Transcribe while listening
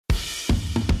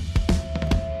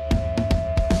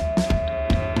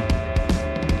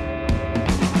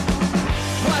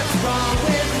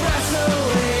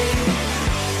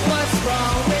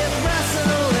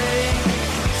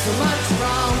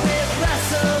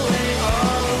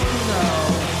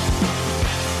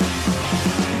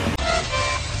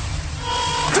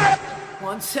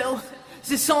until... Is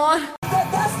this on?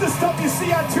 That's the stuff you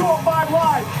see on 205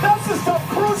 Live. That's the stuff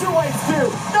cruiserweights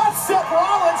do, not Seth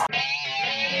Rollins.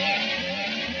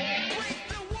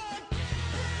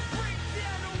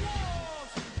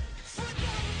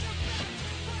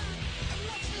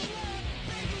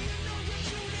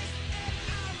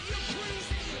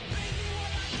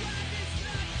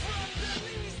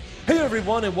 Hey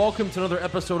everyone, and welcome to another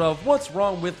episode of What's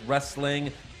Wrong with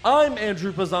Wrestling. I'm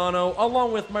Andrew Pisano,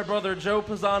 along with my brother Joe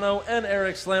Pisano and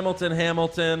Eric Slamilton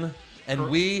Hamilton, and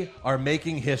we are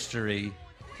making history.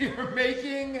 You're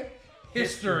making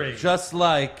history. Just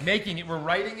like... Making it. We're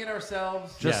writing it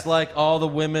ourselves. Just like all the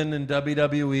women in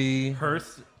WWE.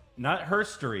 Not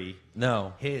herstory.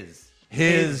 No.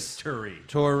 His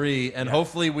Tori. And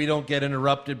hopefully we don't get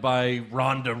interrupted by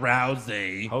Ronda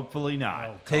Rousey. Hopefully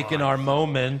not. Taking our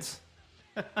moment.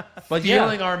 But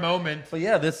Stealing our moment. But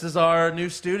yeah, this is our new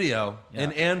studio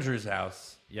in Andrew's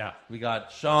house. Yeah. We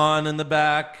got Sean in the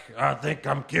back. I think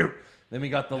I'm cute. Then we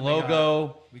got the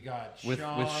logo We got with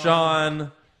Sean.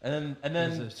 Sean, and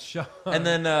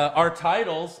then our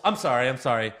titles. I'm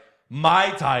sorry. My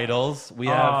titles. We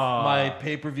have my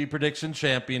pay-per-view prediction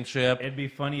championship. It'd be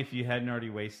funny if you hadn't already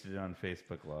wasted it on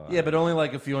Facebook Live. Yeah, but only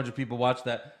like a few hundred people watch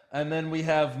that. And then we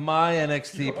have my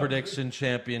NXT prediction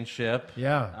championship.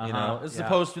 Yeah. You know, as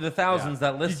opposed to the thousands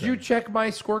that listen. Did you check my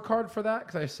scorecard for that?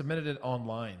 Because I submitted it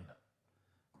online.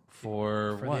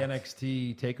 For For what? the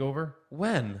NXT takeover.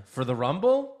 When? For the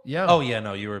Rumble? Yeah. Oh yeah,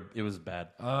 no, it was bad.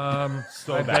 I'd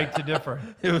like to differ.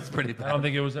 It was pretty bad. I don't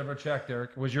think it was ever checked,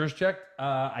 Eric. Was yours checked?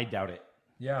 I doubt it.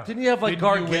 Yeah. Didn't you have like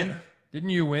Gargano? Didn't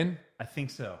you win? I think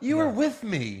so. You were with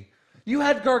me. You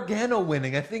had Gargano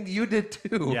winning. I think you did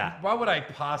too. Yeah. Why would I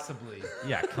possibly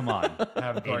Yeah, come on.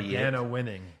 have Gargano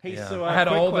winning? Hey, Yeah. so I had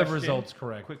quick all the question. results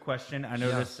correct. Quick question. I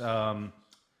noticed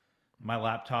my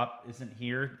laptop isn't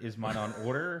here. Is mine on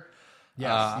order?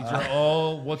 Yes. These are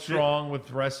all what's wrong with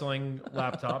wrestling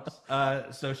laptops.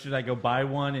 So should I go buy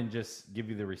one and just give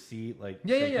you the receipt? Like,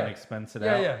 Yeah, so yeah, you yeah. can expense it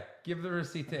Yeah, out? yeah. Give the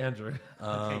receipt to Andrew.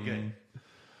 Okay, good.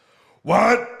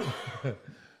 What?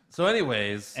 So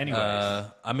anyways, Anyways.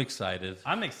 I'm excited.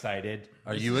 I'm excited.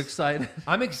 Are you excited?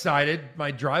 I'm excited.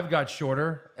 My drive got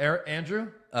shorter.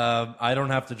 Andrew? I don't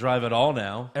have to drive at all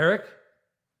now. Eric?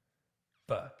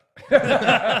 Fuck.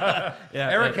 Yeah,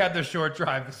 Eric had the short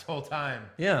drive this whole time.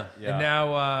 Yeah.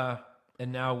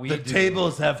 And now we The do.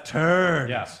 tables have turned.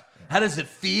 Yeah. How does it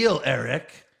feel,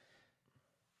 Eric?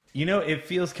 You know, it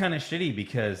feels kind of shitty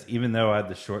because even though I had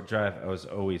the short drive, I was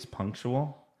always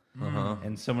punctual.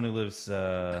 And someone who lives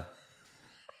 10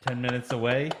 minutes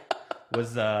away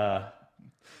was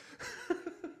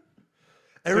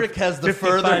Eric has the 55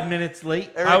 further minutes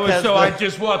late. Eric I was has so the- I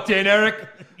just walked in, Eric.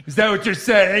 Is that what you're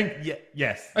saying?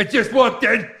 Yes. I just walked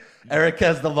in. Eric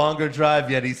has the longer drive,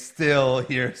 yet he's still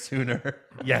here sooner.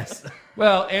 Yes.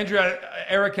 Well, Andrew,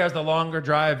 Eric has the longer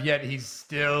drive, yet he's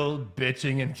still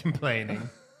bitching and complaining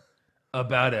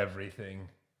about everything.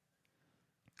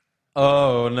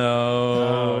 Oh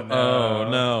no! Oh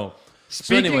no!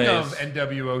 Speaking anyways. of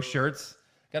NWO shirts,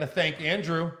 got to thank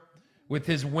Andrew with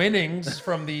his winnings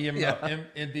from the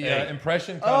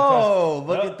impression contest. Oh,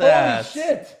 look at that! Holy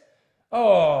shit!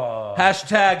 Oh,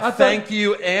 Hashtag thank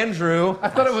you, Andrew. I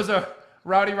thought it was a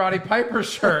Roddy Piper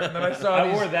shirt, and then I saw I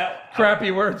these wore that.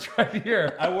 crappy words right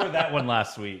here. I wore that one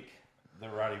last week. The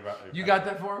Roddy. You got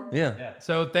that for him? Yeah.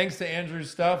 So thanks to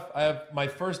Andrew's stuff, I have my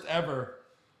first ever.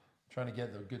 Trying to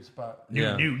get the good spot.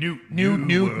 Yeah.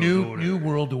 New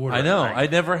world order. I know. I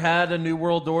never had a New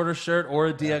World Order shirt or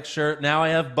a DX shirt. Now I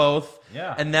have both.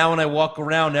 Yeah. And now when I walk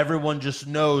around, everyone just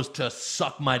knows to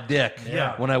suck my dick.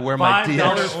 Yeah. When I wear my $5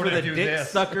 DX. for the do Dick this.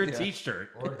 Sucker T-shirt.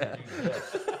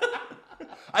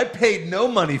 I paid no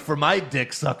money for my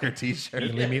dick sucker T-shirt.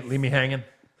 Leave me hanging.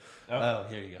 Oh,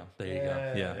 here you go. There you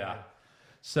go. Yeah.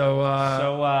 So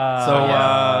So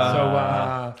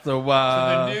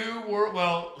the new world.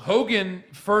 Well, Hogan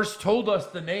first told us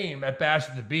the name at Bash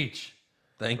at the Beach.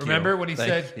 thank you. Remember what he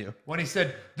Thank said? you. When he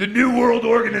said the New World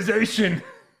Organization.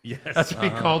 Yes. That's what he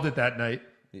called it that night.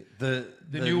 The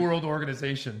New World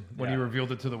Organization when he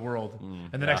revealed it to the world.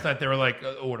 And the next night they were like,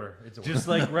 order. It's order. Just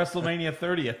like WrestleMania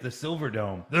 30 at the Silver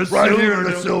Dome. right here in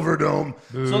the Silver Dome.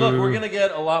 So look, we're gonna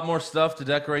get a lot more stuff to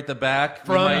decorate the back We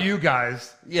from might- you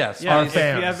guys. Yes, Yeah, our if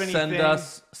fans. you have anything,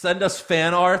 send us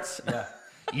fan art.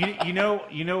 Yeah. You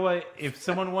know what? If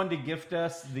someone wanted to gift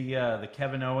us the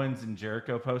Kevin Owens and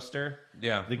Jericho poster,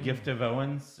 Yeah. the gift of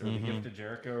Owens or the gift of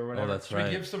Jericho or whatever. Oh, that's Should we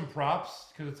right. give some props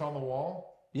because it's on the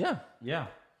wall? Yeah. Yeah.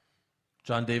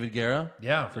 John David Guerra.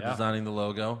 Yeah. For designing the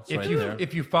logo. It's right there.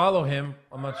 If you follow him,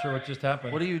 I'm not sure what just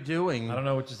happened. What are you doing? I don't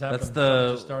know what just happened. That's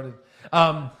Something just started.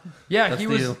 Yeah, That's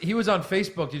he was on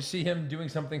Facebook. Did you see him doing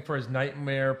something for his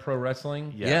Nightmare Pro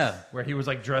Wrestling? Yes. Yeah. Where he was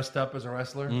like dressed up as a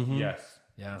wrestler. Yes.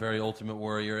 Yeah. Very Ultimate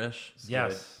Warrior-ish.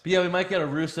 Yes. But yeah, we might get a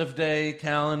Rusev Day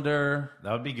calendar.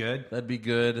 That would be good. That'd be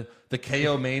good. The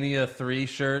KO Mania 3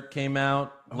 shirt came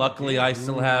out. Luckily, I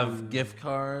still have gift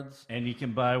cards. And you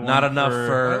can buy one. Not enough Why don't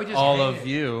for we just all hang of it?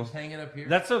 you. Just hang it up here.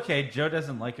 That's okay. Joe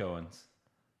doesn't like Owens.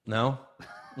 No?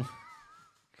 I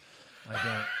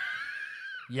don't.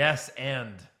 Yes,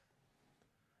 and.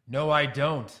 No, I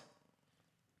don't.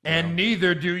 And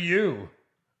neither do you.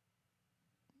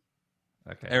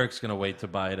 Okay. Eric's going to wait to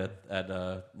buy it at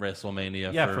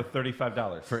WrestleMania for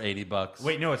 $35. for $80.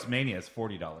 Wait, no, it's Mania. It's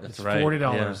 $40. That's right. $40.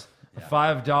 Yeah. A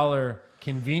 $5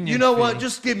 convenience You know fee. what?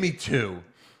 Just give me 2.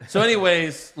 So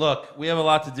anyways, look, we have a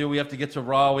lot to do. We have to get to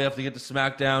Raw. We have to get to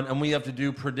SmackDown. And we have to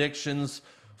do predictions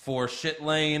for Shit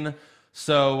Lane.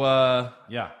 So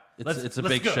Yeah. it's a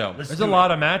let's big go. show. Let's There's do a it. lot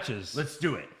of matches. Let's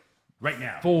do it. Right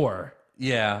now. 4.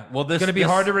 Yeah. Well, this It's going to be this-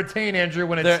 hard to retain, Andrew,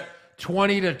 when it's There-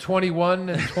 20 to 21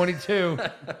 and 22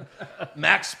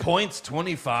 max points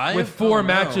 25 with 4 Oh, no.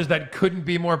 matches that couldn't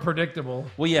be more predictable.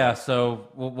 Well, yeah. So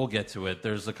we'll get to it.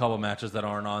 There's a couple matches that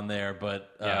aren't on there, but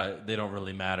they don't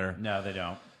really matter. No, they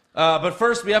don't. But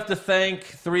first, we have to thank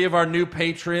 3 of our new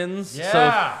patrons. Yeah.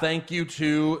 So thank you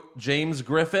to James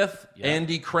Griffith,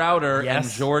 Andy Crowder, Yes.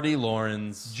 and Jordy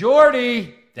Lawrence.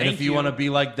 Jordy! And if you want to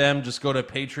be like them, just go to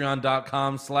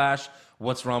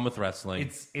patreon.com/What's Wrong with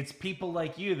Wrestling. It's people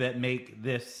like you that make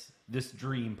this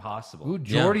dream possible. Ooh,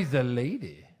 Jordy's a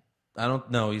lady. I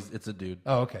don't know. It's a dude.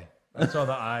 Oh, okay. I saw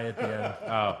the eye at the end.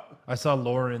 Oh, I saw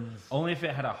Lauren's. only if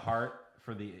it had a heart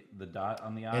for the dot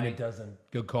on the eye. And it doesn't.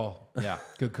 Good call. Yeah.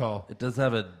 Good call. It does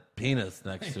have a penis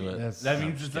next to it. Yes. That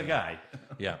means it's a guy.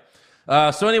 Yeah.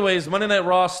 So anyways, Monday Night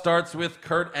Raw starts with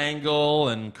Kurt Angle,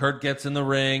 and Kurt gets in the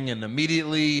ring and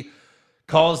immediately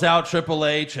calls out Triple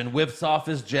H and whips off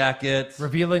his jacket.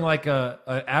 Revealing like a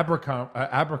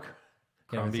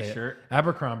Abercrombie shirt.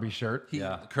 Abercrombie shirt.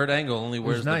 Kurt Angle only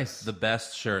wears nice. the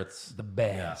best shirts. The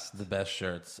best. The best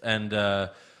shirts. And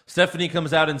Stephanie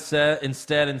comes out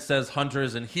instead and says Hunter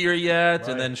isn't here yet.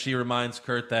 And then she reminds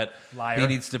Kurt that Liar. he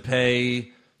needs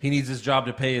his job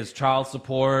to pay his child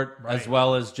support, as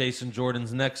well as Jason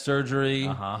Jordan's neck surgery.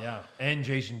 Yeah. And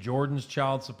Jason Jordan's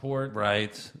child support.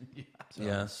 Right.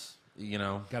 Yes. You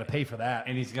know. Got to pay for that.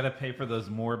 And he's got to pay for those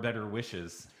more better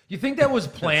wishes. You think that was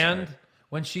planned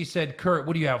when she said, Kurt,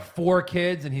 what do you have, 4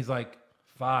 kids? And he's like,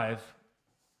 5.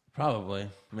 Probably.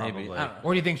 Maybe. Probably. I don't know.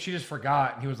 Or do you think she just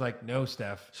forgot? And he was like, no,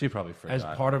 Steph. She probably forgot. As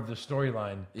part of the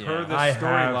storyline. Per the I have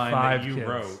storyline 5 that you kids.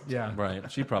 wrote. Yeah. Right.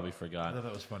 She probably I forgot. thought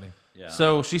that was funny. Yeah.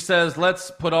 So she says,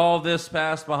 let's put all this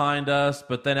past behind us.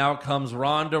 But then out comes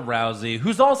Ronda Rousey,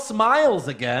 who's all smiles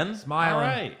again.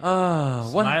 Smiling. All right.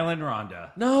 What? Smiling Rhonda.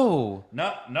 No.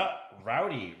 Not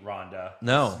rowdy Rhonda.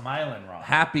 No. Smiling Rhonda.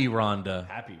 Happy Ronda.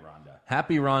 Happy Rhonda.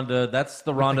 Happy Ronda. That's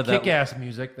the Ronda that... Kick-ass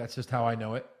music. That's just how I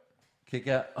know it.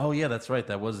 Kick-ass. Oh, yeah, that's right.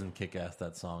 That was in Kick-Ass,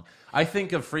 that song. I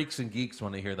think of Freaks and Geeks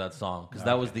when I hear that song, because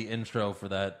that was the intro for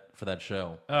that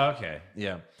show. Oh, okay.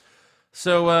 Yeah.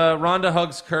 So Ronda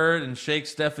hugs Kurt and shakes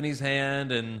Stephanie's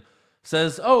hand and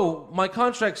says, oh, my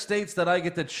contract states that I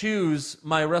get to choose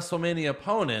my WrestleMania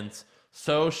opponent.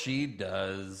 So she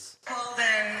does. Well,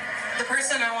 then, the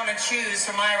person I want to choose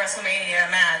for my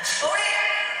WrestleMania match. Oh, yeah.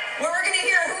 We're going to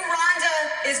hear who Ronda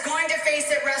is going to face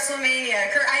at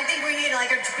WrestleMania. Kurt, I think we need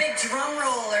like a big drum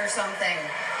roll or something.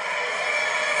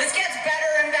 This gets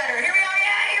better and better. Here we go.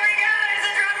 Yeah, here we go. It's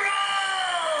a drum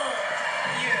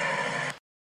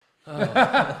roll.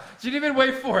 You. She didn't even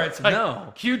wait for it. It's like,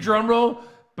 No. cue drum roll,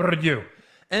 you.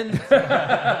 And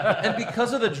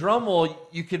because of the drum roll,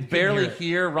 you could barely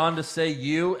hear Ronda say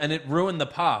you, and it ruined the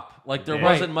pop. Like, there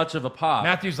wasn't much of a pop.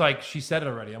 Matthew's like, she said it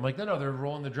already. I'm like, no, they're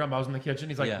rolling the drum. I was in the kitchen.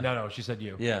 He's like, Yeah. no, she said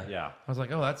you. Yeah. Yeah. I was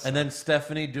like, oh, that's... And then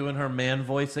Stephanie doing her man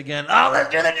voice again. Oh, let's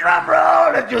do the drum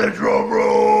roll. Let's do the drum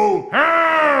roll.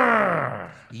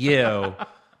 You.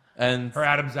 And her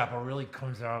Adam's apple really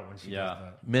comes out when she does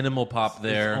that. minimal pop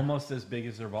there. It's almost as big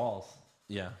as their balls.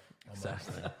 Yeah,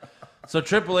 exactly. So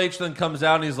Triple H then comes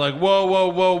out and he's like, whoa, whoa,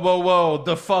 whoa, whoa, whoa.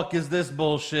 The fuck is this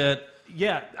bullshit?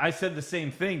 Yeah, I said the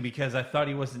same thing because I thought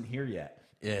he wasn't here yet.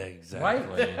 Yeah,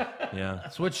 exactly. Yeah.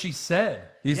 That's what she said.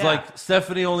 He's Yeah. like,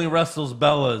 Stephanie only wrestles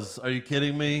Bellas. Are you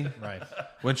kidding me? Right.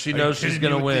 When she knows she's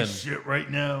going to win. Shit right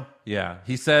now. Yeah.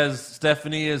 He says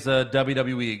Stephanie is a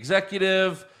WWE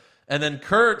executive. And then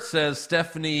Kurt says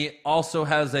Stephanie also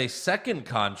has a second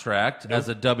contract as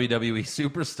a WWE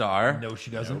superstar. No,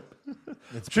 she doesn't.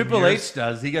 Triple H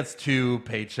does. He gets 2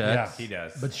 paychecks. Yeah. He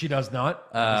does. But she does not.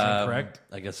 Is that correct?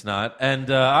 I guess not. And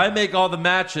I make all the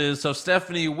matches, so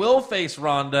Stephanie will face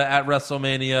Ronda at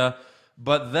WrestleMania,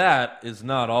 but that is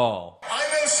not all. I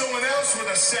know someone else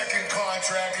with a second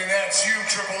contract, and that's you,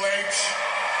 Triple H.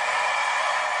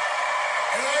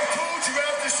 And I've told you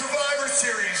after Survivor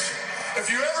Series,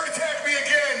 if you ever attack me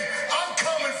again, I'm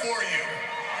coming for you.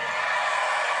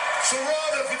 So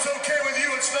Ronda, if it's okay with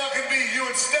you, it's not going to be you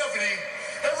and Stephanie.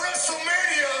 At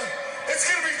WrestleMania, it's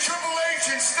going to be Triple H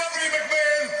and Stephanie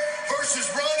McMahon versus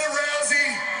Ronda Rousey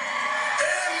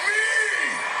and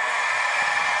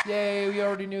me. Yay, we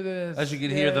already knew this. As you can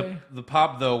hear, the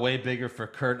pop, though, way bigger for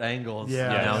Kurt Angle's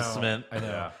announcement. I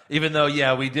know. Even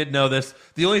though, we did know this.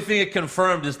 The only thing it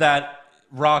confirmed is that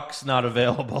Rock's not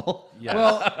available. Yeah.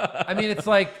 Well, I mean, it's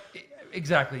like,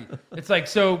 exactly. It's like,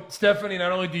 so, Stephanie,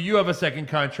 not only do you have a second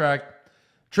contract,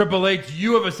 Triple H,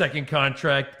 you have a second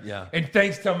contract. Yeah. And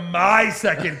thanks to my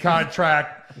second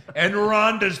contract and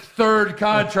Ronda's third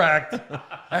contract,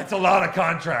 that's a lot of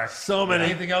contracts. So many.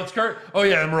 Anything else, Kurt? Oh,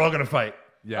 yeah, and we're all going to fight.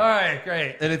 Yeah. All right,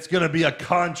 great. And it's going to be a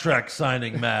contract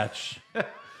signing match.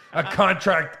 A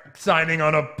contract signing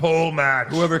on a pole match.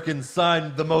 Whoever can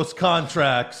sign the most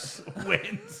contracts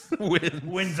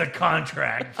wins a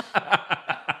contract.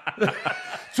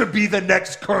 to be the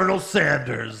next Colonel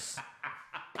Sanders.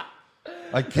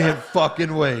 I can't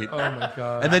fucking wait. Oh, my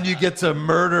God. And then you get to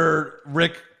murder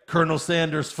Colonel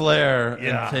Sanders Flair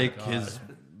and take his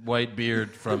white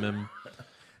beard from him.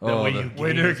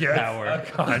 Winner gets a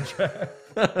contract.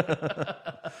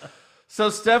 So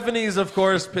Stephanie's, of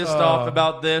course, pissed off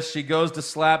about this. She goes to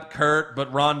slap Kurt,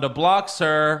 but Ronda blocks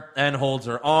her and holds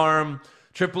her arm.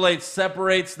 Triple H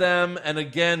separates them and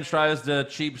again tries to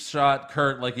cheap shot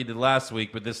Kurt like he did last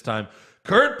week, but this time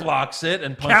Kurt blocks it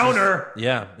and punches. Counter.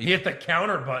 Yeah. He hit the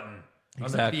counter button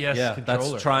on the PS Yeah,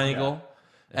 controller. that's triangle.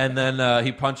 Yeah. And then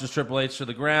he punches Triple H to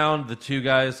the ground. The two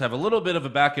guys have a little bit of a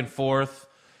back and forth.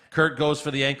 Kurt goes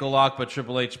for the ankle lock, but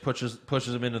Triple H pushes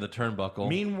him into the turnbuckle.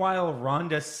 Meanwhile,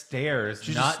 Ronda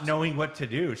stares, not knowing what to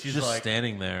do. She's just like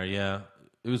standing there. Yeah,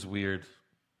 it was weird.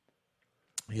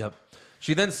 Yep.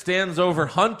 She then stands over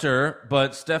Hunter,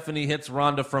 but Stephanie hits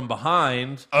Ronda from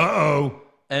behind. Uh-oh.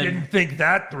 And didn't think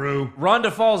that through. Ronda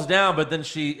falls down, but then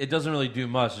it doesn't really do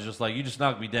much. It's just like, you just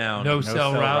knocked me down. No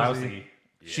sell Rousey.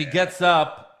 She gets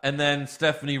up, and then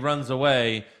Stephanie runs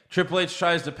away. Triple H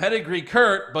tries to pedigree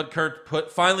Kurt, but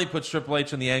Kurt finally puts Triple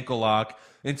H in the ankle lock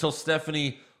until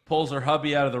Stephanie pulls her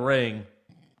hubby out of the ring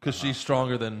because she's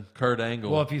stronger than Kurt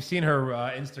Angle. Well, if you've seen her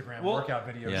Instagram workout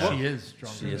video, she is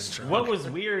stronger. She is strong. What was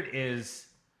weird is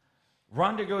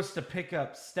Ronda goes to pick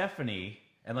up Stephanie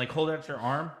and like hold out your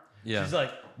arm. Yeah. She's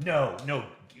like, no,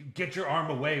 get your arm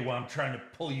away while I'm trying to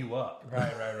pull you up.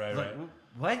 Right. Like,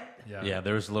 what? Yeah,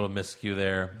 there was a little miscue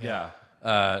there. Yeah.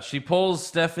 She pulls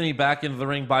Stephanie back into the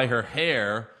ring by her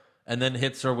hair and then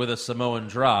hits her with a Samoan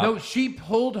drop. No, she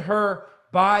pulled her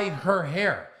by her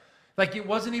hair. Like it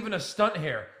wasn't even a stunt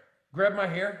hair. Grab my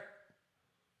hair.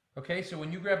 Okay, so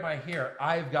when you grab my hair,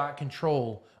 I've got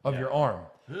control of your arm.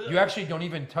 You actually don't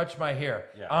even touch my hair.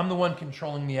 Yeah. I'm the one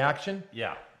controlling the action.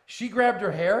 Yeah. She grabbed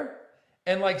her hair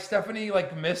and like Stephanie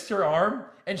like missed her arm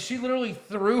and she literally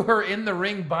threw her in the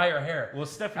ring by her hair. Well,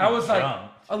 Stephanie I was like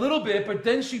jumped. a little bit, but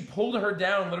then she pulled her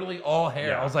down literally all hair.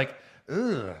 Yeah. I was like,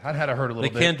 ugh, that had to hurt a little They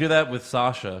bit. can't do that with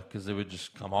Sasha because it would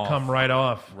just come off. Come right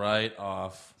off. Right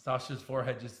off. Sasha's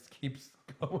forehead just keeps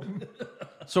going.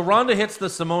 So Ronda hits the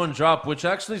Samoan drop, which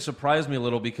actually surprised me a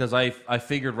little because I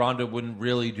figured Ronda wouldn't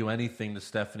really do anything to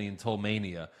Stephanie until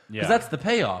Mania. Because that's the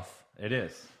payoff. It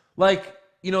is. Like,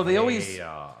 you know,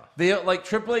 they like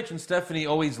Triple H and Stephanie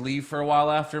always leave for a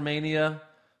while after Mania.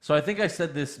 So I think I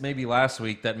said this maybe last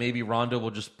week that maybe Ronda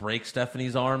will just break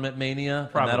Stephanie's arm at Mania.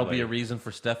 Probably. And that'll be a reason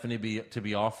for Stephanie to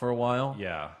be off for a while.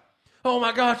 Yeah. Oh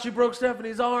my God, she broke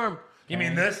Stephanie's arm. You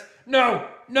mean this? No.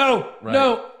 Right.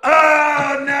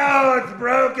 Oh, no, it's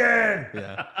broken.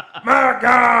 Yeah, My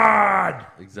God.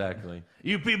 exactly.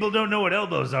 You people don't know what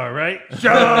elbows are, right?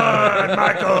 Shawn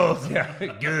Michaels. Yeah,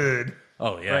 good.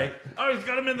 Oh yeah. Right. Oh, he's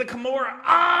got him in the Kimura.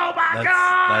 Oh my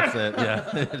God! That's it.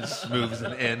 Yeah, it just moves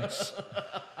an inch.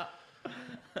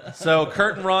 So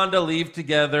Kurt and Ronda leave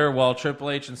together while Triple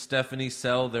H and Stephanie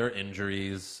sell their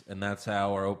injuries, and that's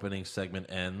how our opening segment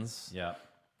ends. Yeah.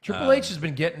 Triple H has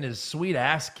been getting his sweet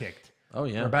ass kicked Oh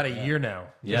yeah. for about a year now.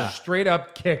 Yeah. Just straight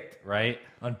up kicked Right.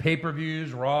 on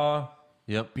pay-per-views, Raw,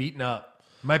 Yep. beaten up.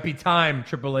 Might be time,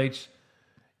 Triple H.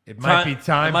 It might be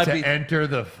time to enter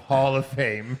the Hall of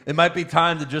Fame. It might be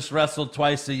time to just wrestle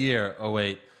twice a year. Oh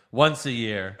wait, once a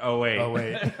year. Oh wait. Oh,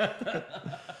 wait.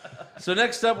 So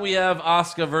next up, we have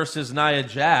Asuka versus Nia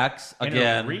Jax And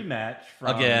again. a rematch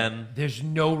from Again. There's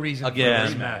no reason Again.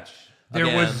 for this match. There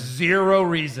Again. was zero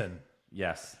reason.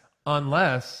 Yes.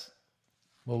 Unless,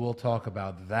 well, we'll talk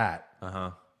about that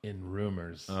Uh-huh. in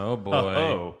rumors. Oh, boy.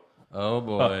 Oh. Oh,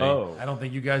 boy. Oh. I don't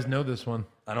think you guys know this one.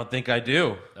 I don't think I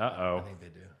do. Uh-oh. They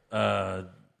do.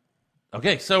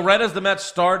 Okay, so right as the match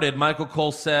started, Michael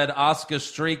Cole said Asuka's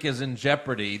streak is in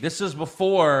jeopardy. This is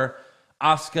before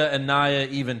Asuka and Nia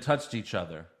even touched each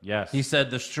other. Yes. He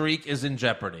said the streak is in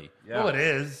jeopardy. Well, it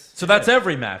is. So that's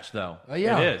every match, though.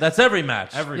 Yeah. It is. That's every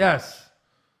match. Yes.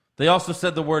 They also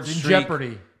said the word In streak.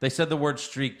 jeopardy. They said the word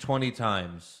streak 20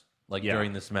 times, like Yeah.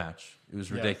 during this match. It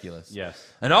was ridiculous. Yes.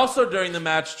 And also during the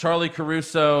match, Charlie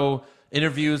Caruso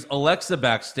interviews Alexa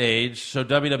backstage. So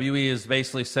WWE is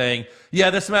basically saying, yeah,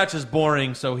 this match is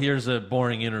boring, so here's a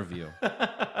boring interview.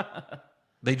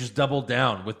 They just doubled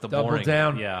down with the Double boring.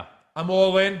 down. Yeah. I'm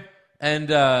all in. And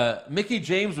Mickie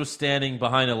James was standing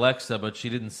behind Alexa, but she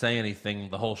didn't say anything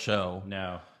the whole show.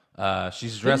 No.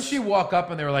 She's Didn't dressed she walk up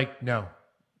and they were like, no.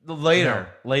 later.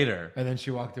 And then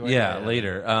she walked away? Yeah,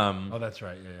 later. Oh, that's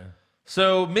right. Yeah.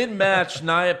 So mid-match,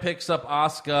 Nia picks up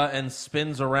Asuka and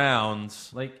spins around.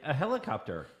 Like a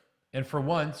helicopter. And for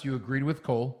once, you agreed with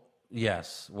Cole.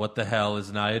 Yes, what the hell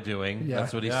is Nia doing? Yeah.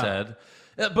 That's what he Yeah. said.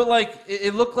 But like,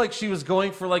 it looked like she was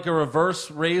going for like a reverse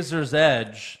razor's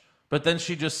edge, but then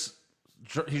he just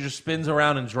spins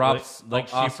around and drops Like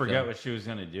Asuka. she forgot what she was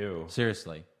going to do.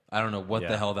 Seriously, I don't know what the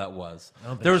Yeah. hell that was.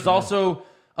 don't think There was she knew. also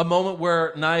a moment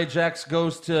where Nia Jax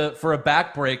goes for a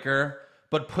backbreaker,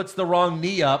 but puts the wrong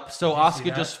knee up, so Asuka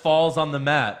that? just falls on the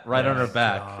mat right on her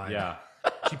back. God. Yeah.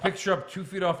 She picks her up 2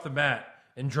 feet off the mat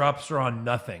and drops her on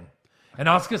nothing. And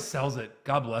Asuka sells it.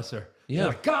 God bless her. She's Yeah.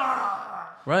 like, God!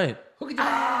 Right. Look at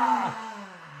that!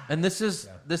 And this is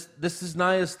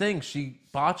Nia's thing. She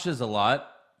botches a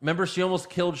lot. Remember, she almost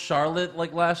killed Charlotte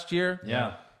like last year.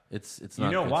 Yeah. It's You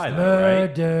not. know good why, stuff. though,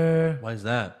 right? Murder. Why is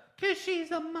that? Because she's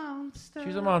a monster.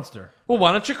 She's a monster. Well,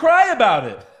 why don't you cry about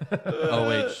it? Oh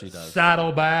wait, she does.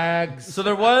 Saddlebags. So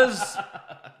there was.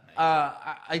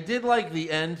 I did like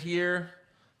the end here.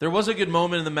 There was a good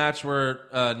moment in the match where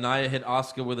Nia hit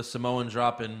Asuka with a Samoan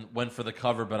drop and went for the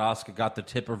cover, but Asuka got the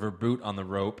tip of her boot on the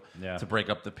rope Yeah. to break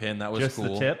up the pin. That was Just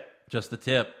cool. the tip? Just the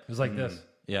tip. It was like this.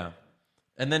 Yeah.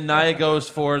 And then Nia goes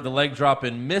for the leg drop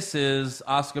and misses.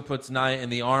 Asuka puts Nia in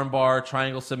the armbar,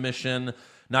 triangle submission.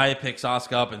 Nia picks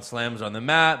Asuka up and slams her on the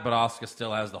mat, but Asuka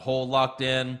still has the hold locked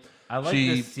in. I like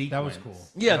this sequence. That was cool.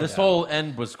 Yeah, this whole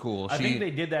end was cool. I think they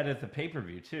did that at the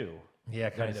pay-per-view, too. Yeah,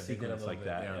 kind Kind of. of They did a sequence little like bit,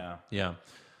 that, yeah. yeah. Yeah.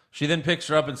 She then picks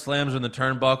her up and slams her in the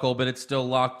turnbuckle, but it's still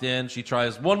locked in. She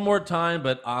tries one more time,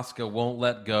 but Asuka won't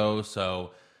let go,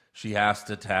 so she has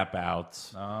to tap out.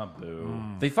 Ah, boo.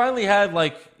 They finally had,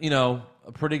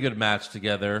 a pretty good match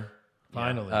together.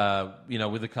 Finally.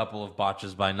 With a couple of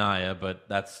botches by Nia, but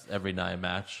that's every Nia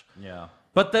match. Yeah.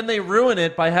 But then they ruin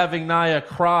it by having Nia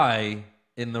cry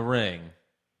in the ring.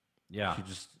 Yeah. She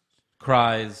just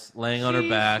cries, laying on her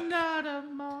back.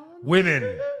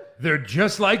 Women, they're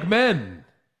just like men.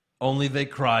 Only they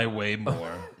cry way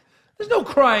more. There's no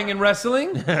crying in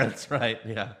wrestling. He That's right,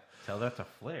 yeah. Tell that to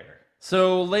Flair.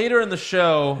 So later in the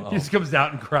show... just comes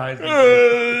out and cries.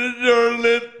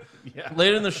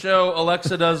 Later in the show,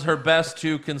 Alexa does her best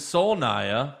to console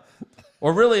Nia.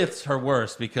 Or really, it's her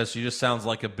worst because she just sounds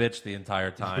like a bitch the entire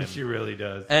time. She really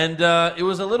does. And it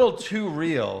was a little too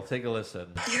real. Take a listen.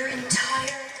 Your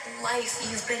entire life,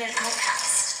 you've been an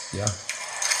outcast. Yeah.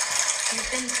 You've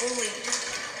been bullied,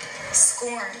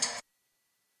 scorned.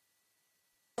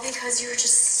 Because you're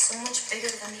just so much bigger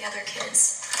than the other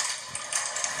kids.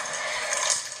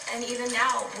 And even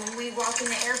now, when we walk in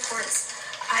the airports,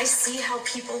 I see how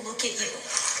people look at you.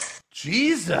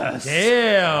 Jesus.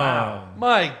 Damn.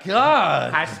 My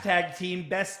God. Hashtag Team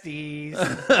Besties.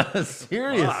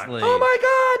 Seriously. Oh my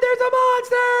God, there's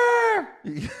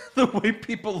a monster! The way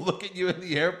people look at you in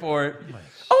the airport.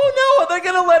 Oh no, are they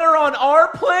going to let her on our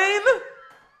plane?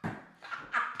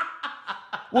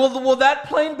 Will that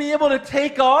plane be able to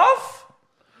take off?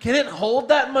 Can it hold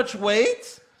that much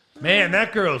weight? Man,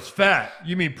 that girl's fat.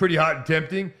 You mean pretty hot and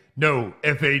tempting? No,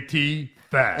 F-A-T,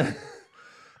 fat.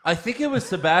 I think it was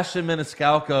Sebastian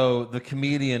Maniscalco, the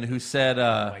comedian, who said,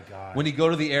 God. when you go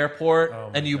to the airport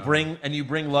and you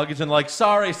bring luggage and like,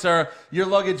 sorry, sir, your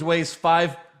luggage weighs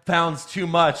 5 pounds too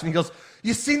much, and he goes,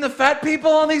 you seen the fat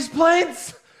people on these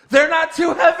planes? They're not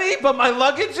too heavy, but my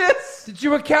luggage is. Did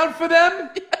you account for them?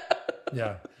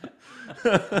 Yeah.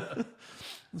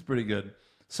 It's pretty good.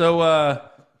 So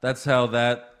that's how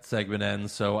that segment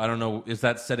ends. So I don't know, is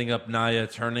that setting up Nia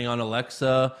turning on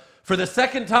Alexa, for the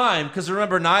second time, because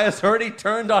remember, Nia's already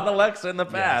turned on Alexa in the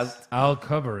past. I'll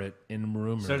cover it in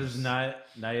rumors. So does Nia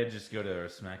just go to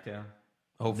SmackDown?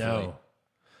 Hopefully. No.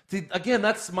 See, again,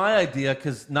 that's my idea,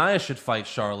 because Nia should fight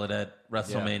Charlotte at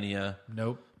WrestleMania.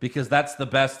 Nope. Because that's the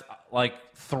best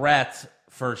threat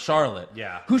for Charlotte.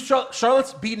 Yeah.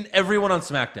 Charlotte's beaten everyone on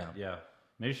SmackDown. Yeah.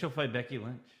 Maybe she'll fight Becky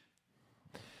Lynch.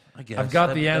 I guess. I've got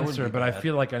That- the that wouldn't answer, be but I bad.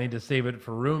 feel like I need to save it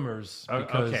for rumors.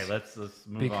 Because, Okay, let's move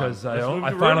on. because Let's move I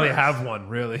to finally rumors. have one,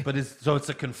 really. But it's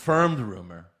a confirmed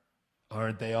rumor.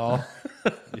 Aren't they all?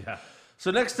 Yeah.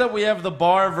 So next up, we have the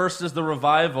Bar versus the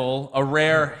Revival, a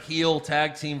rare heel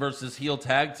tag team versus heel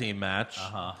tag team match.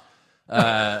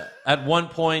 At one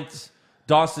point,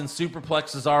 Dawson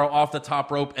superplexes Cesaro off the top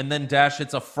rope, and then Dash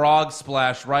hits a frog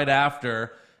splash right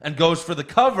after and goes for the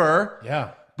cover.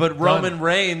 Yeah. But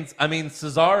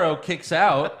Cesaro kicks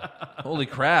out. Holy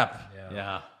crap.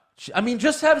 Yeah. I mean,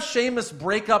 just have Sheamus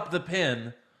break up the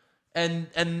pin, and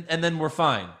then we're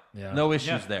fine. Yeah. No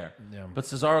issues there. Yeah. But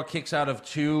Cesaro kicks out of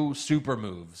 2 super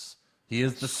moves. He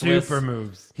is the Super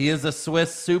moves. He is a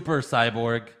Swiss super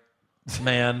cyborg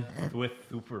man. With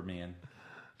Superman.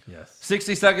 Yes.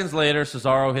 60 seconds later,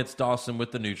 Cesaro hits Dawson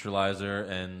with the neutralizer,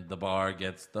 and the Bar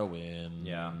gets the win.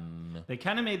 Yeah. They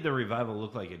kind of made the Revival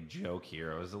look like a joke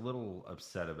here. I was a little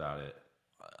upset about it.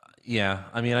 Yeah,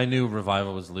 I mean, I knew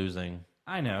Revival was losing,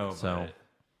 I know, so but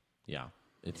yeah,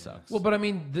 it sucks. Well, but I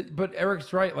mean, but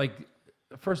Eric's right. Like,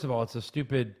 first of all, it's a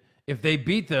stupid. If they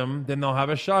beat them, then they'll have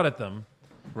a shot at them.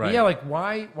 Right. Yeah, like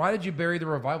why did you bury the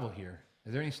Revival here?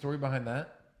 Is there any story behind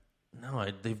that? No,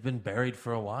 they've been buried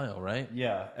for a while, right?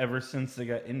 yeah, ever since they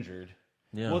got injured.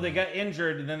 Yeah. Well, they got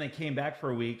injured, and then they came back for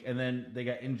a week, and then they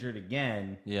got injured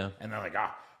again. Yeah. And they're like,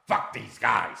 fuck these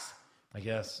guys. I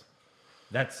guess.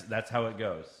 That's how it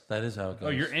goes. That is how it goes. Oh,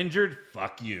 you're injured?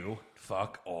 Fuck you.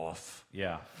 fuck off.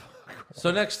 Yeah.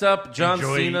 So next up, John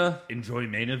Cena. Enjoy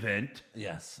main event.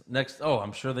 Yes. Next. Oh,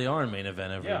 I'm sure they are in main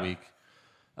event every Yeah. week.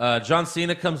 John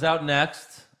Cena comes out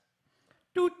next.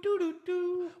 Do, do, do,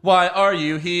 do. Why are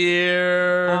you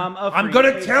here? I'm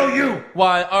gonna tell you.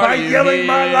 Why are by you yelling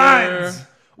my here? lines.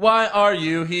 Why are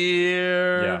you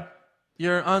here? Yeah.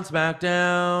 You're on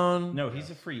SmackDown. No, he's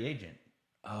a free agent.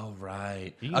 Oh,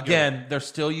 right. can Again, they're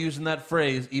still using that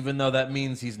phrase, even though that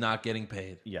means he's not getting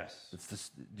paid. Yes. It's this,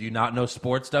 do you not know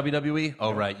sports, WWE?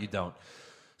 Oh, right, you don't.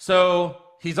 So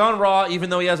he's on Raw, even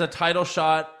though he has a title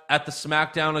shot at the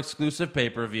SmackDown exclusive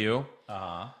pay-per-view.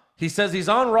 He says he's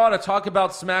on Raw to talk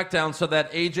about SmackDown so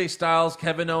that AJ Styles,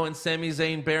 Kevin Owens, Sami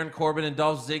Zayn, Baron Corbin, and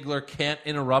Dolph Ziggler can't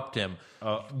interrupt him.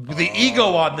 The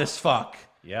ego on this fuck.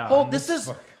 Yeah. Oh, this is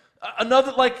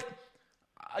another, like,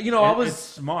 you know, I It's was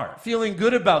smart. feeling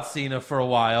good about Cena for a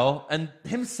while, and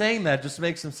him saying that just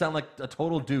makes him sound like a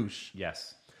total douche.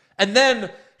 Yes. And then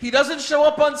he doesn't show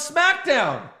up on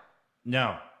SmackDown.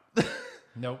 No.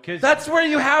 Nope. That's where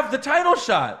you have the title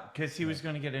shot. Because he was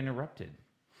going to get interrupted.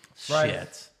 Right.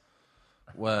 Shit.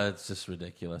 Well, it's just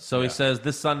ridiculous. So he says,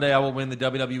 this Sunday I will win the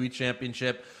WWE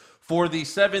Championship for the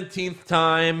 17th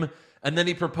time. And then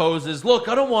he proposes, look,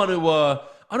 I don't want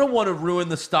to ruin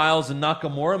the Styles and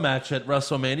Nakamura match at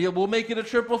WrestleMania. We'll make it a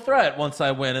triple threat once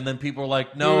I win. And then people are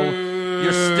like, no,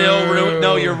 you're still ruined.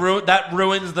 No, that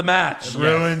ruins the match.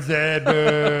 Ruins it.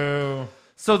 Boo.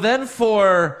 So then,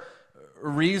 for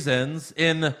reasons,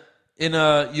 in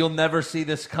a you'll never see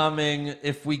this coming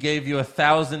if we gave you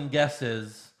 1,000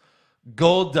 guesses,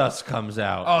 Goldust comes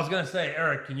out. Oh, I was gonna say,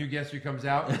 Eric, can you guess who comes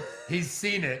out? He's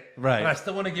seen it, Right. And I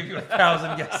still want to give you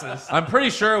 1,000 guesses. I'm pretty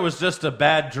sure it was just a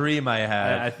bad dream I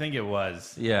had. I think it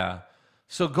was. Yeah.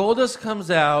 So Goldust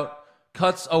comes out,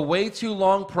 cuts a way too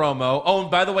long promo. Oh, and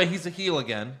by the way, he's a heel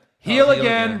again. Heel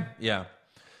again. Yeah.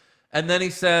 And then he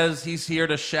says he's here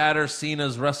to shatter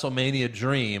Cena's WrestleMania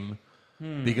dream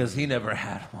because he never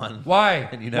had one. Why?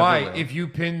 And you never Why? will. If you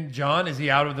pin John, is he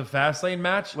out of the Fastlane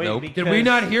match? Wait, Nope. Did we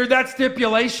not hear that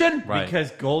stipulation? Right. Because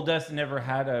Goldust never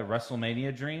had a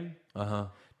WrestleMania dream? Uh-huh.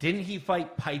 Didn't he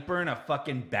fight Piper in a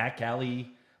fucking back alley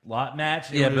lot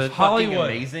match? Yeah, It was but fucking Hollywood.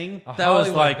 amazing. That was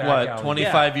Hollywood like, back what, alley.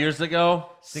 25 years ago?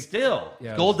 Still.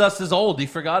 Yeah, Goldust is old. He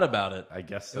forgot about it. I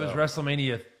guess It so. was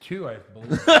WrestleMania 2, I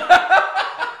believe.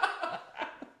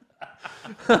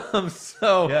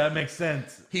 So Yeah, that makes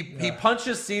sense. he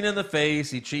punches Cena in the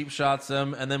face. He cheap shots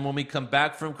him. And then when we come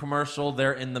back from commercial,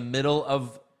 they're in the middle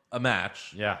of a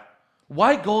match. Yeah.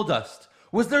 Why Goldust?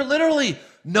 Was there literally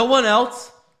no one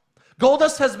else?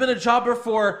 Goldust has been a jobber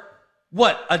for,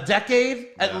 what, a decade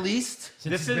at least?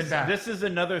 Since he's been back. This is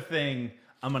another thing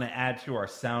I'm going to add to our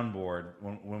soundboard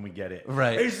when we get it.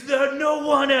 Right. Is there no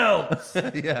one else?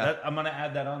 Yeah. I'm going to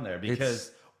add that on there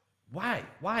because why?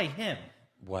 Why him?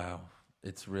 Wow.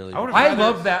 It's really. I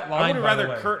love that line. I would by the rather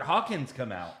way. Kurt Hawkins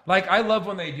come out. Like, I love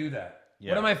when they do that. Yeah.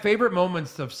 One of my favorite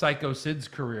moments of Psycho Sid's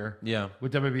career Yeah.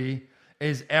 with WWE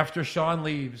is after Shawn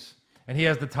leaves and he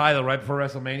has the title right before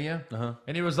WrestleMania.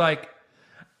 And he was like,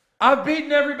 I've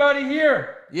beaten everybody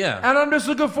here. Yeah. And I'm just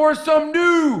looking for some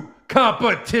new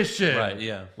competition. Right,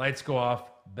 yeah. Lights go off,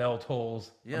 bell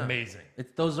tolls. Yeah. Amazing.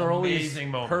 Those are always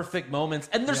Amazing moments. perfect moments.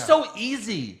 And they're so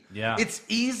easy. Yeah. It's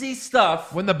easy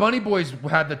stuff. When the Bunny Boys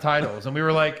had the titles and we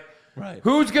were like, Right.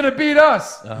 who's going to beat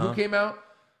us? Who came out?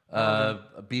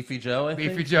 Beefy Joe, I think?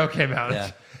 Beefy Joe came out.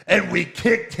 Yeah. And we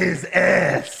kicked his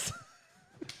ass.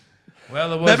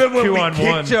 Well, it was Remember when 2 we on kicked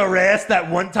 1. your ass that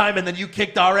one time and then you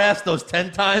kicked our ass those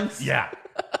 10 times? Yeah.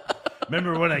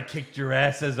 Remember when I kicked your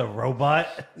ass as a robot?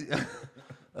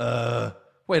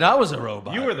 Wait, I was a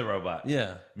robot. You were the robot.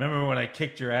 Yeah. Remember when I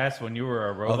kicked your ass when you were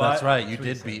a robot? Oh, that's right. You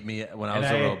did beat me when I And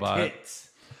was I a had robot. tits.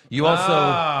 You also.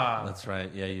 Ah. That's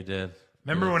right. Yeah, you did.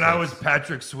 Remember You when did I tits. was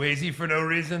Patrick Swayze for no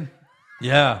reason?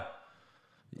 Yeah.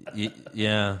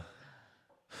 Yeah.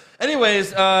 Anyways,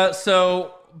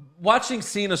 so watching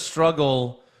Cena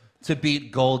struggle to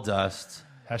beat Goldust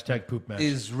Hashtag poop match.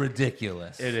 is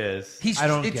ridiculous. It is. I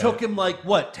don't It get took it. him like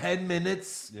what, 10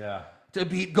 minutes Yeah. to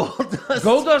beat Goldust?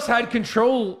 Goldust had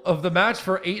control of the match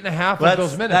for 8.5 of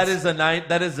those minutes.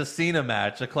 That is a Cena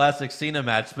match, a classic Cena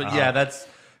match. But yeah, that's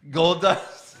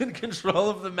Goldust in control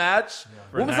of the match.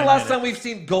 When was the 9 last time minutes.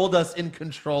 we've seen Goldust in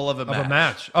control of a match? of a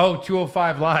match. Oh,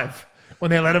 205 Live. When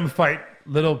they let him fight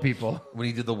little people. When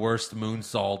he did the worst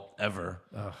moonsault ever.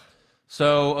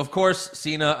 So, of course,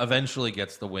 Cena eventually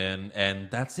gets the win, and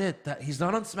that's it. He's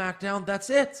not on SmackDown. That's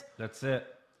it. That's it.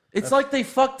 It's like they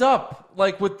fucked up,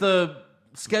 like with the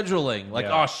scheduling. Like,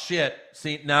 Yeah. oh shit,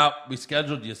 no, we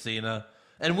scheduled you, Cena,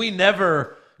 and we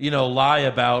never, lie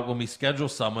about when we schedule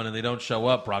someone and they don't show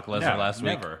up. Brock Lesnar last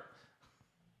week. Never.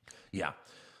 Yeah.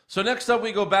 So next up,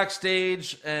 we go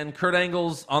backstage, and Kurt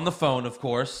Angle's on the phone, of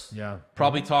course. Yeah.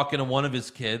 Probably talking to one of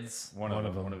his kids. One of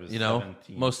them. One of his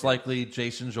 17 Most kids. likely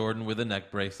Jason Jordan with a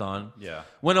neck brace on. Yeah.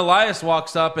 When Elias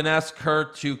walks up and asks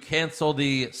Kurt to cancel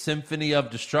the Symphony of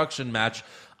Destruction match,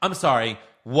 I'm sorry,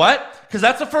 what? Because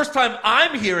that's the first time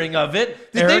I'm hearing of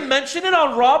it. Did Eric? they mention it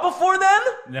on Raw before then?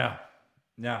 No.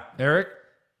 No. Eric?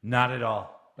 Not at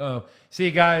all. Oh,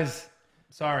 see, guys,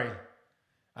 sorry.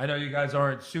 I know you guys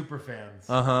aren't super fans,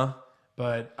 Uh-huh.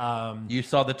 but You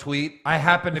saw the tweet? I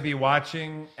happen to be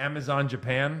watching Amazon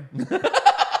Japan,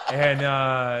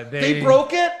 and They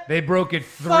broke it? They broke it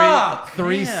Fuck,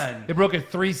 man. They broke it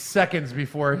 3 seconds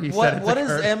before he said it. What to is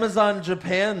Kurt. Amazon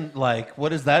Japan like?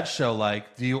 What is that show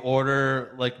like? Do you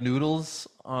order like noodles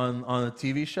on a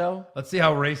TV show? Let's see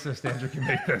how racist Andrew can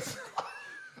make this.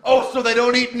 Oh, so they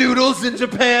don't eat noodles in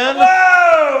Japan?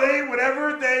 Whoa! They eat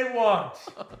whatever they want.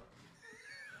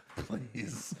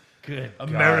 Please. Good.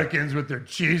 Americans with their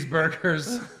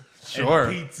cheeseburgers,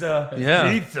 Sure. Pizza.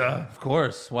 Yeah. pizza. Of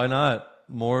course. Why not?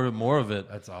 More of it.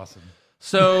 That's awesome.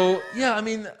 So, yeah, I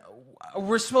mean,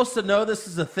 we're supposed to know this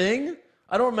is a thing.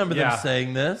 I don't remember them Yeah.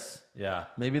 saying this. Yeah.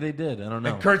 Maybe they did. I don't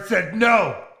know. And Kurt said,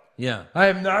 "No, Yeah. I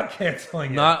am not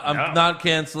canceling it. I'm not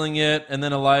canceling it. And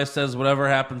then Elias says, whatever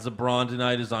happens to Braun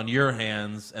tonight is on your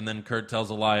hands. And then Kurt tells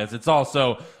Elias, it's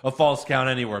also a false count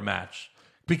anywhere match.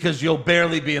 Because you'll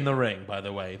barely be in the ring, by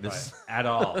the way. This At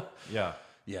all. Yeah.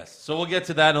 Yes. So we'll get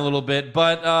to that in a little bit.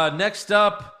 But next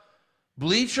up,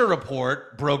 Bleacher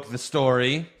Report broke the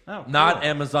story. Oh, Not cool.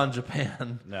 Amazon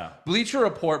Japan. No. Bleacher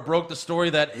Report broke the story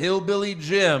that Hillbilly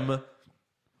Jim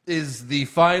is the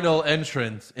final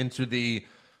entrant into the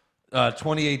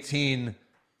 2018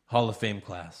 Hall of Fame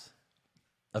class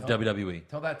of WWE.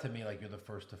 Tell that to me like you're the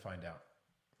first to find out.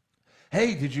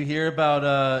 Hey, did you hear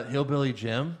about Hillbilly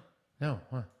Jim? No,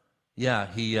 what? Yeah,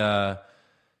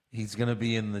 he's going to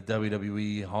be in the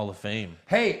WWE Hall of Fame.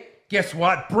 Hey, guess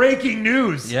what? Breaking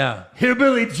news. Yeah.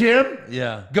 Hillbilly Jim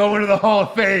Yeah. going to the Hall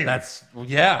of Fame.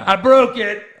 Yeah. I broke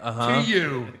it Uh-huh. to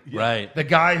you, Right. the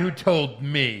guy who told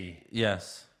me.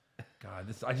 Yes. God,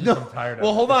 I'm tired of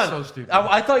Well, it. hold It's on. so stupid.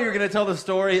 I thought you were going to tell the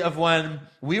story of when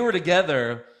we were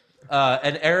together,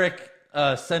 and Eric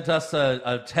sent us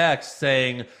a text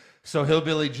saying, "So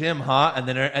Hillbilly Jim, huh?" And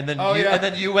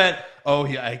then you went, "Oh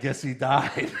yeah, I guess he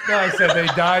died." No, I said they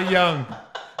die young.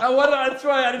 That's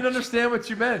why I didn't understand what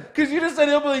you meant. Because you just said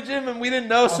Hillbilly Jim, and we didn't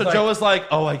know. So like- Joe was like,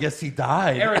 "Oh, I guess he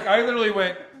died." Eric, I literally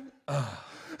went,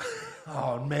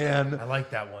 Oh man, I like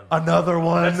that one. another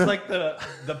one. That's like the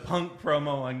Punk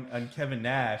promo on Kevin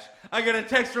Nash. I got a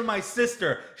text from my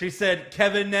sister. She said,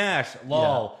 Kevin Nash,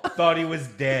 lol, thought he was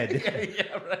dead.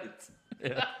 yeah, right.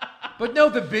 Yeah. But no,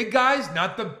 the big guy's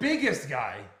not the biggest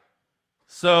guy.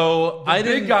 So The I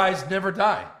big didn't. guys never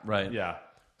die. Right. Yeah.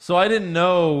 So I didn't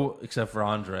know, except for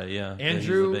Andre, yeah. Yeah, he's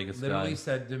Andrew the biggest literally guy.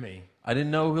 said to me, I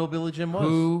didn't know who Hillbilly Jim was.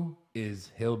 "Who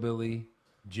is Hillbilly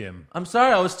Jim?" I'm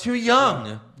sorry, I was too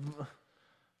young.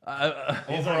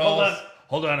 He's like,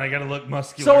 hold on, I gotta look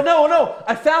muscular. So no,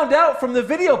 I found out from the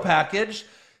video package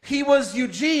he was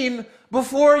Eugene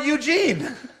before Eugene.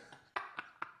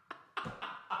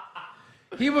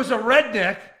 He was a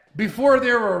redneck before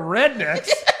there were rednecks.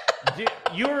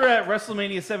 You were at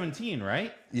WrestleMania 17,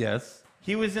 right? Yes.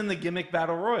 He was in the gimmick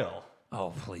battle royal.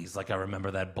 Oh please, like I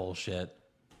remember that bullshit.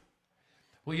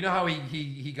 Well, you know how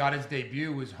he got his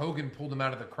debut was Hogan pulled him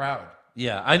out of the crowd.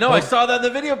 Yeah, I know. I saw that in the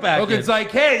video package. Hogan's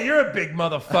like, "Hey, you're a big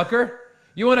motherfucker.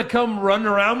 You want to come run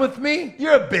around with me?"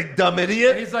 "You're a big dumb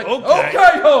idiot." And he's like, Okay.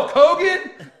 "Okay, Hulk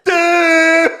Hogan."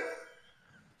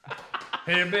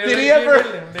 Did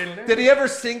he ever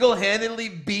single-handedly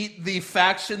beat the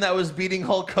faction that was beating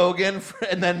Hulk Hogan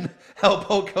and then help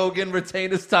Hulk Hogan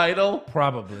retain his title?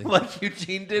 Probably. Like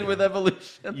Eugene did with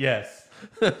Evolution? Yes.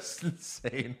 That's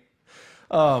insane.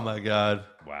 Oh my God.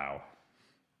 Wow.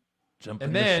 Jumping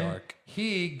And the then shark.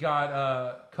 he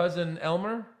got cousin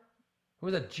Elmer, who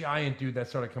was a giant dude that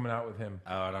started coming out with him.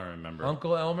 Oh, I don't remember.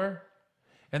 Uncle Elmer.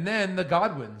 And then the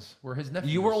Godwins were his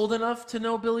nephews. You were old enough to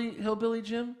know Hillbilly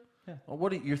Jim? Yeah.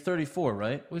 Well, you're 34,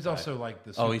 right? Well, he's also like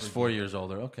the Oh, he's super 4 dude. years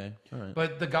older. Okay. All right.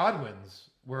 But the Godwins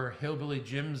were Hillbilly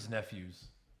Jim's nephews.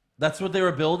 That's what they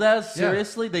were billed as? Yeah.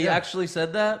 Seriously? They Yeah. actually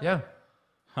said that? Yeah.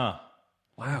 Huh.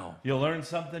 Wow. You'll learn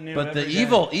something new. But the every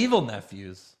day. evil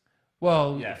nephews.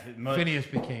 Well, Yeah, Phineas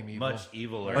became evil. Much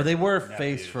eviler. Or they were nephews.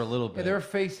 faced for a little bit. Yeah, they were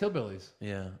face hillbillies.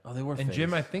 Yeah. Oh, they were And faced.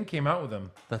 Jim, I think, came out with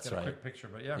them. That's Got a right. quick picture,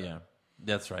 but yeah. Yeah.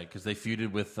 That's right, because they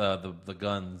feuded with the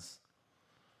Guns.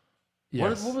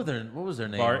 Yes. What was their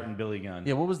name? Bart and Billy Gunn.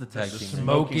 Yeah, what was the tag team name?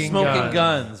 Smoking Smoking Guns.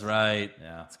 Guns, right.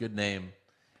 Yeah. It's a good name.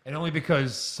 And only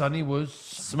because Sonny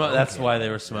was That's why they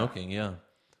were smoking, yeah.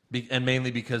 And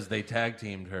mainly because they tag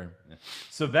teamed her.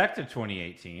 So back to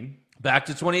 2018. Back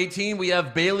to 2018, we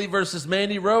have Bailey versus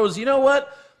Mandy Rose. You know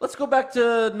what? Let's go back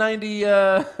to 90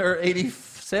 or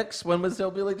 86. When was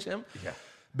Hillbilly Jim? Yeah.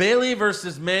 Bailey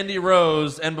versus Mandy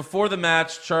Rose. And before the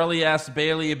match, Charlie asked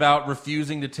Bailey about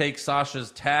refusing to take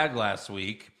Sasha's tag last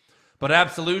week. But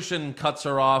Absolution cuts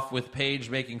her off with Paige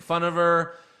making fun of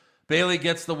her. Bailey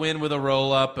gets the win with a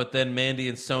roll-up, but then Mandy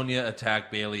and Sonya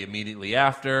attack Bailey immediately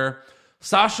after.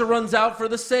 Sasha runs out for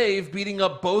the save, beating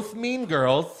up both Mean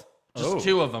Girls. Just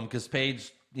two of them, because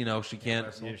Paige, she can't,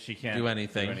 She can't do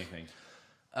anything. Do anything.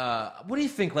 What do you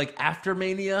think, like, after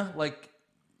Mania? Like,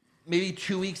 maybe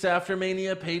 2 weeks after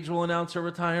Mania, Paige will announce her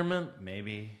retirement?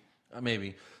 Maybe.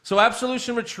 Maybe. So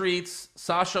Absolution retreats.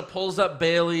 Sasha pulls up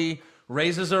Bailey,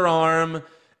 raises her arm,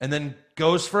 and then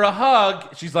goes for a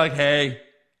hug. She's like, "Hey,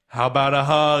 how about a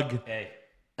hug?" Hey.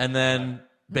 And then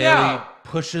Bailey No.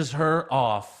 pushes her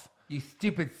off You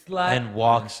stupid slut. and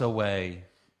walks away.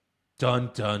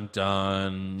 Dun, dun,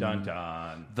 dun. Dun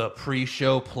dun. The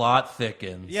pre-show plot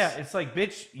thickens. Yeah, it's like,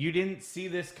 bitch, you didn't see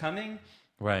this coming?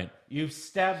 Right. You've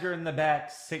stabbed her in the back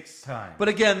 6 times. But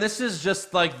again, this is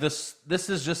just like this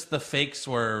is just the fake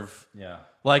swerve. yeah.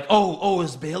 Like, oh,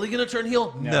 is Bailey going to turn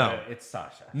heel? No. It's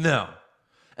Sasha. No.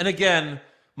 And again,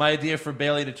 my idea for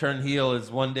Bailey to turn heel is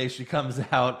one day she comes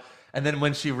out, and then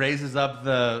when she raises up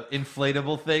the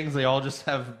inflatable things, they all just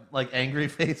have like angry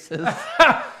faces.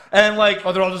 And like,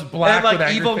 Oh, they're all just black and like with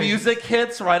angry evil faces. music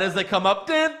hits right as they come up.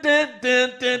 Dun, dun,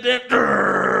 dun, dun, dun,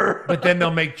 dun. But then they'll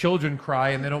make children cry,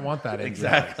 and they don't want that.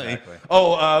 Exactly. Exactly.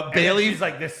 Oh, Bailey. She's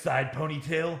like this side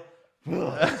ponytail.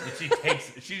 And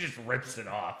she just rips it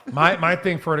off. My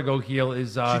thing for her to go heel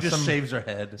is She just shaves her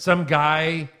head. some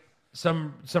guy,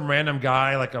 some random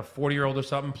guy, like a 40-year-old or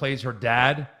something, plays her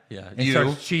dad. Yeah, and you.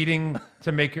 starts cheating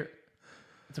to make her.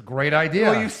 It's a great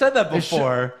idea. Well, you said that It should-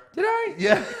 before. Did I?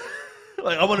 Yeah.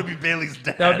 Like, I want to be Bailey's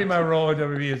dad. That would be my role in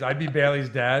WWE. Is I'd be Bailey's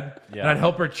dad, Yeah. and I'd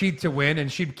help her cheat to win,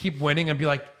 and she'd keep winning and be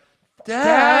like,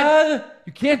 Dad.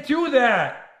 "You can't do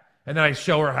that." And then I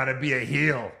show her how to be a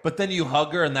heel. But then you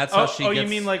hug her, and that's how she gets... you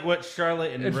mean like what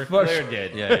Charlotte and It's Ric fuck- Flair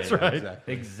did? Yeah, That's yeah, right.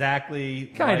 Exactly. Exactly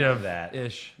Kind like of that.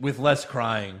 ish. With less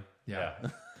crying. Yeah.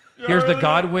 Here's the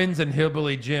Godwins and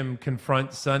Hillbilly Jim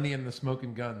confront Sonny and the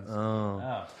Smoking Guns.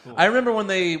 Oh, cool. I remember when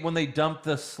they dumped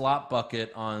the slop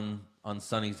bucket on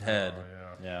Sonny's head.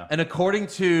 Yeah. And according I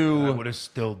to would have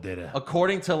still did it.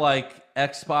 like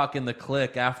X-Pac and the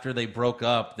Clique, after they broke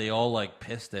up, they all like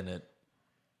pissed in it.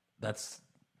 That's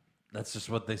just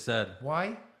what they said.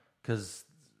 Why? Because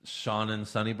Sean and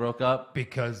Sonny broke up.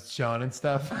 Because Sean and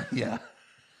stuff. Yeah.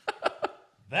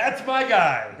 That's my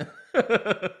guy.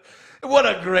 What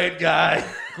a great guy.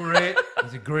 Great.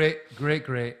 He's a great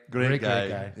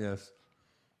guy. Yes.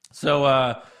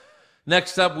 So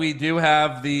Next up, we do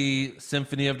have the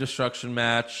Symphony of Destruction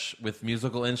match with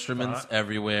musical instruments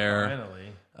everywhere.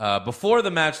 Finally. Before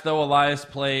the match, though, Elias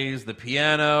plays the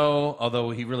piano,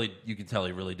 although you can tell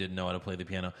he really didn't know how to play the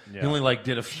piano. Yeah. He only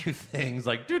did a few things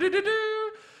like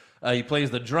do-do-do-do. He plays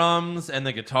the drums and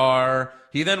the guitar.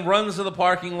 He then runs to the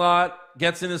parking lot,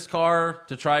 gets in his car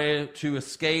to try to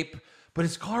escape, but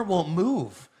his car won't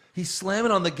move. He's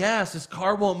slamming on the gas. His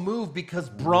car won't move because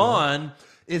Braun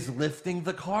is lifting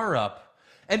the car up.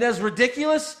 And as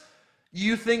ridiculous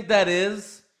you think that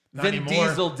is, Not Vin anymore.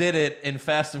 Diesel did it in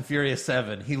Fast and Furious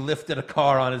 7. He lifted a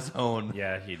car on his own.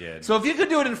 Yeah, he did. So if you could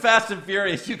do it in Fast and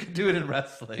Furious, you could do it in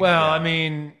wrestling. Well, I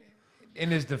mean, in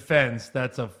his defense,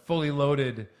 that's a fully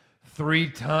loaded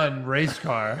 3-ton race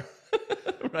car.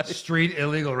 Street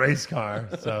illegal race car.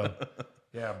 So,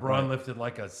 yeah, Braun lifted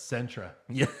like a Sentra.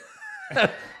 Yeah.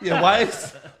 Yeah,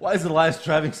 why is Elias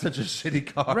driving such a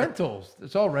shitty car? Rentals.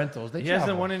 It's all rentals. They He travel.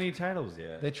 hasn't won any titles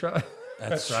yet. They try.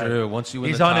 That's right. true. Once you win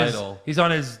He's the on title. he's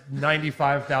on his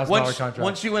 $95,000 contract.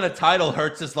 Once you win a title,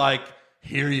 Hertz is like,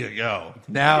 here you go.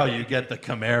 Now you get the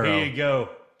Camaro. Here you go,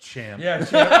 champ. Yeah,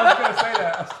 shit,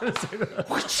 I was going to say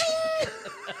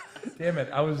that. Damn it.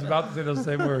 I was about to say those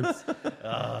same words.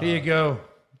 Here you go,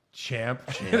 champ.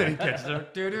 And then he catches him.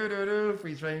 Do-do-do-do,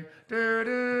 freeze frame.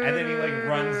 Do-do, And then he like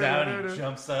runs out and he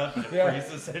jumps up and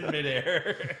freezes in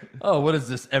midair. Oh, what is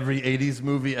this? Every 80s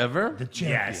movie ever? The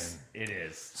champion. Yes, it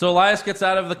is. So Elias gets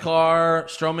out of the car.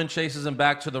 Strowman chases him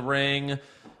back to the ring.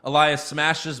 Elias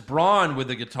smashes Braun with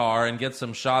the guitar and gets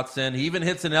some shots in. He even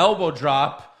hits an elbow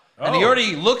drop. And he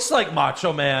already looks like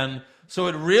Macho Man. So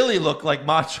it really looked like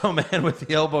Macho Man with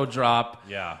the elbow drop.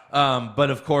 Yeah. But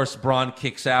of course, Braun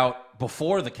kicks out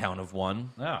before the count of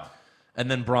one. Oh. And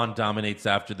then Braun dominates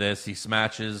after this. He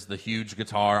smashes the huge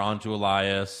guitar onto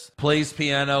Elias, plays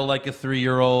piano like a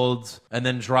 3-year-old, and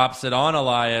then drops it on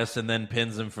Elias and then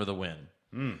pins him for the win.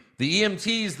 The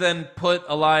EMTs then put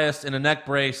Elias in a neck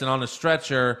brace and on a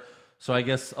stretcher, so I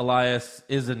guess Elias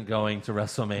isn't going to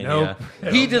WrestleMania.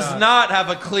 Nope. He does not have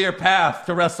a clear path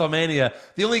to WrestleMania.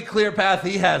 The only clear path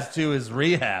he has to is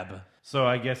rehab. So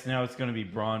I guess now it's going to be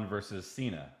Braun versus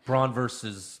Cena. Braun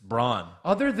versus Braun.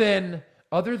 Other than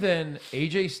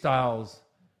AJ Styles,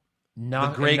 The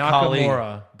great Khali.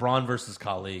 Nakamura. Braun versus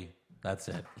Khali. That's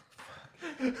it.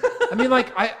 I mean,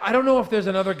 like, I don't know if there's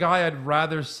another guy I'd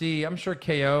rather see. I'm sure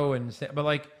KO but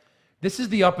like, this is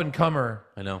the up and comer.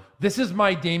 I know. This is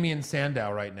my Damian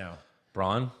Sandow right now.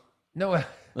 Braun? No,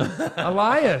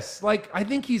 Elias. Like, I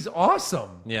think he's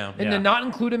awesome. Yeah. And Yeah. to not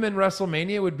include him in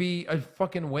WrestleMania would be a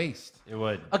fucking waste. It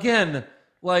would. Again,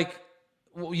 like,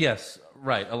 well, yes,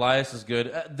 right. Elias is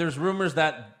good. There's rumors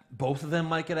that both of them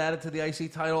might get added to the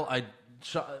IC title.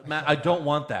 Matt, I don't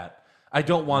want that. I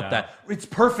don't want No. that. It's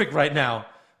perfect right now.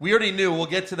 We already knew. We'll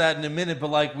get to that in a minute, but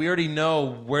like, we already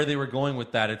know where they were going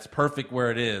with that. It's perfect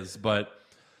where it is. But,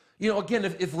 you know, again,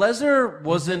 if Lesnar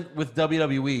wasn't with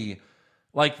WWE,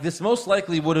 like, this most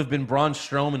likely would have been Braun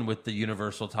Strowman with the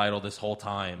Universal title this whole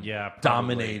time. Yeah, probably.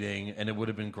 dominating, and it would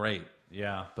have been great.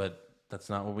 Yeah. But that's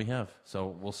not what we have. So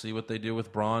we'll see what they do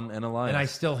with Braun and Elias. And I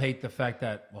still hate the fact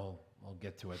that, well, I'll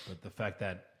get to it, but the fact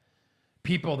that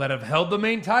people that have held the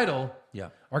main title Yeah.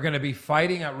 are going to be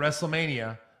fighting at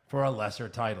WrestleMania for a lesser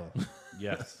title.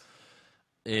 Yes.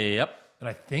 Yep. And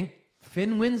I think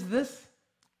Finn wins this.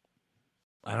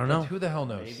 I don't know. Who the hell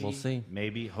knows? We'll see.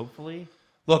 Maybe, hopefully.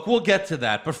 Look, we'll get to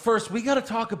that. But first, we got to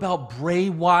talk about Bray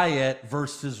Wyatt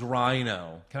versus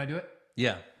Rhino. Can I do it?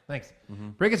 Yeah. Thanks.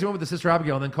 Bray gets in with the sister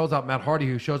Abigail and then calls out Matt Hardy,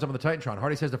 who shows up on the Titantron.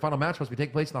 Hardy says the final match must be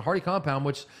taking place in the Hardy compound,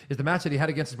 which is the match that he had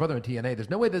against his brother in TNA. There's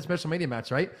no way this WrestleMania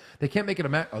match, right? They can't make it a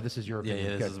match. Oh, this is your Yeah,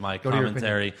 opinion. this Good. is my Go to your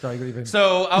commentary. opinion. Sorry, go to your opinion.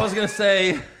 So I was going to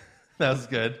say, that was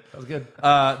good. That was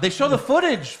good. They show the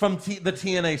footage from the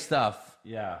TNA stuff.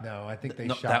 Yeah. No, I think they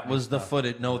No, shot that was the stuff.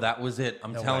 footage. No, that was it.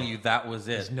 I'm telling way. you, that was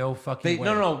it. There's no fucking way.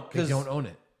 No, They 'cause don't own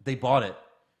it. They bought it.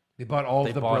 They bought all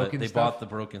They the bought broken it. They stuff. bought the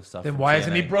broken stuff. Then from why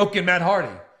isn't he TNA. broken Matt Hardy?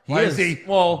 Why is he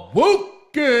Well, woken?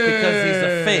 because he's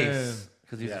a face.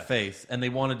 Because he's a face, and they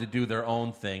wanted to do their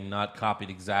own thing, not copied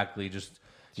exactly. Just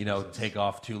take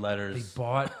off 2 They letters.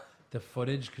 bought the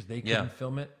footage because they couldn't Yeah.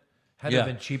 film it. Had Yeah. it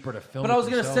been cheaper to film But it I was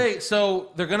gonna themselves. say,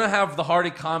 so they're gonna have the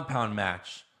Hardy compound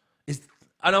match.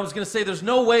 And I was gonna say, there's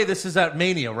no way this is at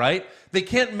Mania, right? They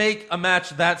can't make a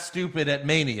match that stupid at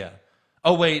Mania.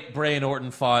 Oh wait, Bray and Orton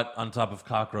fought on top of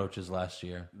cockroaches last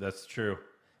year. That's true.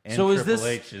 And So is Triple this-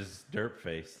 H is dirt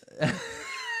face.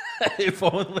 If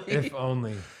only. If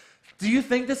only. Do you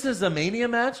think this is a Mania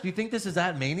match? Do you think this is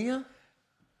at Mania?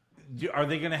 Are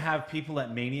they going to have people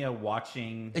at Mania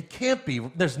watching It can't be.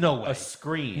 There's no way. a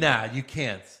screen? Nah, you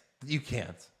can't. You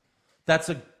can't. That's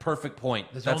a perfect point.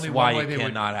 There's That's only why one way it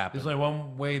cannot happen. There's only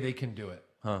one way they can do it.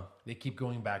 Huh. They keep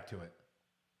going back to it.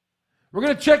 We're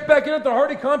going to check back in at the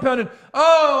Hardy compound and,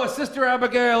 a Sister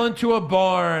Abigail into a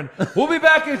barn. We'll be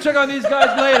back and check on these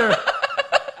guys later.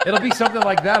 It'll be something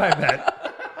like that, I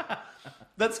bet.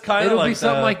 That's kind of It'll like be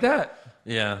something like that.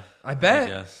 Yeah. I bet.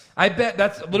 guess. I bet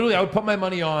that's literally, I would put my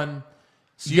money on.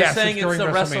 So you're yes, saying it's a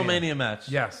during WrestleMania match?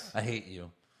 Yes. I hate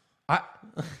you.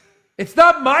 It's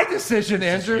not my decision,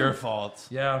 Andrew. It's your fault.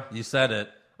 Yeah. You said it.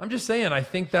 I'm just saying, I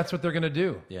think that's what they're going to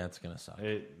do. Yeah, it's going to suck.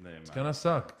 It's going to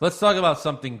suck. Let's talk about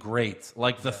something great,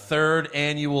 like the third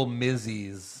annual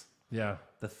Mizzies. Yeah.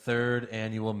 The third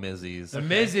annual Mizzies. The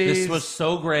Mizzies. This was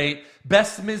so great.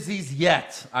 Best Mizzies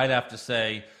yet, I'd have to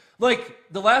say. Like,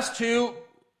 the last 2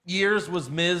 years was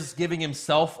Miz giving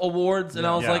himself awards, and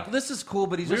I was like, this is cool,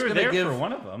 but he's just going to give... We were there for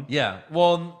one of them. Yeah.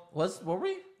 Well, were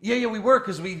we? Yeah, we were,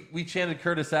 because we chanted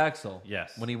Curtis Axel.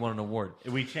 Yes. When he won an award.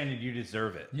 We chanted, you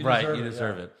deserve it. You deserve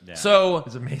deserve it, it. Yeah. So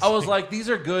It's amazing. I was like, these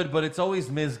are good, but it's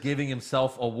always Miz giving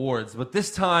himself awards. But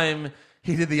this time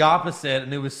he did the opposite,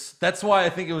 and that's why I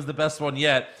think it was the best one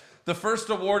yet. The first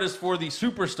award is for the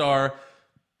superstar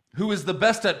who is the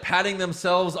best at patting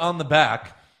themselves on the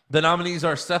back. The nominees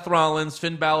are Seth Rollins,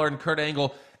 Finn Balor, and Kurt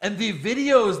Angle. And the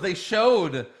videos they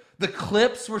showed, the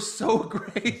clips were so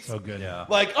great. So good. Yeah.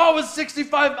 Like, it was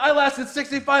 65. I lasted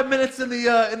 65 minutes in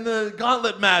the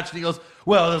gauntlet match, and he goes,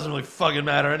 "Well, it doesn't really fucking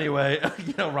matter anyway."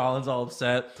 Rollins all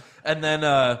upset, and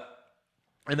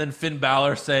then Finn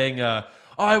Balor saying,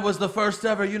 "I was the first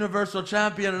ever Universal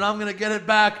Champion, and I'm gonna get it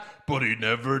back," but he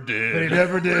never did. But he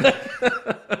never did.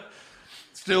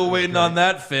 Still waiting on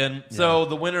that, Finn. So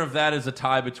the winner of that is a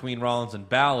tie between Rollins and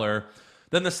Balor.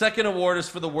 Then the second award is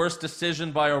for the worst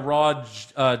decision by a Raw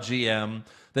GM.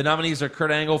 The nominees are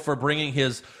Kurt Angle for bringing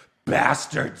his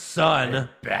bastard son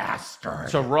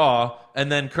to Raw,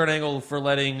 and then Kurt Angle for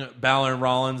letting Balor and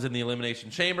Rollins in the Elimination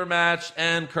Chamber match,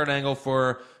 and Kurt Angle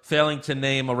for failing to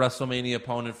name a WrestleMania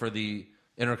opponent for the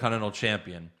Intercontinental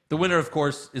Champion. The winner, of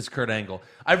course, is Kurt Angle.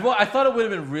 I thought it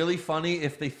would have been really funny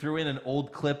if they threw in an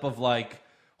old clip of, like,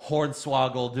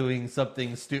 Hornswoggle doing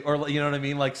something stupid, or you know what I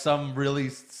mean, like some really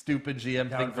stupid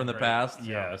GM thing from the past.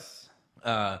 Yes.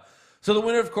 So the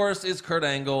winner, of course, is Kurt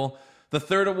Angle. The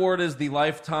third award is the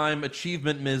Lifetime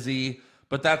Achievement Mizzy,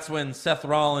 but that's when Seth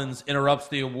Rollins interrupts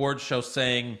the award show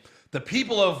saying, "The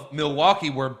people of Milwaukee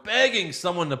were begging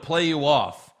someone to play you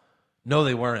off." No,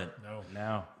 they weren't.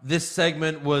 No. This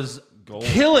segment was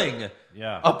killing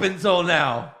up until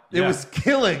now. It was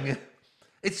killing.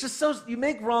 It's just so... You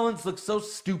make Rollins look so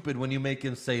stupid when you make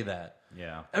him say that.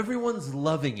 Yeah. Everyone's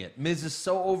loving it. Miz is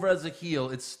so over as a heel,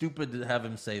 it's stupid to have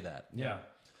him say that. Yeah.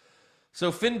 So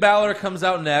Finn Balor comes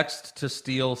out next to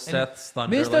steal Seth's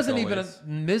thunder. Miz doesn't always.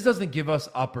 Miz doesn't give us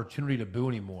opportunity to boo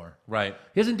anymore. Right.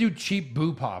 He doesn't do cheap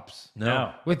boo pops.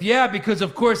 No. With, because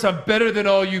of course I'm better than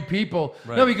all you people.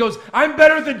 Right. No, he goes, I'm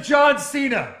better than John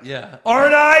Cena. Yeah.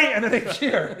 Aren't I? And then they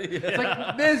cheer. It's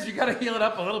like, Miz, you got to heal it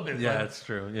up a little bit. Yeah, bud. it's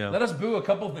true. Yeah. Let us boo a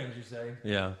couple things, you say.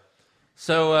 Yeah.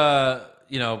 So,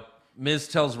 Miz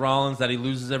tells Rollins that he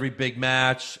loses every big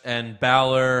match, and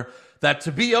Balor that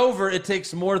to be over, it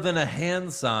takes more than a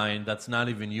hand sign that's not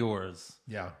even yours.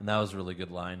 Yeah. And that was a really good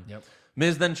line. Yep.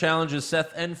 Miz then challenges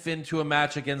Seth and Finn to a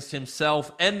match against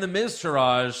himself and the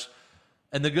Miztourage,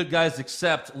 and the good guys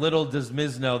accept. Little does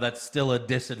Miz know that's still a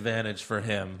disadvantage for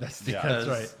him. That's because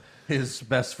right. his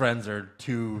best friends are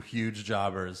two huge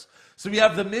jobbers. So we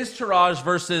have the Miztourage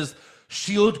versus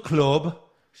Shield Club.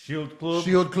 Shield Club.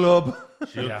 Shield Club.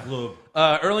 Shield Club.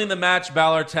 Early in the match,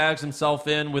 Balor tags himself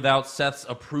in without Seth's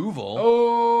approval.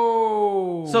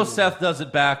 Oh. So Seth does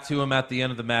it back to him at the end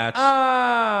of the match,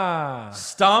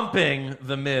 stomping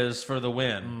The Miz for the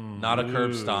win. Not a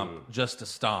curb stomp, just a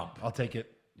stomp. I'll take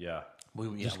it. Yeah.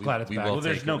 glad it's back. will Well,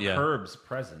 there's take no it, yeah. curbs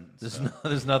present.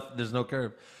 There's no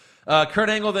curb. Kurt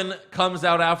Angle then comes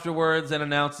out afterwards and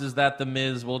announces that The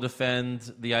Miz will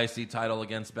defend the IC title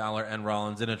against Balor and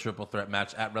Rollins in a triple threat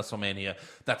match at WrestleMania.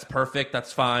 That's perfect.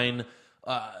 That's fine.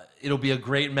 It'll be a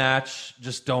great match.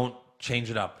 Just don't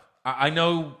change it up. I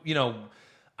know,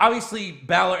 obviously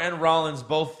Balor and Rollins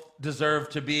both deserve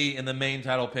to be in the main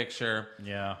title picture.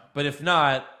 Yeah. But if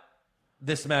not,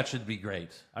 this match should be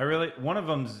great. One of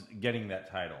them's getting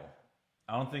that title.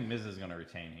 I don't think Miz is going to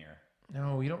retain here.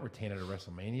 No, you don't retain it at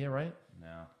WrestleMania, right?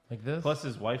 No. Like this? Plus,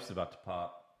 his wife's about to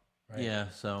pop. Right. Yeah,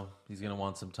 so he's going to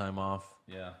want some time off.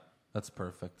 Yeah. That's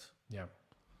perfect. Yeah.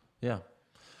 Yeah.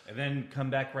 And then come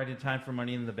back right in time for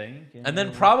Money in the Bank. And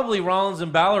then probably Rollins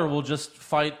and Balor will just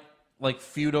fight,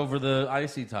 feud over the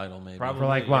IC title, maybe. Probably. For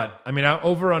like what? I mean,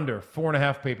 over under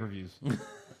 4.5 pay-per-views.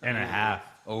 and a half.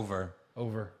 Over.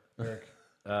 Over. Eric.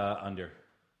 Under.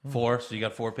 4, so you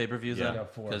got 4 pay-per-views Yeah. then? I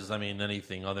got 4. Because, I mean,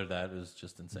 anything other than that is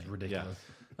just insane. Ridiculous.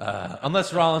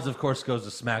 Unless Rollins, of course, goes to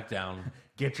SmackDown.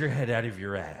 Get your head out of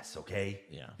your ass, okay?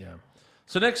 Yeah. Yeah.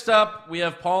 So next up, we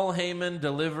have Paul Heyman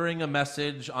delivering a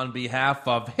message on behalf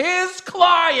of his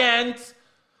client.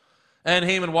 And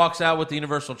Heyman walks out with the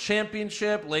Universal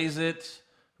Championship, lays it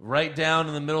right down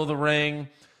in the middle of the ring,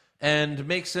 and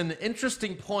makes an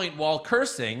interesting point while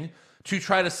cursing to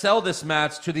try to sell this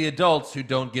match to the adults who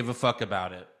don't give a fuck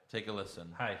about it. Take a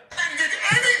listen. Hi. And did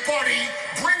anybody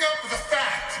bring up the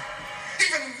fact,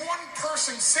 even one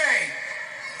person say,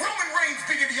 Roman Reigns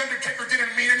beating The Undertaker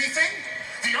didn't mean anything?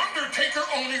 The Undertaker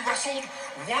only wrestled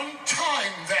one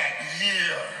time that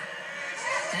year.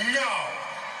 No.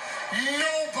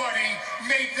 Nobody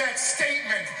made that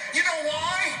statement. You know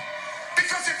why?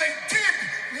 Because if they did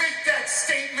make that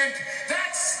statement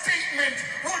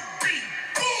would be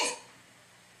bull.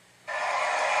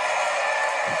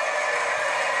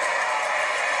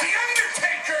 The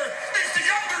Undertaker is The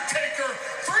Undertaker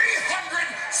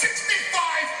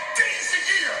 365 days a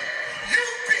year. You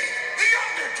beat The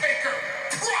Undertaker.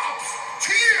 Props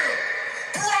to you.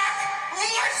 Brock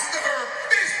Lesnar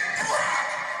is Brock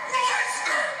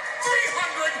Lesnar.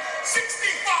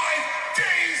 365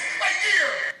 days a year.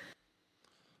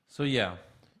 So yeah,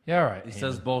 Yeah, all right. he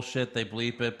says bullshit, they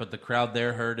bleep it, but the crowd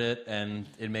there heard it, and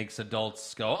it makes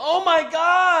adults go, oh my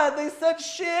God, they said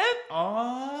shit?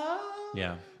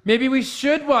 Yeah. Maybe we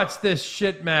should watch this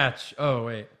shit match. Oh,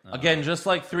 wait. Again, just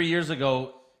like 3 years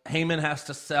ago, Heyman has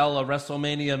to sell a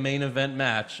WrestleMania main event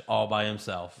match all by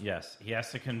himself. Yes, he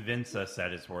has to convince us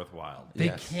that it's worthwhile. They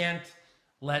Yes. can't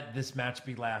let this match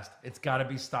be last. It's got to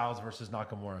be Styles versus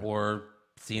Nakamura. Or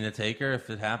Cena Taker if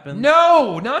it happens.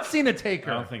 No, not Cena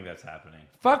Taker. I don't think that's happening.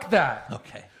 Fuck that.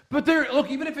 Okay. But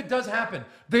look, even if it does happen,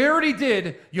 they already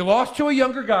did. You lost to a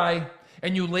younger guy,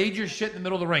 and you laid your shit in the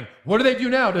middle of the ring. What do they do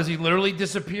now? Does he literally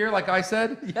disappear, like I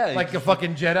said? Yeah, like a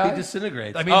fucking Jedi? He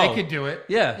disintegrates. I mean, they could do it.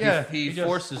 Yeah, he just-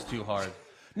 forces too hard.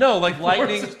 No, like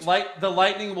the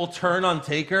lightning will turn on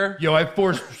Taker. Yo, I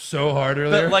forced so hard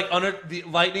earlier. The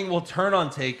lightning will turn on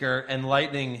Taker and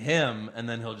lightning him, and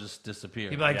then he'll just disappear.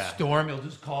 He'd be like, Yeah. Storm, he'll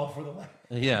just call for the light.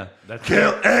 Yeah. That's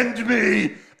End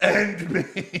me.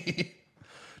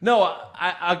 No,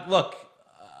 I look.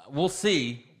 We'll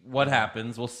see what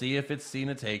happens. We'll see if it's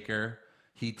Cena Taker.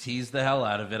 He teased the hell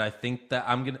out of it. I think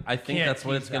that's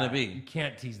what it's gonna You be.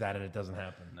 can't tease that and it doesn't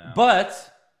happen.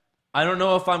 But I don't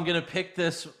know if I'm gonna pick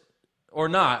this or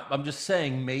not. I'm just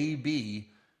saying maybe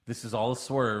this is all a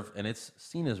swerve and it's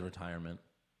Cena's retirement.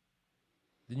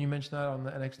 Didn't you mention that on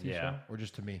the NXT Yeah. show? Or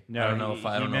just to me? No, I don't know if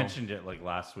I he don't know. mentioned it like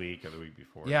last week or the week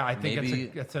before. Yeah, I think Maybe-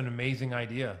 that's an amazing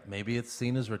idea. Maybe it's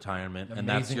Cena's retirement and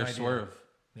that's Amazing your idea. swerve.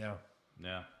 Yeah.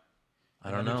 Yeah.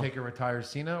 I don't know. Taker retires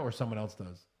Cena or someone else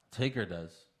does? Taker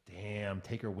does. Damn,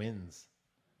 Taker wins.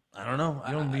 I don't know.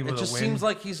 You don't leave it with a just win? seems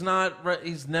like he's not.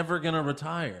 He's never gonna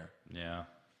retire. Yeah.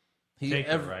 He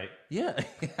Taker, right? Yeah.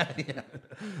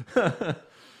 Yeah.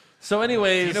 So,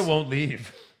 anyways, Cena won't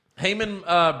leave.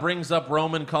 Heyman brings up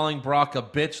Roman calling Brock a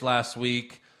bitch last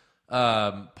week.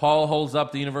 Paul holds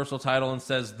up the Universal title and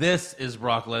says, "This is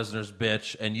Brock Lesnar's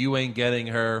bitch, and you ain't getting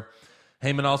her."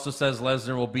 Heyman also says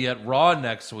Lesnar will be at Raw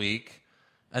next week,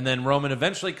 and then Roman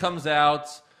eventually comes out,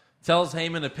 tells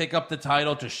Heyman to pick up the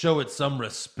title to show it some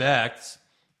respect,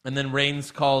 and then Reigns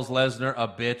calls Lesnar a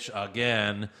bitch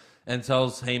again and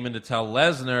tells Heyman to tell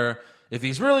Lesnar if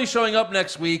he's really showing up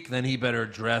next week, then he better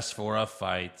dress for a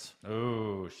fight.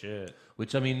 Oh, shit.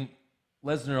 Which, I mean,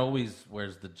 Lesnar always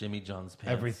wears the Jimmy John's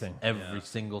pants. Everything. Every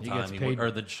single He time. gets paid. Or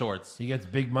the shorts. He gets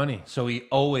big money. So he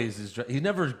always is. He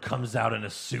never comes out in a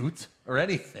suit or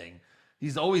anything.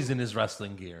 He's always in his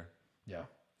wrestling gear. Yeah.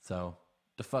 So,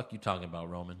 the fuck you talking about,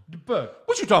 Roman? But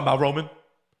What you talking about, Roman?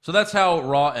 So that's how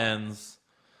Raw ends.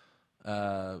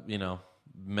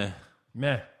 Meh.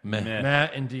 meh. Meh.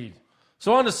 Indeed.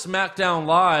 So on to SmackDown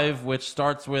Live, which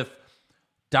starts with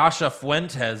Dasha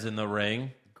Fuentes in the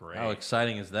ring. Great. How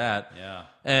exciting is that? Yeah.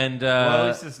 And Well, at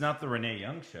least it's not the Renee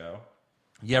Young show.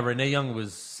 yeah, Renee Young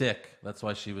was sick. That's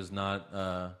why she was not.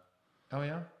 Oh,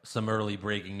 yeah? Some early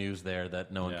breaking news there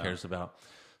that no one Yeah. cares about.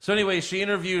 So anyway, she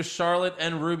interviews Charlotte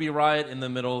and Ruby Riott in the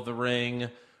middle of the ring.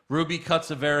 Ruby cuts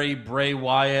a very Bray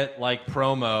Wyatt-like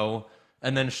promo,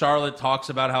 and then Charlotte talks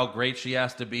about how great she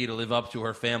has to be to live up to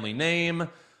her family name.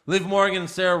 Liv Morgan and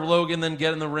Sarah Logan then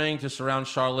get in the ring to surround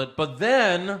Charlotte, but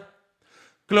then,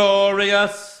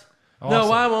 glorious. No,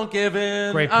 Awesome. I won't give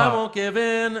in. Great I pop. won't give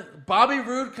in. Bobby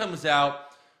Roode comes out,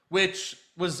 which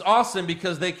was awesome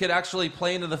because they could actually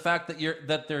play into the fact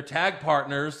that they're tag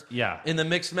partners. Yeah. In the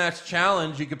mixed match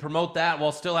challenge, you could promote that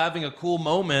while still having a cool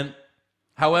moment.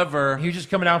 However, He was just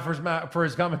coming out for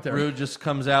his commentary. Rude just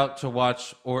comes out to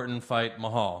watch Orton fight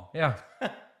Mahal. Yeah.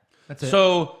 That's it.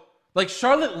 So, like,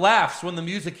 Charlotte laughs when the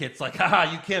music hits, like,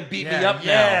 haha, you can't beat me up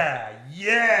now.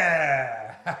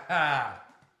 Yeah.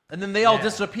 And then they all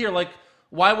disappear. Like,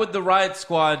 why would the Riot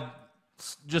Squad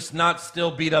just not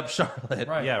still beat up Charlotte?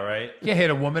 Right. Yeah, right? You can't hit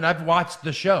a woman. I've watched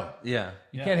the show. Yeah.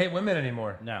 You can't hit women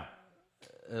anymore. No.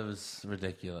 It was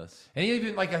ridiculous. And he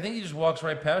even, like, I think he just walks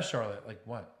right past Charlotte. Like,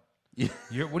 what? Yeah.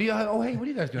 What are you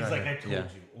guys doing out here? told Yeah.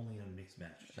 you, only on mixed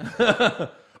matches.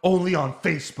 Only on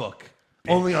Facebook.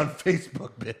 Only on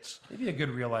Facebook, bitch. Maybe a good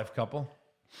real-life couple.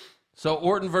 So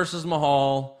Orton versus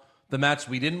Mahal, the match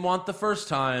we didn't want the first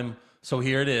time, so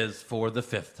here it is for the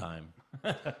 5th time.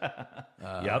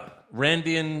 Yep.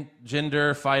 Randy and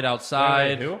Jinder fight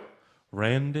outside. Who?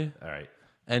 Randy All right.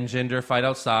 and Jinder fight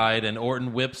outside, and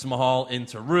Orton whips Mahal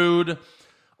into Rude.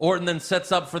 Orton then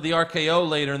sets up for the RKO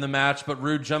later in the match, but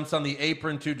Rude jumps on the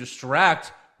apron to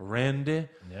distract Randy.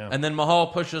 Yeah. And then Mahal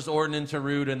pushes Orton into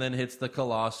Rude and then hits the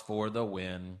Koloss for the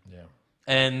win. Yeah.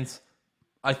 And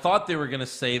I thought they were going to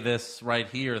say this right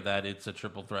here, that it's a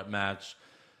triple threat match.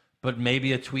 But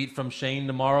maybe a tweet from Shane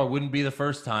tomorrow wouldn't be the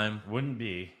first time. Wouldn't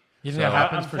be. You think that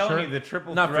happens I'm for telling sure? you, the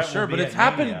triple Not threat for sure, will but be it's at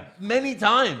happened Mania. many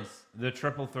times. The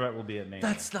triple threat will be at Mania.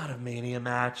 That's not a Mania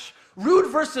match.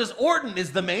 Rude versus Orton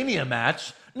is the Mania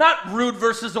match, not Rude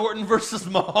versus Orton versus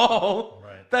Mahal.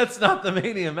 Right. That's not the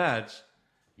Mania match.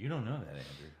 You don't know that,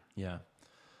 Andrew. Yeah.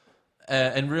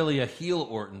 And really a heel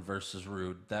Orton versus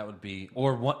Rude, that would be,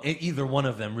 or either one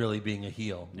of them really being a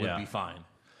heel would be fine.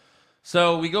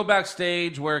 So we go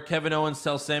backstage where Kevin Owens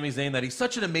tells Sami Zayn that he's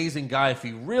such an amazing guy if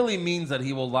he really means that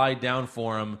he will lie down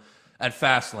for him at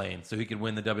Fastlane so he could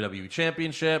win the WWE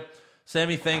Championship.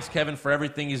 Sami thanks Kevin for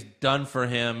everything he's done for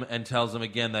him and tells him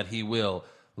again that he will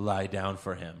lie down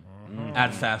for him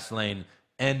at Fastlane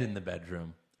and in the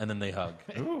bedroom. And then they hug.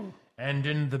 And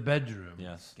in the bedroom.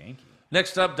 Yes. Skanky.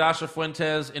 Next up, Dasha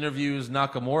Fuentes interviews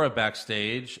Nakamura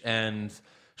backstage, and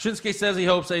Shinsuke says he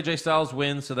hopes AJ Styles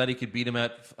wins so that he could beat him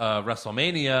at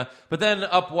WrestleMania. But then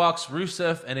up walks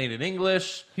Rusev and Aiden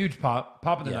English. Huge pop.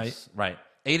 Pop of the night. Right.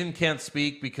 Aiden can't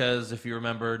speak because, if you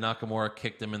remember, Nakamura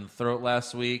kicked him in the throat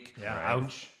last week. Yeah.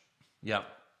 Ouch. Yep.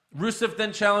 Rusev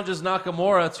then challenges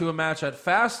Nakamura to a match at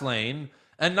Fastlane,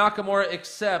 and Nakamura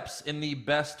accepts in the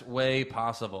best way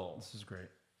possible. This is great.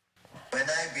 When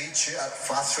I beat you at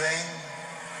Fastlane,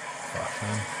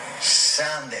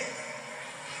 Sunday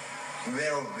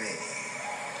will be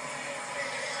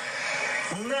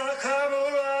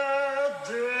Nakamura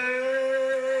Day.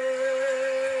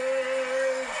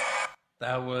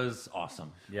 That was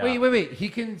awesome. Yeah. Wait. He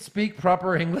can speak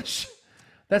proper English?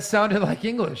 That sounded like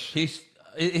English.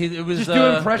 It was Just do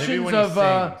maybe impressions when he of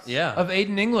sings. Yeah. of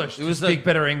Aiden English. It was to speak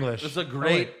better English. It was a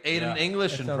great Aiden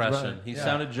English That sounds impression. right. He Yeah.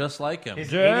 sounded just like him. His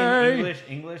Jay. Aiden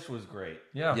English was great.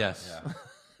 Yeah. Yes.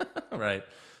 Right.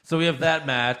 So we have that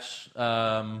match.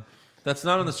 That's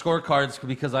not on the scorecards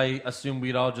because I assume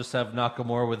we'd all just have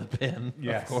Nakamura with a pin,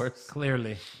 Yes. of course.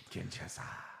 Clearly.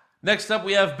 Next up,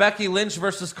 we have Becky Lynch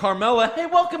versus Carmella. Hey,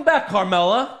 welcome back,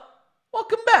 Carmella.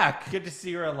 Welcome back Good to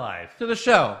see her alive. to the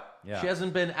show. Yeah. She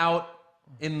hasn't been out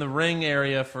in the ring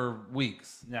area for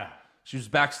weeks. Yeah. She was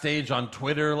backstage on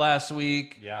Twitter last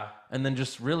week. Yeah. And then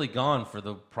just really gone for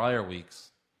the prior weeks.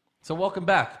 So welcome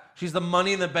back. She's the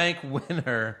Money in the Bank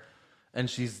winner, and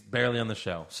she's barely on the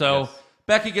show. So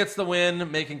Becky gets the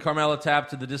win, making Carmella tap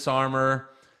to the disarmor.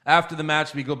 After the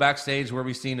match, we go backstage where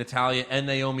we see Natalya and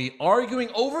Naomi arguing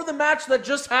over the match that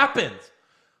just happened.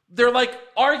 They're like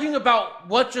arguing about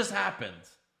what just happened.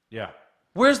 Yeah.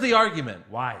 Where's the argument?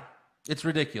 Why? It's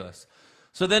ridiculous.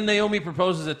 So then Naomi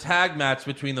proposes a tag match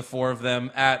between the four of them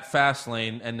at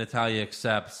Fastlane, and Natalya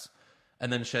accepts.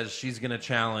 And then says she's going to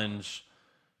challenge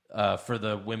for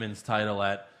the women's title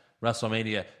at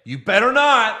WrestleMania. You better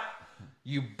not.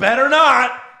 You better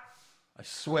not. I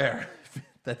swear.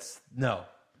 No.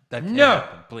 That can't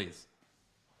happen, please.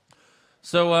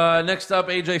 So next up,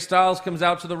 AJ Styles comes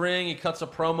out to the ring. He cuts a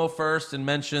promo first and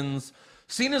mentions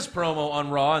Cena's promo on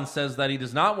Raw and says that he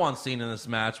does not want Cena in this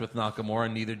match with Nakamura,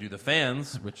 and neither do the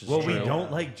fans, which is Well, true. we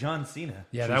don't like John Cena.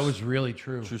 Yeah, that was really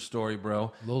true. True story,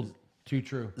 bro. A little too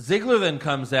true. Ziggler then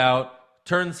comes out,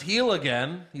 turns heel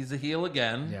again. He's a heel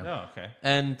again. Yeah. Oh, okay.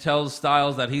 And tells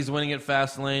Styles that he's winning at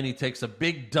Fastlane. He takes a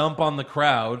big dump on the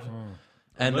crowd.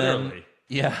 And then, Literally.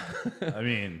 yeah. I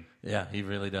mean, Yeah, he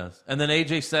really does. And then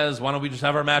AJ says, why don't we just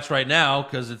have our match right now?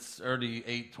 Because it's already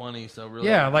 8:20, so really.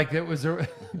 Yeah, like it was a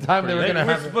time they were going to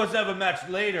we're have. supposed to have a match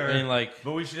later, I mean, like,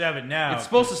 but we should have it now. it's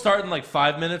supposed to start in like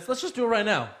 5 minutes. Let's just do it right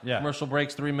now. Yeah. Commercial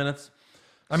breaks, 3 minutes.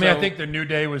 I mean, So- I think the New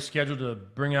Day was scheduled to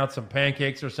bring out some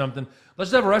pancakes or something. Let's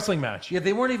just have a wrestling match. Yeah,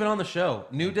 they weren't even on the show.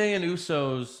 New Day and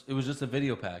Usos, it was just a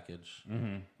video package.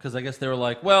 Because I guess they were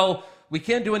like, well, we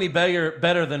can't do any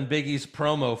better than Big E's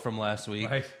promo from last week.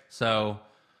 Right. So,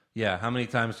 yeah, how many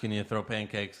times can you throw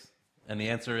pancakes? And the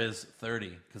answer is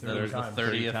 30, because that was the times.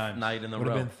 30th times. night in the Would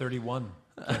row. have been 31.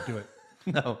 Can't do it.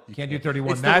 No, You can't do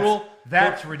 31. It's the rule.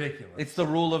 That's ridiculous. It's the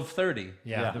rule of 30.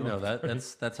 Yeah. You know that.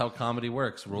 That's how comedy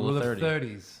works. Rule Rule of of 30.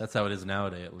 30s. That's how it is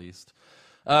nowadays, at least.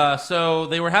 So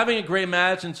they were having a great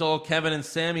match until Kevin and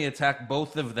Sammy attacked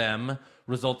both of them,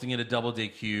 resulting in a double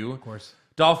DQ. Of course.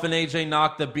 Dolph and AJ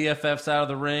knocked the BFFs out of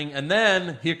the ring, and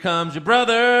then here comes your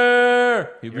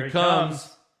brother. Here he comes.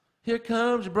 Here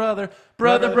comes your brother.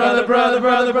 Brother.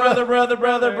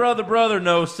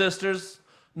 No sisters.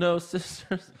 No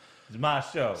sisters. It's my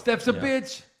show. Steph's a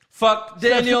bitch. Fuck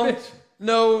Daniel. bitch.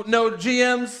 No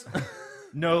GMs.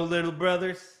 No little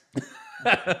brothers.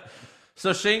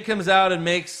 So Shane comes out and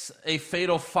makes a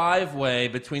fatal 5-way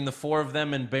between the 4 of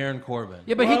them and Baron Corbin.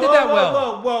 Yeah, but he did that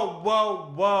well.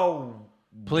 Whoa.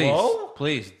 Please, Whoa?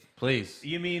 please.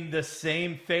 You mean the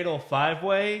same fatal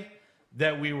 5-way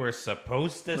that we were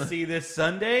supposed to see this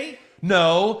Sunday?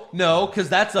 No, because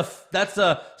that's a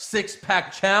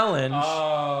 6-pack challenge.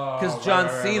 Because John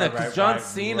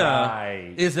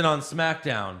Cena isn't on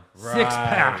SmackDown.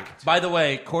 6-pack. By the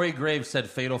way, Corey Graves said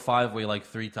fatal 5-way like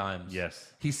 3 times.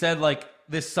 Yes. He said like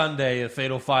this Sunday a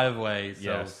fatal 5-way. So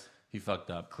Yes. he fucked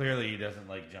up. Clearly, he doesn't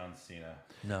like John Cena.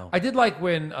 No. I did like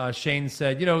when Shane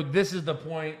said, this is the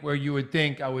point where you would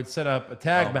think I would set up a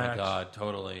tag Oh match. my God,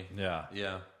 totally. Yeah.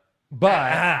 Yeah.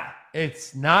 But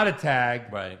it's not a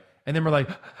tag. Right. And then we're like,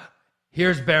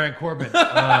 here's Baron Corbin.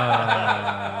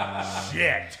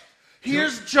 Shit.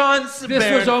 Here's John.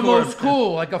 This was almost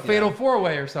cool, like a fatal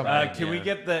 4-way or something. Can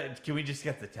we just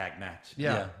get the tag match?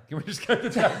 yeah. Can we just get the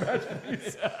tag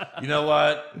match? You know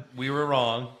what? We were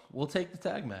wrong. We'll take the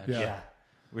tag match. Yeah.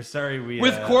 We're sorry we...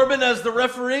 With Corbin as the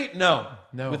referee? No.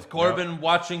 No. With Corbin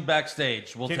watching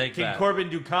backstage. We'll take Can that. Corbin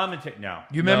do commentary? No.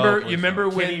 You No, remember? please You remember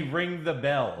Can he when? ring the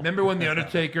bell? Remember when the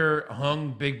Undertaker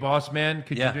hung Big Boss Man?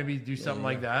 Could Yeah. you maybe do something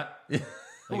like that? Like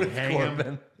With hang Corbin.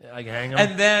 him. Like hang him.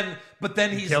 And then, but then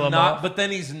he's Kill him not. off. But then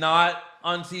he's not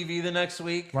on TV the next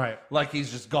week. Right. Like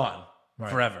he's just gone Right.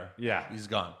 forever. Yeah. He's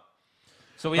gone.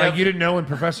 So we like have you didn't know in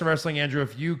professional wrestling, Andrew.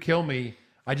 If you kill me,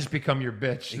 I just become your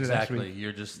bitch. the next exactly. week.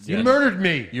 You're just You yes. murdered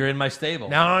me. You're in my stable.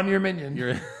 Now I'm your minion.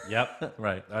 You're Yep.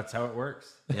 right. That's how it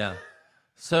works. Yeah.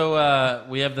 So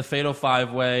we have the fatal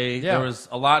 5-way. Yeah. There was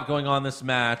a lot going on this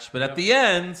match, but at the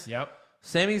end, Yep.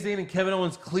 Sami Zayn and Kevin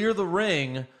Owens clear the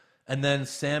ring, and then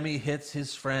Sami hits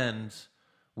his friend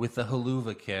with a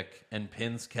haluva kick and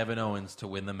pins Kevin Owens to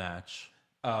win the match.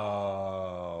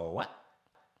 Oh, what?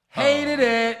 Hated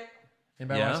it.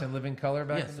 Anybody Yeah? watch in Living Color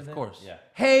back Yes, in the of day? course. Yeah.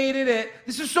 Hated it.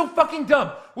 This is so fucking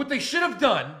dumb. What they should have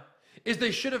done is they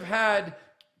should have had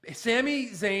Sami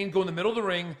Zayn go in the middle of the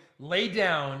ring, lay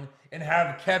down, and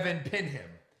have Kevin pin him.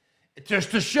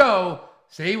 Just to show,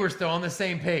 see, we're still on the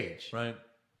same page. Right?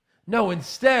 No,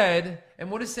 instead, and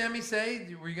what does Sami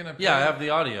say? Were you gonna? Yeah, I have the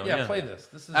audio. Yeah, play this.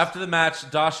 This is After the match,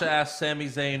 Dasha asked Sami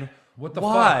Zayn, What the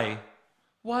why?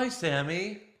 Why,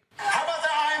 Sami? How about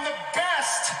that I am the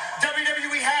best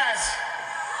WWE has?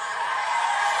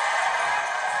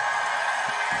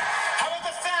 How about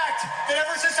the fact that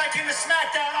ever since I came to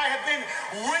SmackDown, I have been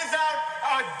without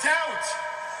a doubt.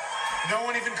 No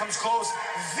one even comes close.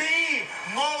 The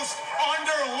most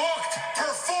underlooked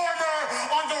performer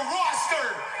on the roster,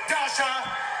 Dasha.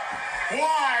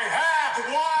 Why?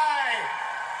 Why?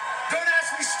 Don't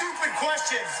ask me stupid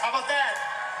questions. How about that?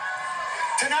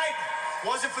 Tonight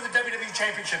wasn't for the WWE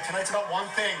Championship. Tonight's about one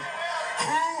thing.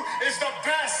 Who is the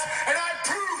best? And I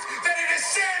proved that it is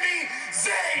Sami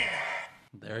Zayn.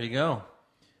 There you go.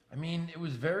 I mean, it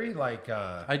was very like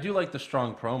I do like the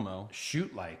strong promo.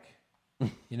 shoot like,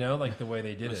 like the way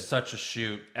they did it. Such a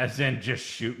shoot. As in, just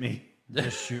shoot me.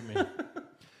 Just shoot me.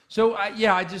 So I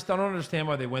don't understand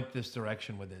why they went this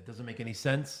direction with it. It doesn't make any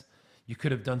sense. You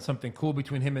could have done something cool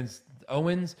between him and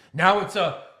Owens. Now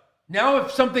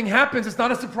if something happens, it's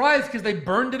not a surprise because they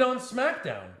burned it on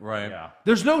SmackDown. Right. Yeah.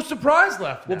 There's no surprise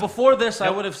left. Well, now. before this, I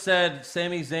would have said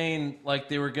Sami Zayn, like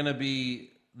they were going to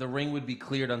be, the ring would be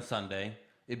cleared on Sunday.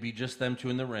 It'd be just them two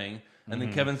in the ring. And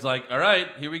then Kevin's like, all right,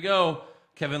 here we go.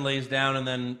 Kevin lays down and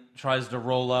then tries to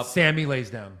roll up. Sami lays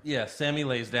down. Yeah, Sammy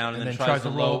lays down and, And then then tries to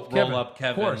roll Kevin. up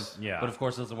Kevin. Of course. Yeah. But of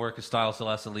course, it doesn't work. His style still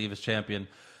has to leave as champion.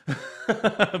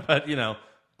 But,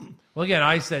 Well, again,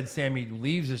 I said Sami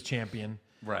leaves as champion.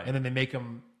 Right. And then they make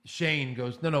him, Shane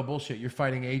goes, no, bullshit. You're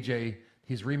fighting AJ.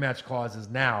 His rematch clause is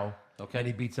now. Okay. And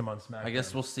he beats him on SmackDown. I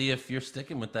guess we'll see if you're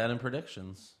sticking with that in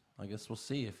predictions. I guess we'll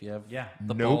see if you have Yeah.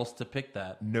 the Nope. balls to pick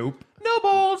that. Nope. No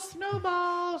balls.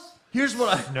 Snowballs. Here's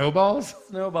what I Snowballs?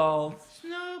 snowballs.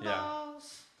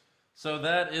 Snowballs. So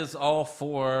that is all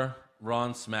for Raw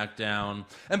and SmackDown.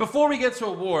 And before we get to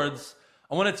awards,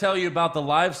 I want to tell you about the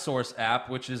LiveSource app,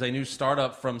 which is a new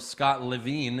startup from Scott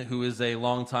Levine, who is a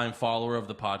longtime follower of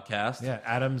the podcast. Yeah,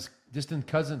 Adam's distant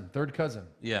cousin, third cousin.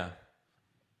 Yeah.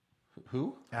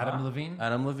 Who? Adam Levine.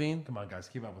 Adam Levine? Come on, guys,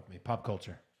 keep up with me. Pop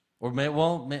culture. Or I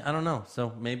don't know.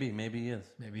 So maybe he is.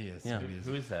 Maybe he is. Yeah. Maybe he is.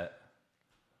 Who is that?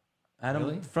 Adam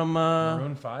Really? from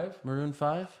Maroon 5? Maroon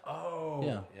 5? Oh.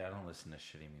 Yeah. Yeah, I don't listen to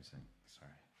shitty music.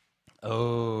 Sorry.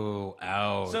 Oh,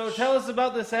 ouch. So tell us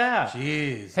about this app.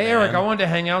 Jeez. Hey, man. Eric, I wanted to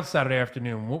hang out Saturday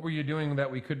afternoon. What were you doing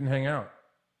that we couldn't hang out?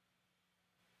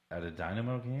 At a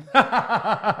Dynamo game?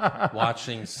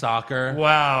 Watching soccer.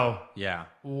 Wow. Yeah.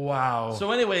 Wow.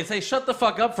 So anyways, hey, shut the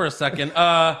fuck up for a second.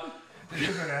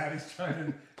 He's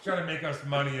trying to make us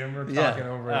money, and we're Yeah. talking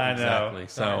over it. I know. Exactly.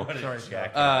 So Sorry,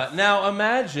 Jack. now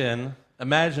imagine,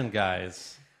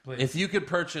 guys, if you could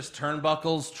purchase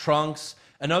turnbuckles, trunks,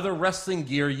 and other wrestling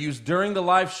gear used during the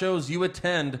live shows you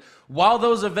attend while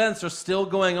those events are still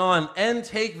going on, and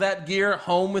take that gear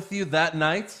home with you that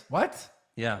night. What?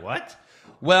 Yeah. What?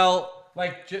 Well,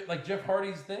 Like Jeff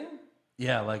Hardy's thing?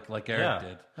 yeah, like Eric Yeah.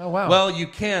 did. Oh, wow. Well, you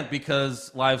can't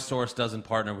because LiveSource doesn't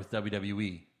partner with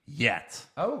WWE yet.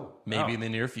 Oh. Maybe in the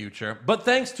near future. But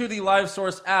thanks to the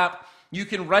LiveSource app, you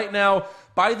can right now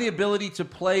buy the ability to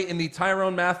play in the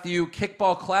Tyrone Matthew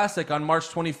Kickball Classic on March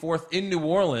 24th in New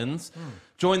Orleans.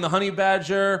 Join the Honey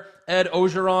Badger, Ed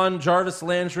Ogeron, Jarvis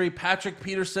Landry, Patrick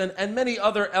Peterson, and many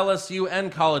other LSU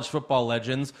and college football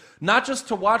legends, not just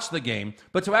to watch the game,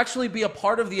 but to actually be a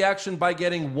part of the action by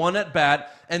getting 1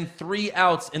 at-bat and 3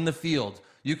 outs in the field.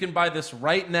 You can buy this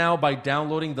right now by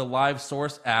downloading the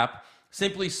LiveSource app.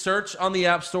 Simply search on the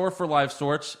App Store for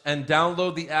LiveSource and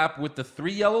download the app with the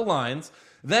 3 yellow lines.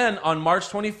 Then, on March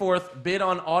 24th, bid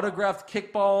on autographed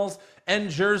kickballs and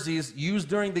jerseys used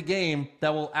during the game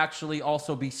that will actually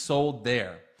also be sold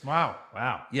there. Wow.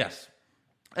 Wow. Yes.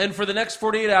 And for the next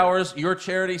 48 hours, your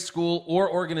charity, school, or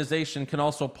organization can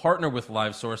also partner with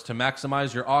LiveSource to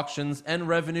maximize your auctions and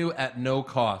revenue at no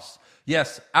cost.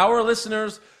 Yes, our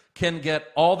listeners can get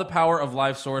all the power of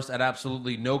LiveSource at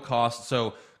absolutely no cost.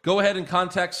 So go ahead and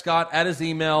contact Scott at his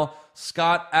email,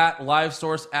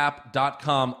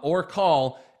 scott@livesourceapp.com, or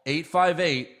call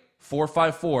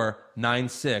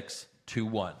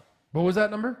 858-454-9621. What was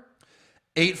that number?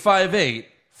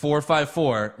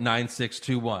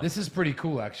 858-454-9621. This is pretty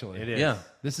cool, actually. It is. Yeah.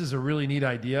 This is a really neat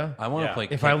idea. I want to Yeah. play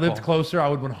If I lived kickball. closer, I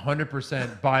would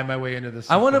 100% buy my way into this.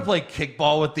 I want to system. play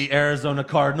kickball with the Arizona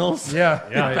Cardinals. Yeah.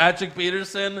 With Right. Patrick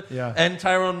Peterson Yeah. and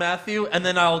Tyrone Matthew, and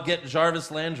then I'll get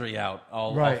Jarvis Landry out.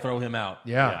 I'll Right. throw him out.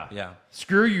 Yeah. Yeah.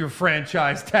 Screw your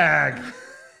franchise tag.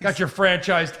 Got your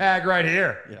franchise tag right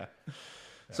here. Yeah.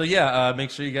 So yeah, make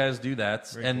sure you guys do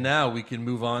that. And now we can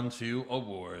move on to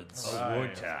awards.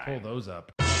 Award time. Pull those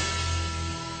up.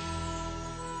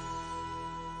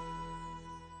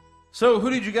 So who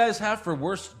did you guys have for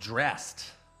worst dressed?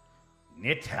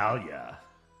 Natalia.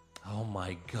 Oh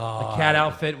my god. Cat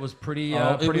outfit was pretty,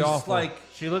 Oh, pretty it was awful. like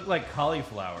She looked like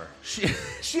cauliflower. she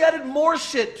added more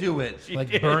shit to it.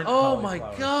 like burnt. Oh my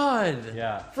cauliflower. god.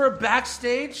 Yeah. For a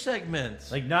backstage segment.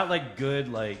 Like not like good,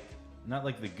 not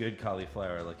like the good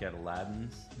cauliflower, like at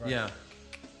Aladdin's. Yeah.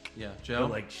 Yeah, Joe.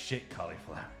 But like shit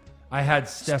cauliflower. I had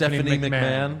Stephanie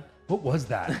McMahon. What was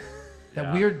that?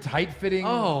 That weird tight-fitting.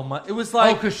 Oh my! It was Oh,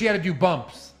 like because she had to do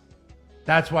bumps.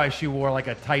 That's why she wore like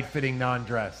a tight-fitting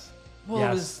non-dress. well, it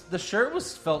was the shirt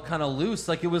felt kind of loose.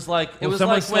 Like it was like it was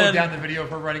someone like slowed when down the video of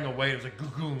her running away. It was like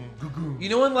goo goo. you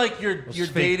know when like you're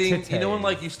fake dating. You know when titties.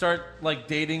 like you start like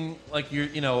dating like you're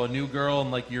a new girl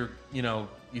and like you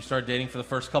start dating for the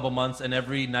first couple months and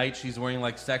every night she's wearing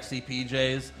like sexy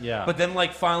PJs. Yeah. But then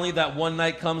like finally that one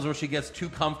night comes where she gets too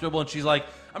comfortable and she's like,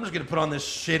 I'm just gonna put on this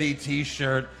shitty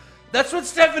T-shirt. That's what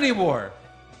Stephanie wore.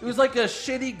 It was like a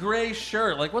shitty gray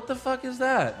shirt. Like, what the fuck is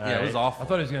that? Yeah, it was right. awful. I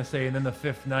thought he was gonna say, and then the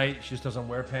 5th night she just doesn't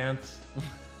wear pants.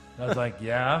 I was like,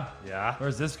 yeah.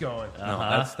 Where's This going?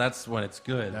 No, that's when it's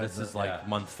good. That's This is it, like yeah.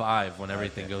 month 5 when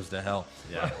everything goes to hell.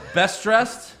 Yeah. Best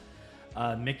dressed?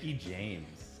 Mickey James.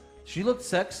 She looked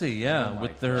sexy, yeah, Oh my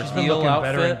with her She's been heel looking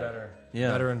outfit. better and better.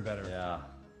 Yeah. Better and better. Yeah.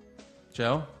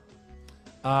 Joe?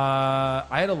 I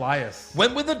had Elias.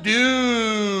 Went with a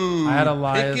dude. I had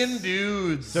Elias. Picking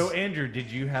dudes. So Andrew,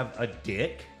 did you have a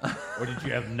dick, or did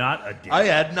you have not a dick? I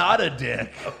had not a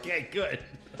dick. Okay, good.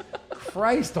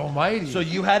 Christ almighty. So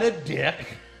you had a dick.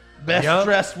 Best Yep.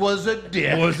 dressed was a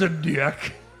dick. was a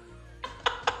dick.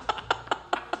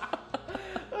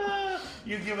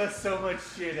 You give us so much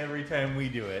shit every time we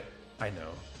do it. I know.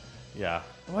 Yeah.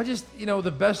 Well,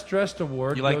 the best dressed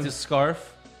award. You liked goes- his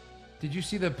scarf? Did you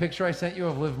see the picture I sent you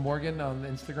of Liv Morgan on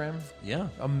Instagram? Yeah.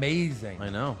 Amazing. I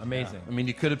know. Amazing. I mean,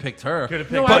 you could have picked her. Could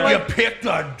have No, picked I her. like- picked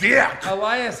a dick.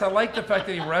 Elias, I like the fact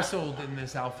that he wrestled in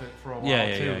this outfit for a while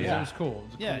Yeah, too. yeah. It was cool.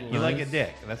 It was a Yeah, cool you look. like a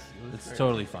dick. It's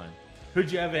totally fine.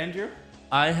 Who'd you have, Andrew?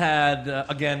 I had,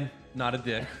 again, not a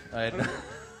dick.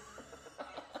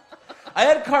 I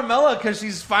had Carmella because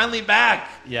she's finally back.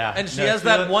 Yeah. And she No, has she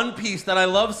that looked- one piece that I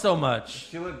love so much.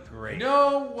 She looked great. You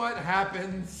know what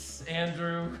happens,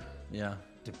 Andrew, Yeah.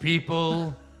 to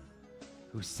people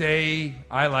who say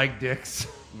I like dicks?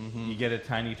 You get a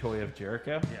tiny toy of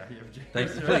Jericho?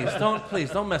 Yeah, Please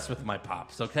don't mess with my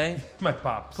pops, okay? my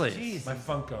pops. Please. My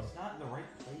Funko. Not in the right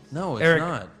place. No, it's Eric,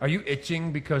 not. are you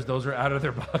itching because those are out of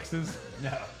their boxes?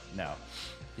 No.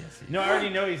 Yes, No, I already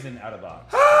know he's in out of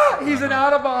box. He's an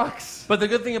out of box. But the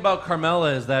good thing about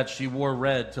Carmella is that she wore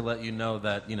red to let you know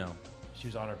that, She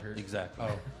was on her period. exactly.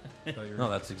 Oh. Thought you were- No,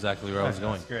 that's exactly where I was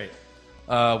going. That's great.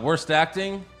 Worst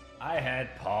acting? I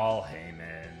had Paul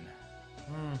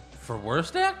Heyman. For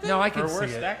worst acting? No, I can For see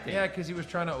worst it. acting. Yeah, because he was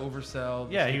trying to oversell.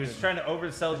 the Yeah, he was stupid- trying to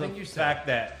oversell the think you said- fact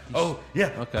that,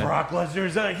 Okay. Brock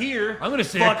Lesnar's here. I'm going to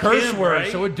say Fuck a curse him, word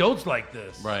right? so adults like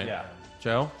this. Right. Yeah.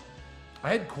 Joe?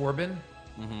 I had Corbin.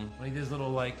 When he did his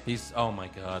little He's, oh my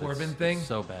God. Corbin it's thing.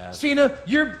 so bad. Cena,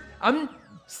 you're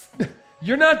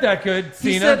not that good.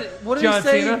 He Cena. said, what did John he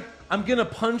say? Cena. I'm going to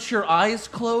punch your eyes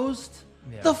closed?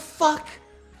 Yeah. The fuck?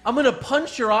 I'm going to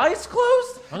punch your eyes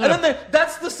closed? I'm And gonna- then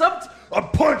that's the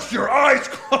punch your eyes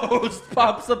closed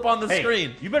pops up on the Hey,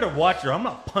 screen. you better watch her. I'm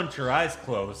not punch your eyes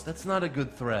closed. That's not a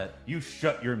good threat. You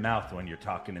shut your mouth when you're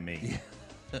talking to me.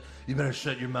 You better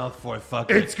shut your mouth for it, fuck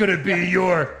It's going to be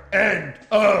your end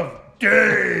of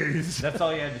days. That's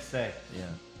all you had to say.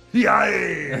 Yeah,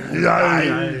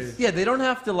 they don't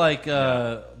have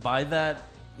to buy that,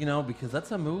 because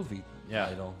that's a movie Yeah.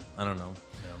 title. I don't know.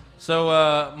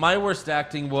 So my worst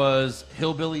acting was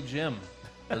Hillbilly Jim.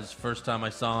 That was the first time I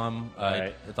saw him.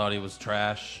 Right. I thought he was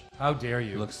trash. How dare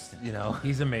you? He looks,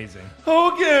 He's amazing.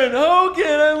 Hogan,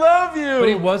 I love you. But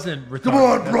he wasn't retarded. Come on,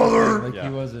 That's the brother. thing. Like Yeah.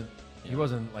 he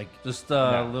wasn't like Just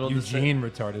a little Eugene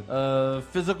retarded.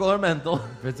 physical or mental.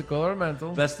 Physical or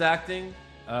mental. Best acting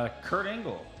Kurt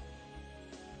Angle.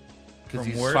 because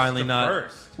From he's worst finally to not.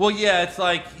 first. Well, yeah, it's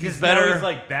like he's Because better. now he's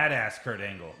like badass Kurt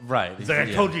Angle. right. He's like, I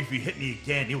yeah. told you if you hit me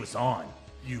again, it was on.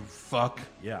 you fuck.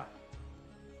 Yeah.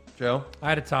 Joe. I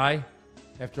had a tie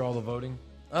after all the voting.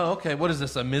 Oh, okay. What is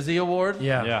this? A Mizzy Award?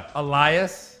 Yeah. Yeah.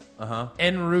 Elias Uh-huh.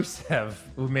 and Rusev,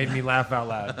 who made me laugh out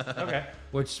loud, Okay.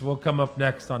 which will come up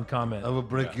next on comment. I will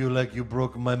break you like you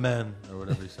broke my man, or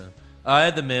whatever he said. I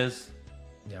had The Miz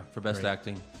Yeah. for best great.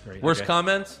 acting. Great. Worst Okay.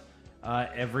 comment?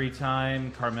 Every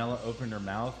time Carmella opened her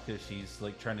mouth because she's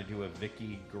like trying to do a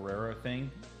Vicky Guerrero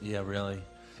thing. Yeah, really.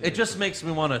 It just makes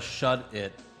me want to shut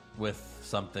it with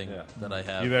something Yeah. that I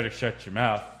have. You better shut your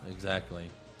mouth. Exactly.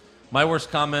 My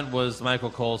worst comment was Michael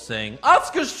Cole saying,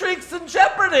 Asuka streaks in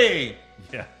jeopardy!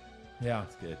 Yeah. Yeah.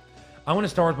 Good. I want to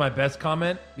start with my best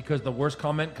comment because the worst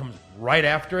comment comes right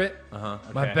after it. Uh-huh.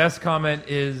 My Okay. best comment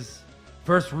is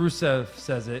first Rusev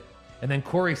says it, and then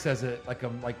Corey says it like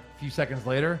a few seconds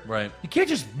later. Right. You can't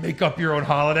just make up your own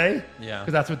holiday. Yeah.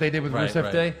 Because that's what they did with Right, Rusev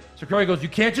right. Day. So Corey goes, you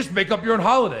can't just make up your own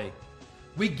holiday.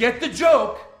 We get the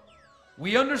joke.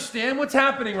 We understand what's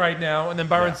happening right now. And then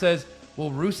Byron says,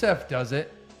 well, Rusev does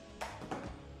it.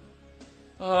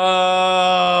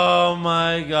 Oh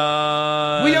my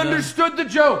god. We understood the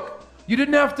joke. You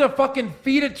didn't have to fucking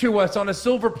feed it to us on a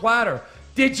silver platter.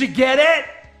 Did you get it?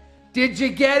 Did you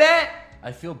get it?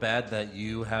 I feel bad that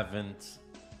you haven't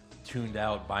tuned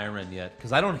out Byron yet,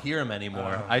 because I don't hear him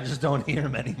anymore. I just don't hear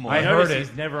him anymore. I heard Notice it.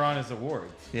 he's never on his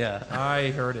awards. Yeah. I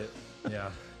heard it. Yeah.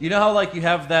 You know how you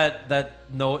have that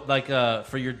note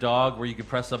for your dog where you can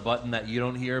press a button that you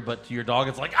don't hear, but to your dog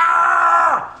it's like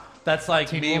ah. That's like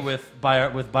Teen me Wolf?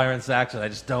 with Byron Saxon. I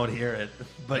just don't hear it,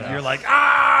 but Yeah. you're like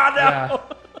ah no. Yeah.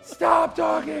 Stop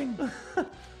talking.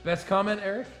 Best comment,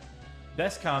 Eric?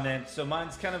 Best comment. So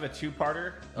mine's kind of a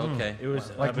two-parter. Okay. It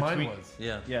was Like mine between, was.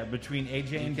 Yeah. Yeah, between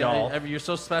AJ and You Dolph. you're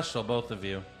so special, both of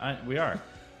you. We are.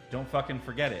 Don't fucking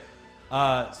forget it.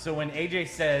 So when AJ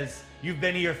says, you've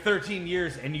been here 13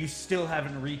 years and you still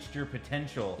haven't reached your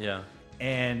potential. Yeah.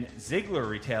 And Ziggler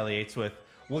retaliates with,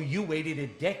 well, you waited a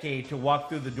decade to walk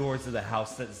through the doors of the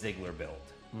house that Ziggler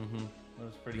built. Mm-hmm. That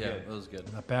was pretty Yeah, good. that was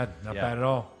good. Not bad. Not Yeah. bad at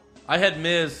all. I had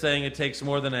Miz saying it takes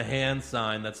more than a hand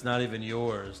sign that's not even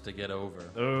yours to get over.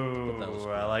 Oh, That was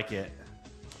I cool. like it.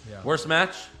 Worst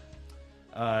match?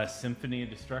 Symphony of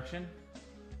Destruction.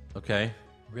 Okay.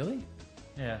 Really?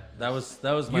 Yeah. That was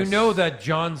my You know that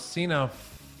John Cena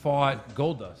fought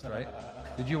Goldust, right?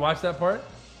 Did you watch that part?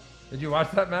 Did you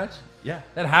watch that match? Yeah.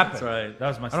 That happened. That's right. That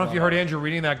was my I don't know if you heard Andrew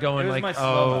reading that going It was like, my oh,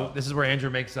 slow-mo. this is where Andrew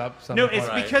makes up something. No, it's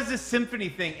Right. because the symphony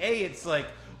thing. It's like,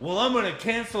 well, I'm going to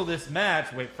cancel this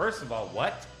match. Wait, first of all,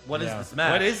 what? What is Yeah. this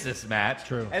match? What is this match?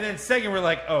 True. And then second, we're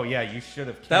like, oh yeah, you should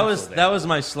have That canceled was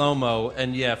my slow mo,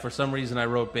 and yeah, for some reason I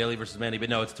wrote Bailey versus Mandy, but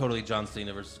no, it's totally John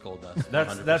Cena versus Goldust.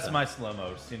 That's 100%. my slow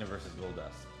mo. Cena versus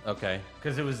Goldust. Okay.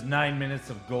 Because it was 9 minutes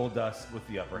of Goldust with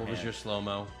the upper What hand. was your slow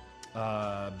mo?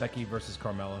 Becky versus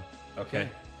Carmella. Okay.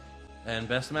 And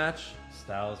best match?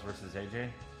 Styles versus AJ?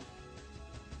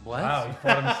 What? Wow, he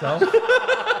fought himself.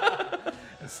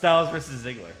 Styles versus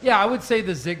Ziggler. Yeah, I would say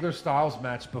the Ziggler Styles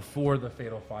match before the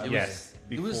Fatal 5. Yes,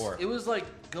 It was before. it was like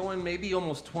going maybe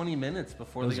almost 20 minutes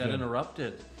before they was got good.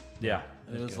 interrupted. Yeah.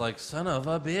 It was like son of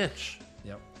a bitch.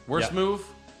 Yep. Worst Yeah. move?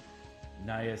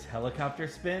 Naya's helicopter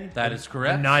spin. That is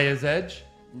correct. Nia's Edge.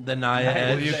 The Nia Nia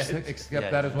Edge. Will you Edge. accept Yeah.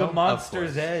 that as The well?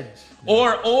 Monster's course. Edge.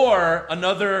 Or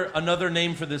another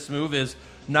name for this move is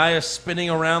Nia spinning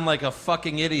around like a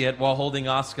fucking idiot while holding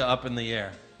Asuka up in the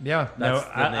air. Yeah. No, That's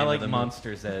the name I of like the move.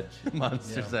 Monster's Edge.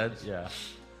 Monster's Edge. Yeah.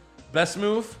 Best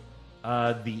move?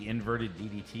 The inverted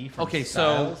DDT from Okay,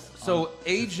 Styles so on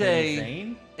AJ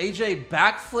Sami Zayn. AJ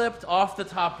backflipped off the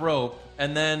top rope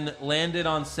and then landed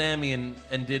on Sammy and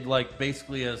did like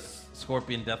basically a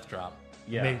Scorpion death drop.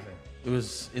 Yeah. Amazing. It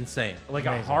was insane. Like a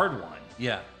Amazing. hard one.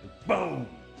 Yeah, Boom.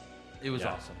 it was Yeah.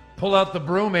 awesome. Pull out the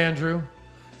broom, Andrew.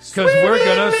 Because we're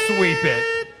going to sweep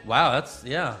it. Wow, that's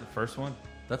yeah, The first one.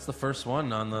 that's the first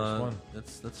one on the. First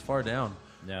one. That's far down.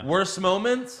 Yeah. Worst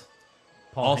moment?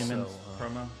 Paul Also, Heyman's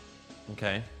promo.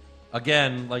 Okay.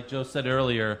 Again, like Joe said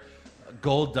earlier,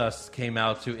 Goldust came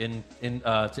out to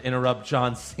to interrupt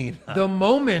John Cena. The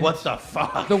moment, What the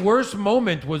fuck? the worst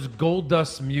moment was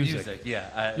Goldust music.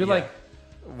 Yeah. You're yeah. like,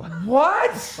 what?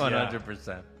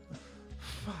 100%.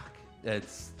 Fuck.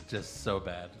 It's just so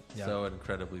bad. Yeah. So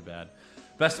incredibly bad.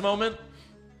 Best moment?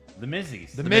 The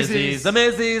Mizzies. The Mizzies. The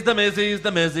Mizzies, the Mizzies,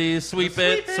 the Mizzies. Sweep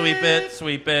it, sweep it,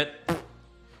 sweep it.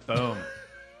 Boom.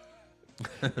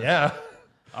 Yeah.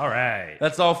 All right.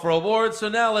 That's all for awards. So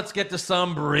now let's get to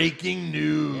some breaking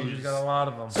news. Andrew's got a lot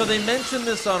of them. So they mentioned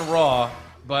this on Raw,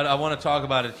 but I want to talk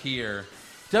about it here.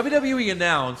 WWE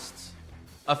announced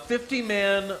a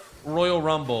 50-man Royal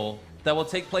Rumble that will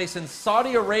take place in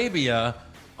Saudi Arabia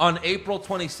on April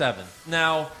 27th.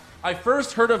 Now, I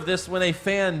first heard of this when a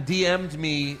fan DM'd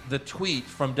me the tweet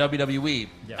from WWE,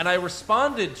 and I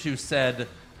responded to said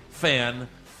fan,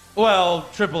 well,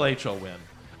 Triple H will win.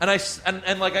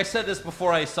 And like I said this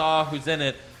before I saw who's in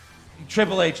it,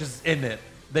 Triple H is in it.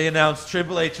 They announced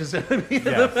Triple H is going to be in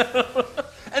Yes. the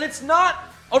and it's not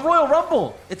a Royal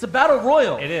Rumble. It's a Battle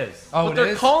Royal. It is. Oh, But it they're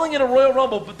is? calling it a Royal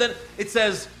Rumble, but then it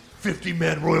says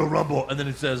 50-man Royal Rumble, and then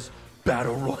it says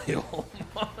Battle Royal.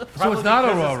 So it's not a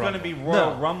because Royal It's going to Rumble. be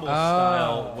Royal No. Rumble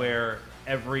style, where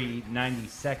every 90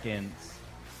 seconds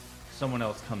someone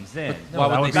else comes in. Why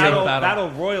would that they would say be- Battle? Battle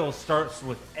Royal starts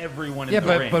with everyone in Yeah, the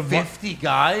but- ring. but- 50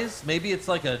 guys? Maybe it's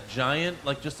like a giant,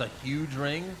 like just a huge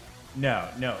ring? No.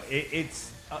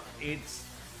 It's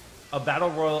a Battle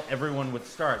Royal. Everyone would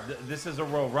start. This is a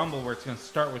Royal Rumble where it's going to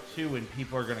start with 2, and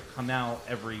people are going to come out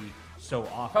every so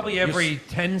often. Probably every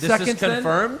 10 This seconds. is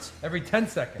confirmed? Every 10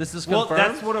 seconds. This is Well,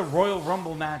 confirmed? that's what a Royal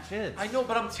Rumble match is. I know,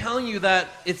 but I'm telling you that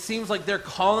it seems like they're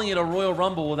calling it a Royal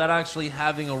Rumble without actually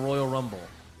having a Royal Rumble.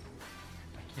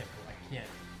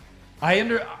 I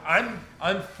can't.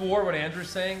 I'm for what Andrew's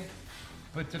saying,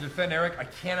 but to defend Eric, I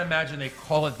can't imagine they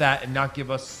call it that and not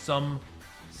give us some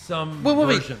Wait.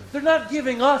 version. They're not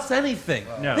giving us anything.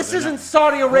 No, this they're isn't not.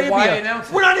 Saudi Arabia. why announce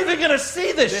it? We're not even going to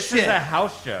see this, This shit. is a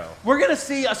house show. We're going to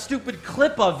see a stupid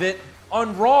clip of it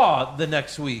on Raw the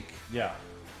next week. Yeah.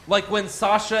 Like when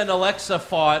Sasha and Alexa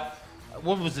fought,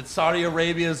 what was it, Saudi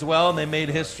Arabia as well, and they made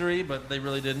history, but they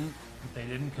really didn't. They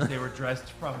didn't because they were dressed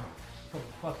from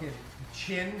fucking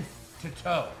chin to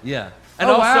toe. Yeah. And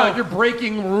And wow, you're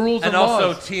breaking rules and and also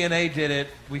laws. TNA did it.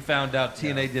 We found out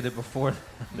TNA did it before.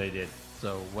 They did.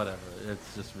 So whatever.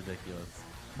 It's just ridiculous.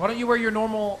 Why don't you wear your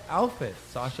normal outfit,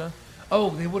 Sasha?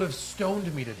 Oh, they would have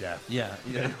stoned me to death. Yeah.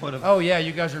 Whatever. Oh yeah,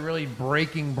 you guys are really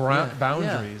breaking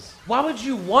boundaries. Why would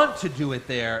you want to do it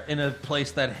there in a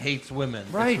place that hates women?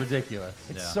 Right. It's ridiculous.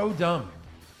 It's Yeah. so dumb.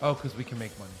 Oh, because we can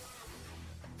make money.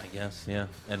 I guess, yeah.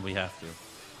 And we have to.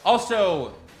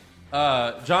 Also,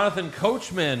 Jonathan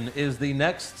Coachman is the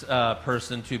next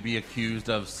person to be accused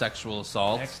of sexual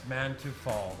assault. Next man to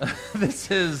fall.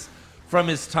 This is from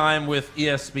his time with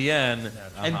ESPN.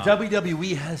 And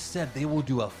WWE has said they will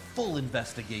do a full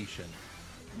investigation.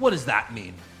 What does that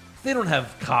mean? They don't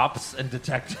have cops and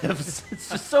detectives. It's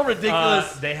just so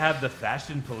ridiculous. They have the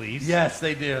fashion police. Yes,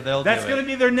 they do. That's going to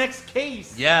be their next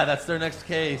case. Yeah, that's their next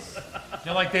case.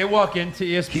 Like they walk into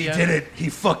ESPN. it. He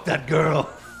fucked that girl.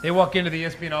 They walk into the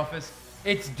ESPN office.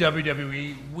 It's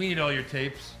WWE. We need all your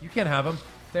tapes. You can't have them.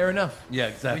 Fair enough. Yeah,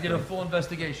 exactly. We did a full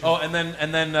investigation. Oh, and then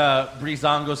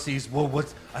Breezango sees, well,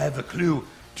 I have a clue.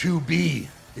 2B.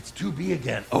 It's 2B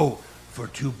again. Oh, for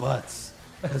 2 butts.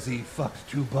 Because he fucked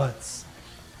 2 butts.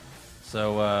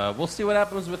 So we'll see what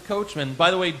happens with Coachman.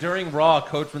 By the way, during Raw,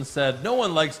 Coachman said, no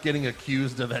one likes getting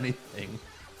accused of anything.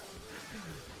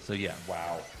 So, yeah.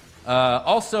 Wow.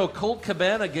 Also, Colt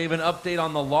Cabana gave an update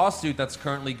on the lawsuit that's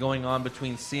currently going on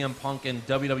between CM Punk and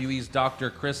WWE's Dr.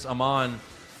 Chris Amon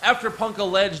after Punk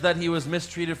alleged that he was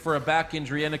mistreated for a back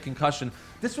injury and a concussion.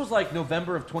 This was like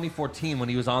November of 2014 when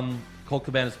he was on Colt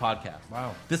Cabana's podcast.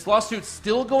 Wow. This lawsuit's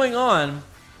still going on,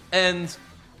 and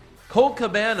Colt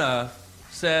Cabana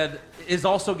is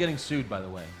also getting sued, by the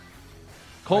way.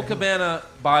 Colt Cabana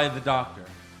by the doctor.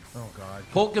 Oh, God.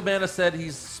 Colt Cabana said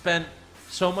he's spent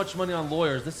so much money on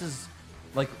lawyers. This is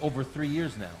like over 3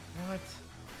 years now. What?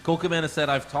 Colt Cabana said,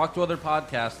 I've talked to other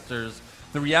podcasters.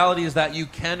 The reality is that you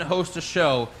can host a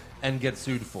show and get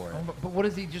sued for it. Oh, but what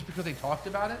is he, just because they talked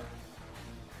about it?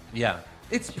 Yeah.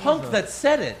 It's Punk that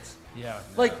said it. Yeah.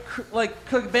 Like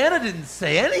Cabana didn't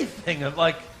say anything.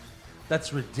 Like,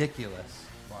 that's ridiculous.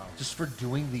 Wow. Just for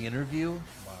doing the interview?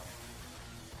 Wow.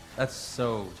 That's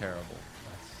so terrible.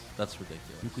 That's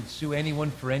ridiculous. You can sue anyone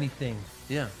for anything.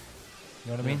 Yeah.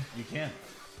 You know what I mean? You can.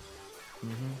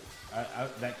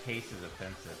 That case is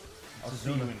offensive. I'll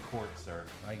sue you in court, sir.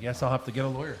 I guess I'll have to get a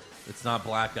lawyer. It's not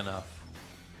black enough.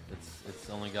 It's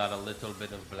only got a little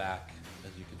bit of black,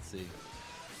 as you can see.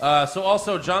 So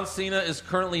also, John Cena is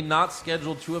currently not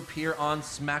scheduled to appear on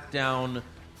SmackDown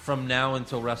from now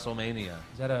until WrestleMania.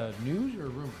 Is that a news or a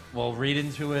rumor? Well, read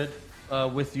into it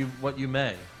with you what you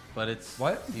may, but it's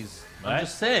what I'm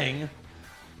just saying.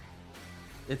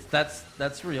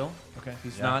 That's real. Okay.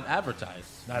 He's not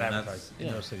advertised. Not advertised. Yeah.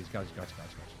 In those cities. Gotcha.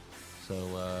 So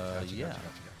yeah. Gotcha.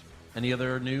 Any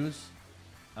other news?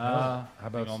 How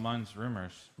about- all mine's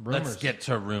rumors? Let's get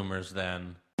to rumors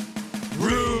then.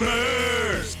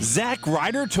 Rumors! Zack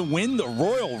Ryder to win the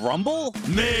Royal Rumble?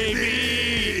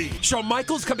 Maybe! Shawn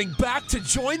Michaels coming back to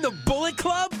join the Bullet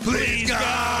Club? Please,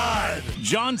 God!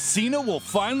 John Cena will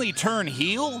finally turn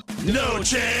heel? No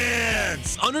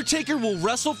chance! Undertaker will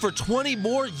wrestle for 20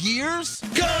 more years?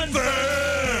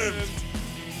 Confirmed!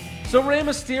 So Rey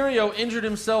Mysterio injured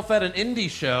himself at an indie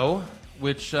show,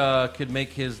 which could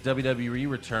make his WWE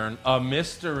return a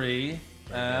mystery.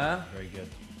 Very good.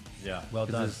 Yeah. Well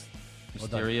done.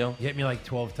 Mysterio. You hit me like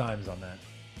 12 times on that.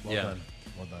 Well Yeah. done.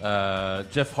 Well done.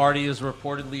 Jeff Hardy is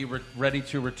reportedly ready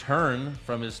to return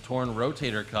from his torn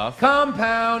rotator cuff.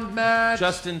 Compound match.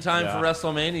 Just in time Yeah. for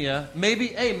WrestleMania.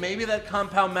 Maybe that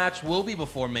compound match will be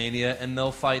before Mania, and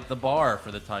they'll fight the Bar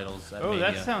for the titles at Oh,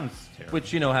 Mania. that sounds terrible.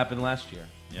 Which, happened last year.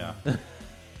 Yeah.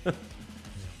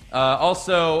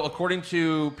 Also, according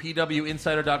to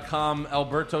PWInsider.com,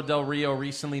 Alberto Del Rio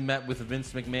recently met with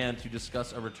Vince McMahon to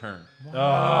discuss a return.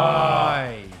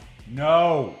 Why?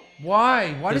 No.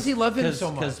 Why? Why does he love him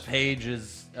so much? Because Paige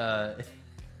is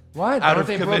What? out Aren't of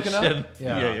they commission. broken up?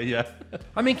 Yeah.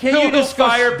 I mean, can't you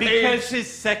discuss Because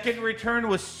his second return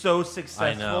was so successful.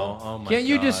 I know. Oh my Can't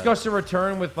you God. discuss a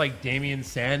return with like Damian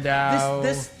Sandow?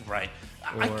 This right?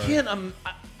 I Or can't.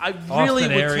 I really Austin would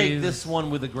take Aries, this one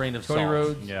with a grain of Cody salt.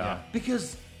 Rhodes? Yeah.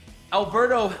 Because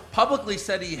Alberto publicly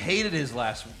said he hated his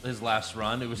last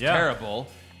run. It was Yeah. terrible,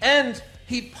 and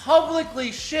he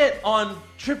publicly shit on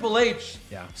Triple H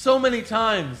so many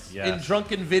times Yes. in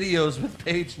drunken videos with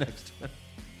Paige next to him.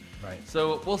 Right.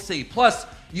 So we'll see. Plus,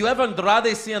 you have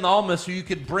Andrade Cien Almas, who you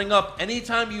could bring up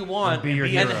anytime you want And be your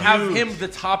and hero. have Huge. him the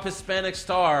top Hispanic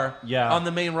star Yeah. on the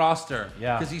main roster.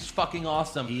 Yeah. Because he's fucking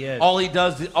awesome. He is. All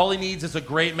he needs is a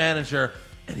great manager,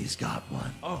 and he's got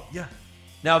one. Oh, yeah.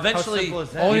 Now, eventually, simple is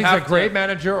that? Only you needs a have great to-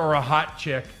 manager or a hot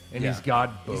chick, and Yeah. he's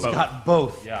got both. He's got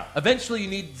both. Yeah. Eventually, you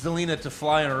need Zelina to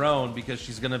fly on her own because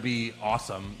she's going to be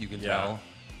awesome, you can Yeah. tell.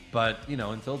 But,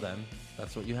 until then,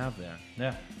 that's what you have there.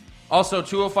 Yeah. Also,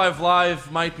 205 Live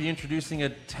might be introducing a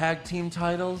tag team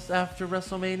titles after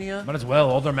WrestleMania. Might as well.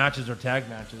 All their matches are tag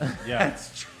matches. Yeah.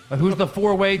 That's true. Like, who's the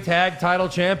four-way tag title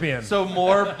champion? So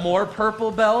more purple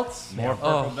belts. More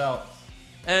purple belts.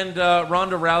 And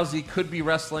Ronda Rousey could be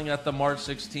wrestling at the March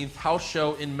 16th house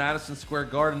show in Madison Square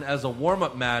Garden as a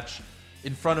warm-up match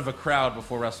in front of a crowd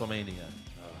before WrestleMania.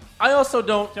 I also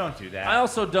don't do that. I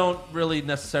also don't really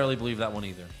necessarily believe that one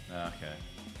either. Okay.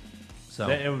 So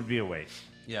It would be a waste.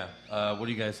 Yeah. What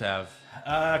do you guys have?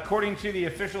 According to the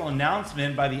official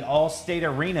announcement by the Allstate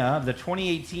Arena, the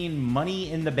 2018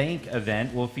 Money in the Bank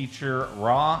event will feature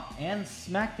Raw and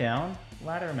SmackDown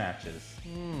ladder matches.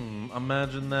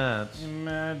 Imagine that.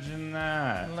 Imagine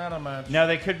that. Ladder match. Now,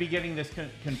 they could be getting this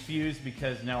confused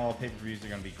because now all pay-per-views are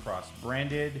going to be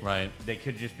cross-branded. Right. They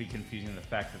could just be confusing the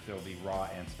fact that there will be Raw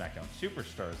and SmackDown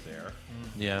superstars there.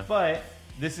 Yeah. But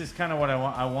this is kind of what I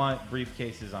want. I want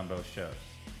briefcases on both shows.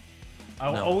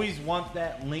 I No. always want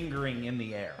that lingering in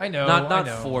the air. I know. Not I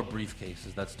know. 4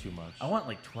 briefcases. That's too much. I want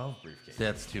like 12 briefcases.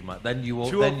 That's too much. Then you will.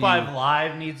 205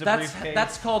 Live needs a briefcase.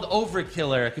 That's called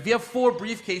overkill, Eric. If you have 4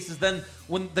 briefcases, then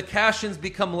when the cash-ins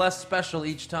become less special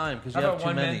each time because you How have about too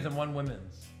one many. men's and one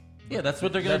women's? Yeah, that's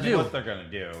what they're gonna That's do. what they're going to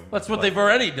do. That's what But- they've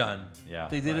already done. Yeah,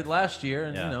 they did right. it last year,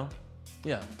 and Yeah. you know,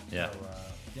 yeah, Yeah.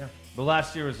 Yeah. But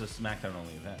last year was a SmackDown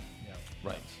only event.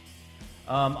 right.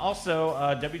 Also,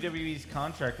 WWE's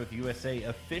contract with USA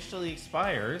officially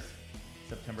expires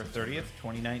September 30th,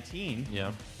 2019.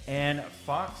 Yeah. And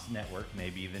Fox Network may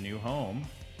be the new home.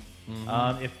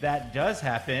 Mm-hmm. If that does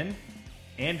happen,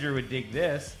 Andrew would dig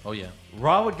this. Oh yeah.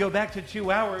 Raw would go back to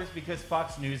 2 hours because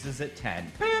Fox News is at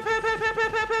 10.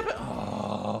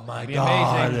 Oh my be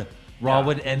God. amazing. Raw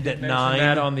would end at Mention 9.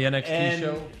 that on the NXT And-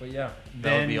 show, but yeah. That would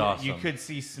Then be awesome. you could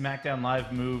see SmackDown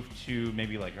Live move to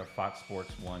maybe like a Fox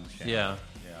Sports 1 channel. Yeah,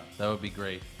 Yeah. that would be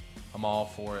great. I'm all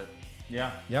for it.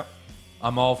 Yeah. Yep.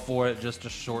 I'm all for it. Just to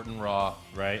shorten Raw,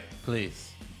 Right?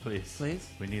 please. Please. Please.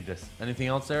 We need this. Anything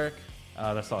else, Eric?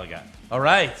 That's all I got. All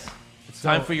right. It's So-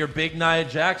 time for your big Nia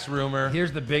Jax rumor.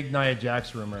 Here's the big Nia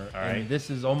Jax rumor. All right. And this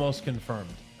is almost confirmed.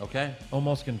 Okay.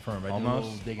 Almost confirmed. I did a Almost?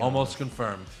 little digging on Almost this.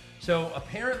 confirmed. So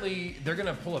apparently they're going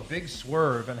to pull a big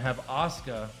swerve and have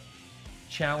Asuka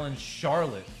challenge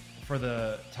Charlotte for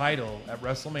the title at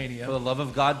WrestleMania. For the love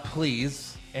of God,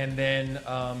 please. And then,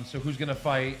 so who's going to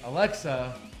fight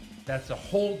Alexa? That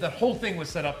whole thing was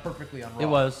set up perfectly on Raw. It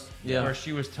was, yeah. Where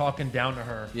she was talking down to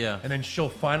her. Yeah. And then she'll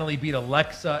finally beat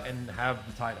Alexa and have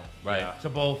the title. Right. Yeah. So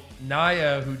both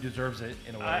Nia, who deserves it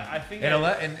in a way, I think and,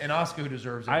 I- and Asuka, who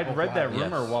deserves it. I had both read will that have it.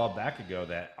 rumor Yes. a while back ago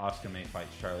that Asuka may fight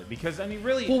Charlotte because I mean,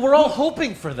 really, Well, we're all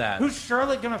hoping for that. who's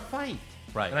Charlotte gonna fight?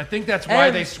 right? And I think that's why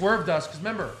And- they swerved us. Because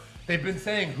remember, they've been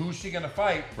saying, who's she going to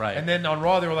fight? Right. And then on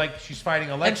Raw, they were like, she's fighting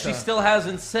And Alexa. she still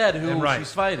hasn't said who And right.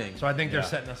 she's fighting. So I think they're Yeah.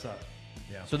 setting us up.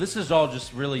 So this is all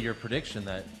just really your prediction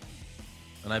that,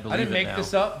 and I believe I didn't it make now.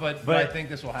 this up, but I think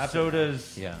this will happen. So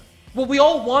does Yeah. Well, we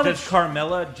all wanted. does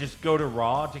Carmella just go to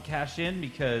Raw to cash in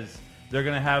because they're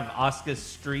gonna have Asuka's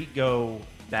streak go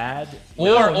bad?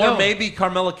 No. Maybe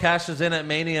Carmella cashes in at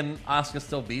Mania and Asuka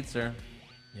still beats her.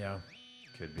 yeah.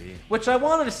 Could be. Which I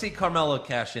wanted to see Carmella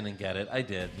cash in and get it. I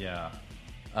did. Yeah.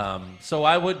 So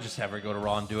I would just have her go to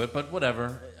Raw and do it, but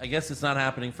whatever. I guess it's not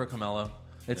happening for Carmella.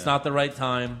 It's not the right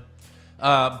time.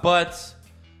 But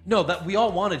no, that we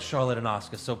all wanted Charlotte and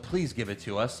Asuka, so please give it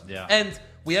to us. Yeah. And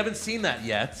we haven't seen that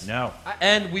yet. No.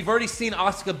 And we've already seen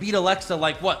Asuka beat Alexa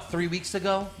like what, 3 weeks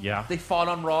ago? Yeah. They fought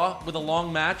on Raw with a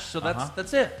long match, so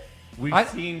that's it. We've I-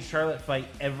 seen Charlotte fight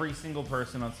every single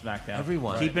person on SmackDown.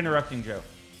 Everyone. Keep interrupting Joe.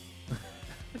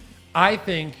 I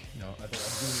think. No, I think I'm giving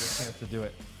you a chance to do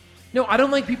it. No, I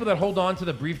don't like people that hold on to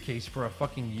the briefcase for a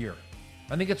fucking year.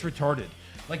 I think it's retarded.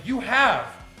 Like, you have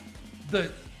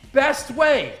the best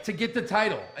way to get the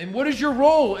title. And what is your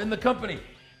role in the company?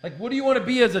 Like, what do you want to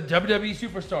be as a WWE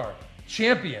superstar?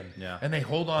 Champion. Yeah. And they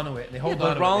hold on to it. And they hold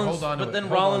but on to Rollins, it. They hold on to but it. then they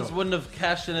hold on Rollins to it. wouldn't have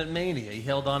cashed in at Mania. He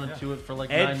held on to it for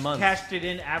like Edge 9 months. cashed it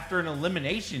in after an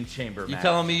elimination chamber You match.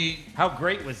 telling me How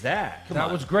great was that? come That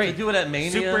on, was great. to do it at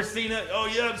Mania? Super Cena.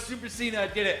 Oh yeah, I'm Super Cena. I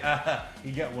did it.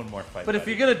 You got one more fight. But if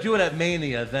buddy. you're gonna do it at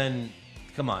Mania, then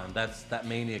come on, that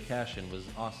Mania cash-in was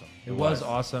awesome. It was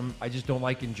awesome. I just don't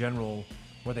like in general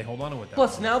where they hold on to it. That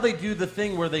Plus, long. now they do the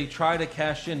thing where they try to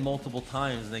cash in multiple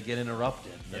times and they get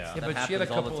interrupted. Yeah. That but happens she had a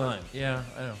couple all the time. of. Yeah,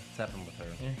 I know. It's happened with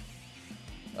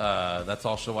her. That's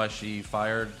also why she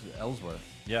fired Ellsworth.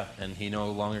 Yeah. And he no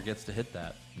longer gets to hit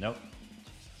that. Nope.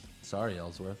 Sorry,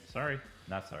 Ellsworth. Sorry.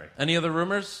 Not sorry. Any other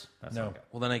rumors? That's No. okay.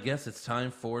 Well, then I guess it's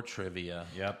time for trivia.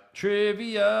 Yep.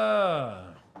 Trivia.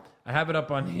 I have it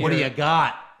up on here. What do you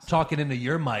got? Talking into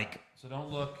your mic. So don't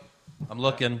look. I'm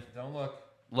looking. Don't look.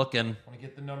 Looking. I want to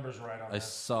get the numbers right on I this.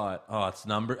 saw it. Oh, it's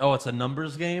number. Oh, it's a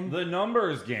numbers game. The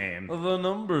numbers game. The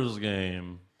numbers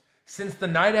game. Since the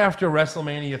night after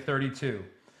WrestleMania 32,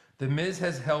 The Miz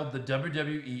has held the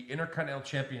WWE Intercontinental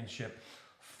Championship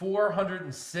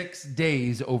 406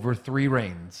 days over 3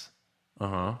 reigns.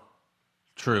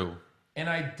 True. An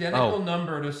identical Oh.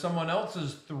 number to someone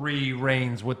else's 3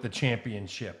 reigns with the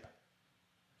championship.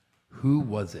 Who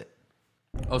was it?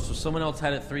 Oh, so someone else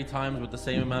had it 3 times with the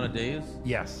same amount of days?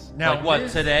 Yes. Now, Like what,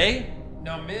 Miz- today?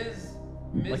 Now Miz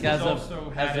Like, has as of- also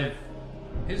as had of- it.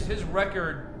 His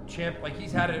record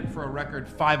he's had it for a record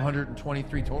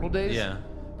 523 total days. Yeah.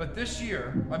 But this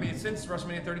year, I mean, since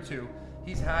WrestleMania 32,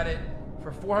 he's had it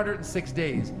for 406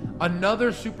 days.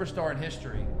 Another superstar in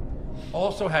history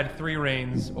also had 3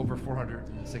 reigns over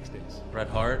 406 days. Bret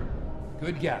Hart.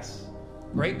 Good guess.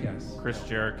 Great guess. Chris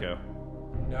Jericho.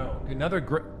 No,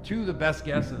 two of the best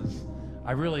guesses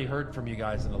I really heard from you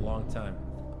guys in a long time.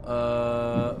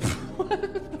 What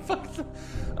the fuck's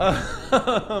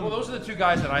Well, those are the 2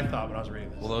 guys that I thought when I was reading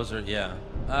this. well, those are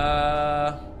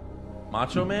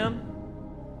Macho Man.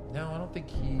 No, I don't think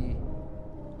he.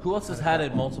 Who else has had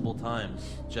it multiple times?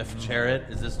 Jeff Jarrett.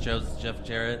 Is this Jeff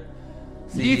Jarrett?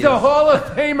 See, He's he a is- Hall of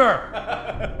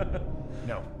Famer.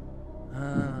 No,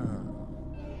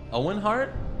 Owen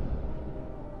Hart.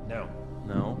 no.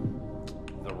 No.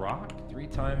 The Rock. 3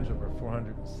 times over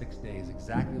 406 days,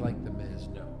 exactly like the Miz.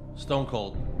 No, Stone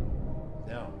Cold.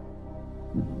 no.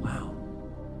 Wow.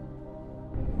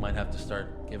 Might have to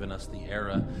start giving us the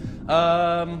era.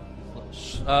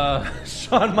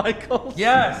 Shawn Michaels.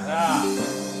 Yes.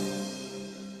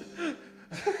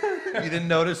 You didn't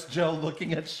notice Joe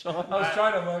looking at Shawn? I was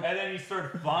trying to look. And then you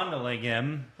start fondling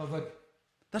him. I was like,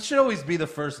 That should always be the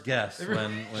first guess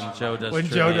when Joe does when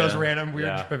trivia. Joe does random weird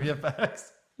Yeah. trivia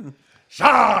facts.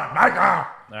 Shawn Michaels.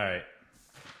 All right.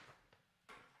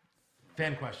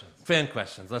 Fan questions. Fan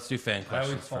questions. Let's do fan I always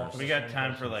questions fall first. for We got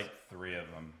time for like 3 of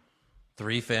them.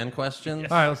 3 fan questions?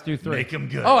 All right, let's do 3. Make him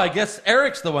good. Oh, I guess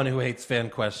Eric's the one who hates fan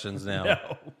questions now.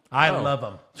 No. I love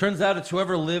them. Turns out it's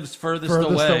whoever lives furthest,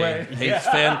 Furthest away, away. hates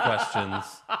fan questions.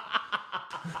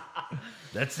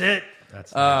 That's it.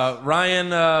 That's Ryan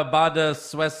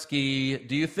Badasweski,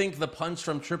 do you think the punch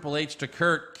from Triple H to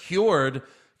Kurt cured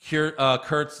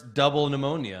Kurt's double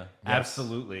pneumonia?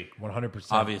 Absolutely. 100%.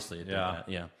 Obviously, it did Yeah. that,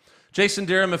 yeah. Jason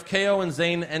Durham, if KO and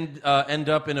Zayn end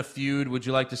up in a feud, would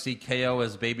you like to see KO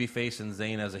as babyface and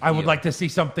Zayn as a heel? I would like to see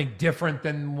something different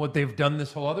than what they've done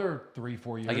this whole other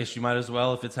 3-4 years. I guess you might as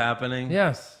well if it's happening.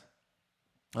 Yes.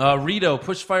 Rito,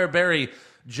 Pushfire Barry,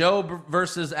 Joe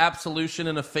versus Absolution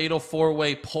in a fatal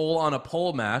 4-way pole on a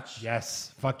pole match.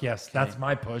 Yes. Fuck yes. That's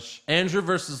my push. Andrew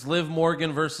versus Liv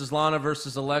Morgan versus Lana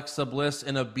versus Alexa Bliss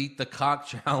in a Beat the Cock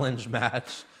challenge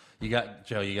match. You got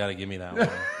Joe. You got to give me that one.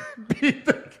 Beat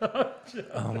the cock.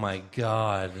 Oh my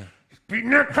god!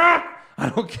 Beating the cock. I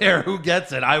don't care who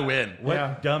gets it. I win. What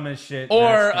Yeah. dumbest shit?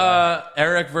 Or match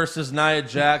Eric versus Nia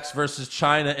Jax versus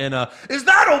China in a "Is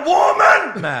that a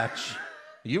woman?" match.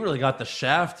 You really got the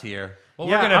shaft here. Well,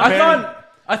 Yeah, we're gonna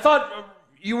I thought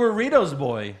you were Rito's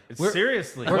boy.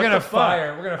 Seriously, we're what gonna the fuck?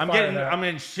 fire- we're gonna I'm fire getting. that. I'm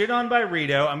getting shit on by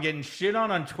Rito. I'm getting shit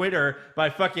on Twitter by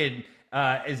fucking.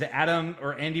 Is it Adam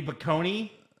or Andy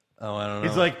Bacconi? Oh, I don't know.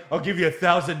 He's like, I'll give you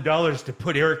 $1,000 to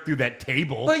put Eric through that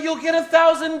table. but you'll get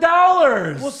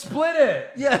 $1,000. We'll split it.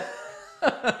 Yeah.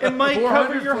 It might 400,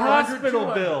 cover your 400, hospital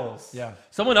 200. bills. Yeah.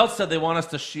 Someone else said they want us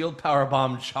to shield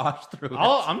powerbomb Josh through it.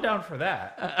 I'm down for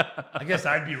that. I guess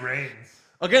I'd be Reigns.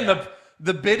 Again,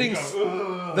 the bidding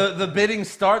the bidding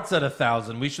starts at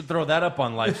 1,000. We should throw that up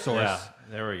on LifeSource. Yeah,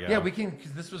 there we go. Yeah, we can.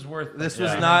 Because this was worth. This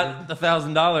was not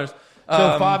 $1,000. So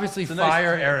obviously it's a nice-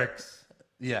 fire Eric's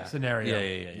yeah. scenario.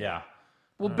 Yeah. Yeah.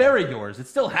 Well, bury yours. It's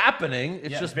still happening.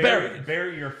 It's just buried.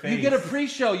 Bury your face. You get a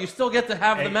pre-show. You still get to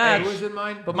have the match. Who's in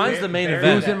mine? But mine's the main Bury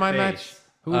event. Who's in my face. match?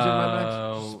 Who's in my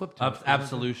match? Slip to it.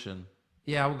 Absolution.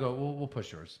 Yeah, we'll go. We'll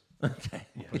push yours. Okay.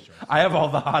 I have all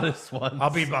the hottest ones. I'll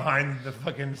be behind the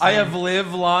fucking. I have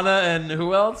Liv, Lana, and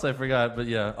who else? I forgot. But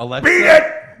yeah, Alexa. Beat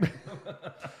it.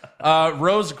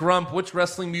 Rose Grump, which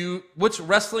wrestling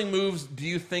moves do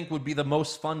you think would be the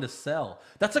most fun to sell?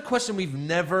 That's a question we've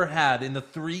never had in the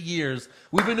 3 years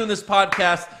we've been doing this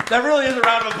podcast. That really is a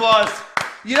round of applause.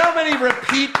 You know how many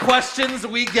repeat questions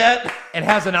we get? It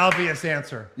has an obvious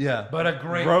answer. Yeah. but a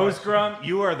great Rose question. Grump,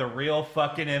 you are the real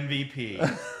fucking MVP.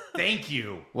 Thank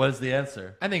you. What is the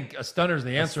answer? I think a stunner's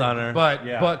the answer. stunner. But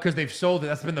Yeah. because they've sold it,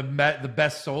 that's been the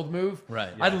best sold move. Right,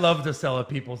 I'd yes. love to sell a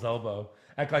people's elbow.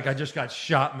 Act like I just got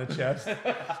shot in the chest.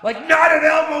 Like not an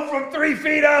elbow from 3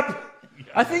 feet up.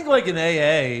 I think like an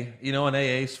AA, an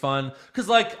AA is fun. Because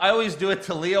like I always do it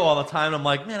to Leo all the time. I'm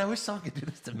like, man, I wish someone could do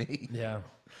this to me. Yeah.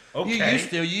 Okay.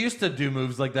 You used to do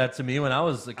moves like that to me when I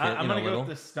was a kid. I'm going to go little. with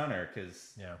the stunner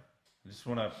because Yeah. I just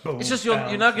want to. It's just you're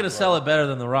not going to sell it better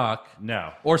than The Rock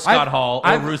No. or Scott Hall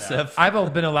or Rusev.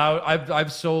 I've been allowed.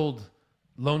 I've sold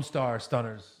Lone Star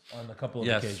stunners on a couple of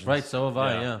Yes, occasions. right. So have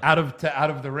I. Yeah. Yeah. Out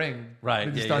of the ring. Right,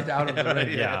 Did the yeah, stunt yeah. out of the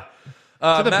ring. Yeah.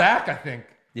 To the Matt- back, I think.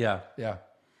 Yeah. Yeah.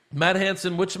 Matt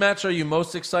Hansen, which match are you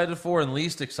most excited for and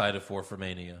least excited for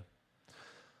Mania?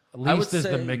 I would Least is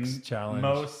the say mixed challenge.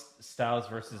 Most Styles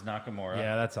versus Nakamura.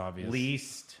 Yeah, that's obvious.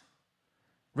 Least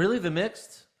Really, the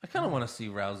mixed? I kind of want to see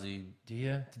Rousey. Do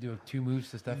you to do 2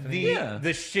 moves to Stephanie? The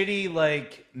shitty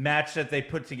like match that they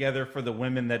put together for the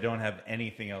women that don't have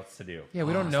anything else to do. Yeah,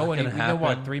 we don't know any. We know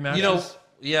what 3 matches. You know,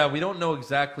 yeah, we don't know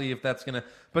exactly if that's gonna.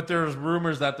 But there's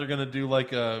rumors that they're gonna do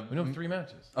like a. We know 3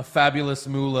 matches. A fabulous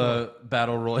Moolah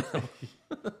battle royal.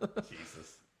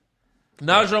 Jesus.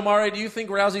 Naja Omari, do you think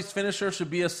Rousey's finisher should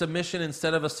be a submission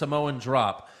instead of a Samoan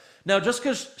drop? Now, just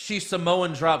because she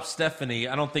Samoan dropped Stephanie,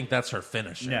 I don't think that's her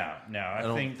finisher. No. I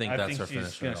don't think that's her she's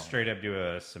finisher going at to all. straight up do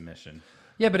a submission.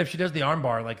 Yeah, but if she does the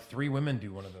armbar, like 3 women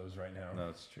do one of those right now. No,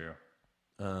 that's true.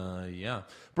 Yeah.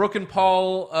 Broken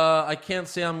Paul, I can't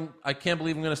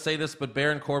believe I'm going to say this, but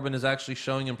Baron Corbin is actually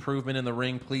showing improvement in the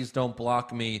ring. Please don't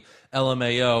block me,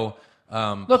 LMAO.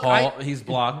 Look, Paul, he's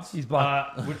blocked. He's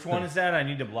blocked. Which one is that? I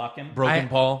need to block him. Broken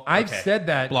Paul. I've said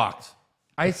that. Blocked.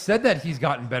 I said that he's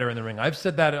gotten better in the ring. I've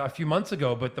said that a few months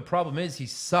ago, but the problem is he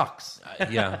sucks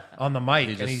Yeah. on the mic,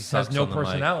 He just and he sucks has no on the mic.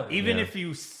 personality. Even Yeah. if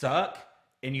you suck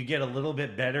and you get a little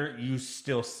bit better, you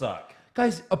still suck.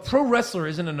 Guys, a pro wrestler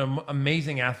isn't an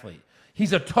amazing athlete.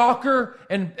 He's a talker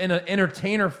and an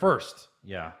entertainer first.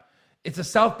 Yeah. It's a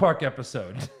South Park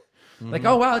episode. Like,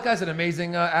 oh, wow, that guy's an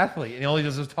amazing athlete. And all he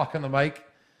does is talk on the mic.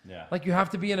 Yeah. Like, you have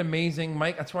to be an amazing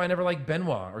mic. That's why I never liked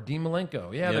Benoit or Dean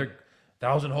Malenko. Yeah, Yep. they're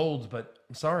 1,000 holds, but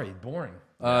I'm sorry, boring.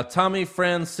 Tommy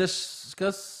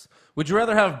Franciscus, would you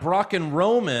rather have Brock and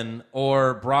Roman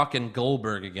or Brock and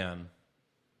Goldberg again?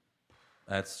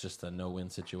 That's just a no-win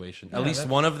situation. At least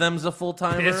one of them's a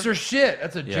full-timer. Piss or shit?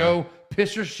 That's a Joe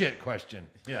piss or shit question.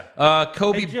 Yeah.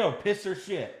 Kobe, Hey, Joe, piss or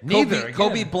shit? Neither.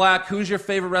 Kobe again. Black, who's your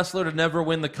favorite wrestler to never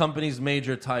win the company's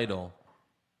major title?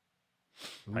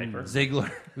 Piper.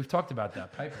 Ziggler. We've talked about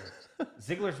that. Piper.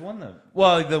 Ziggler's won the.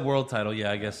 Well, the world title,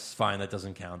 yeah, I guess fine. That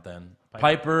doesn't count then.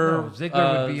 Piper. No,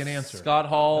 Ziggler would be an answer. Scott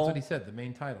Hall. That's what he said, the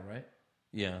main title, right?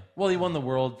 Yeah. Well, he won the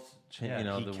world. Yeah, you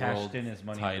know, he the cashed world in his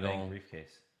money in the title. bank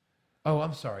briefcase. Oh,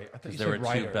 I'm sorry. I thought you there said were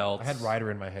two Ryder. belts. I had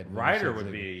Ryder in my head. when you Ryder said would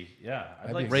Ziggler. be, yeah. I'd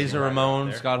That'd like be to see Razor Ryder Ramon, up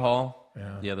there. Scott Hall.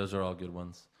 Yeah. Those are all good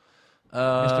ones.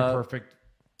 Mr. Perfect.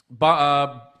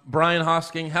 Brian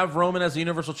Hosking, have Roman as the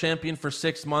Universal Champion for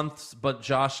 6 months, but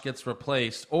Josh gets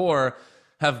replaced. Or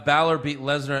have Balor beat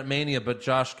Lesnar at Mania, but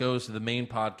Josh goes to the main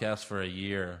podcast for a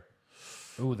year.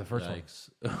 Ooh, the first Yikes.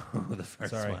 The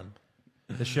first Sorry. one.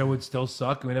 one. The show would still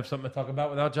suck. We'd have something to talk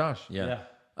about without Josh. Yeah.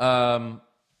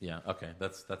 Yeah, okay,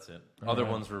 that's it. Other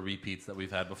ones were repeats that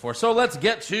we've had before. So let's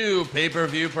get to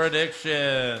pay-per-view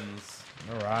predictions.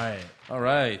 All right. All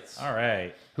right. All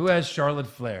right. Who has Charlotte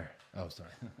Flair? Oh,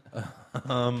 sorry.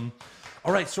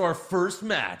 All right, so our first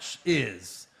match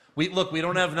is we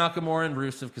don't have Nakamura and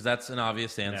Rusev because that's an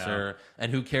obvious answer.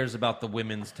 And who cares about the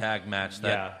women's tag match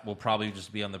that will probably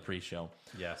just be on the pre-show.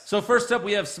 Yes. So first up,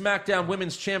 we have SmackDown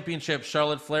Women's Championship,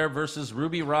 Charlotte Flair versus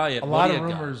Ruby Riott. A lot of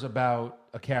rumors about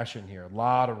a cash in here. A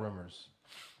lot of rumors.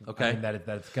 Okay. I mean, that it's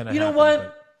going to happen. You know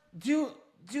what?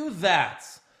 Do that.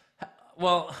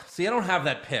 Well, see, I don't have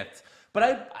that picked. But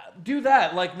I do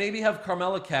that. Like, maybe have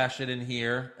Carmella cash it in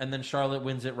here, and then Charlotte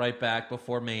wins it right back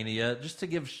before Mania, just to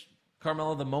give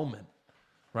Carmella the moment,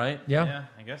 right? Yeah. Yeah,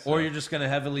 I guess so. Or you're just going to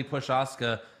heavily push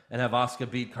Asuka and have Asuka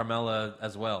beat Carmella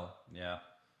as well. Yeah.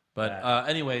 But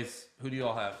anyways, who do you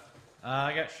all have?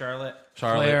 I got Charlotte.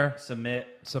 Charlotte. Flair.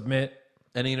 Submit.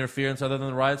 Any interference other than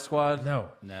the Riot Squad? No.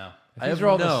 No. If these are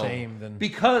all the same, then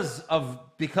because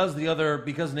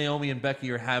Naomi and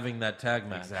Becky are having that tag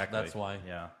match. Exactly. That's why.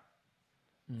 Yeah.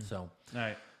 So, All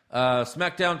right.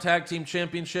 SmackDown Tag Team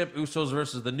Championship: Usos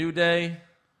versus the New Day.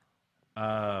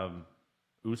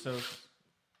 Usos.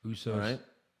 Usos. All right.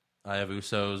 I have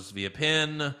Usos via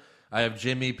pin. I have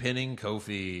Jimmy pinning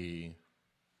Kofi.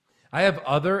 I have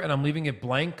other, and I'm leaving it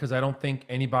blank because I don't think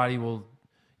anybody will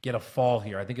get a fall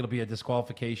here. I think it'll be a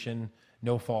disqualification,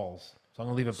 no falls. So I'm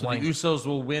going to leave it So blank. the Usos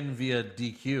will win via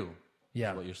DQ.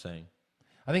 Yeah. Is what you're saying.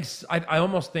 I think I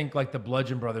almost think like the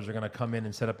Bludgeon Brothers are going to come in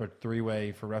and set up a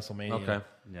three-way for WrestleMania. Okay.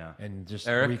 Yeah. And just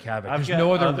Eric? wreak havoc. I've There's got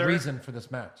no other other- reason for this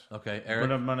match. Okay, Eric.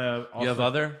 But I'm gonna also, You have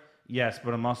other? Yes,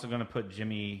 but I'm also gonna put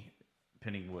Jimmy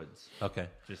pinning Woods Okay.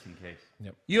 just in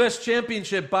case. U.S.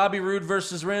 Championship: Bobby Roode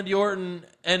versus Randy Orton,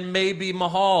 and maybe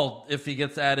Mahal if he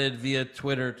gets added via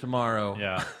Twitter tomorrow.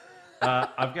 Yeah.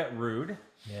 I've got Rude.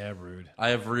 Yeah, rude. I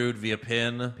have Roode via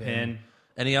pin. Pin.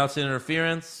 Any outside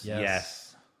interference? Yes.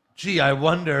 Gee, I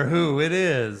wonder who it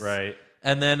is. Right.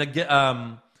 And then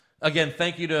again,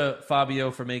 thank you to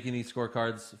Fabio for making these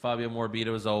scorecards. Fabio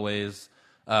Morbido as always.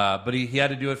 But he had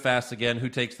to do it fast again. Who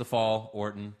takes the fall?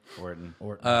 Orton. Orton.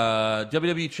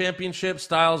 WWE Championship: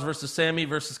 Styles versus Sammy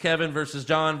versus Kevin versus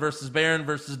John versus Baron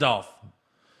versus Dolph.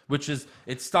 Which is,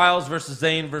 it's Styles versus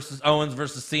Zayn versus Owens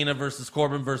versus Cena versus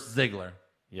Corbin versus Ziggler.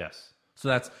 Yes. So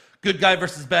that's good guy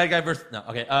versus bad guy versus... No,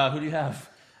 okay. Who do you have?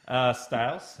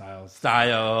 Styles.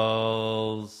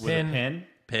 Styles. With a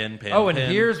pin. Pin. Oh, and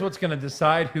here's what's going to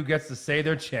decide who gets to say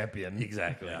they're champion.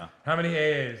 Exactly. Yeah. How many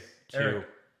AAs? 2. Eric.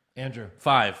 Andrew.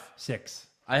 5. 6.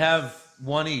 I have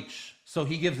 1 each. So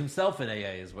he gives himself an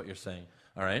AA is what you're saying.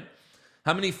 All right.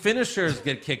 How many finishers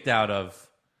get kicked out of?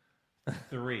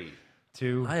 3.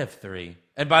 2. I have 3.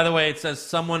 And by the way, it says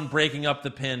someone breaking up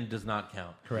the pin does not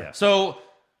count. Correct. So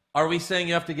are we saying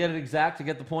you have to get it exact to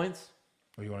get the points?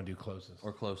 Or you want to do closest?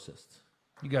 Or closest?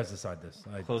 You guys decide this.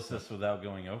 Closest without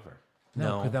going over.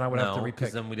 No, because then I would have to because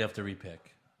repick. then we'd have to repick.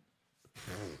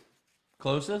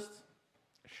 Closest?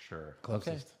 Sure.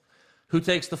 Closest. Who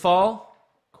takes the fall?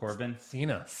 Corbin.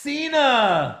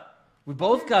 Cena! We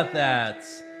both got that.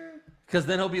 Because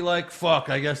then he'll be like, fuck,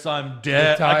 I guess I'm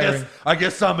dead. Retiring. I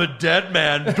guess I'm a dead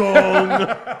man.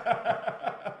 Dong.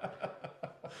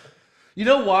 You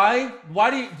know why?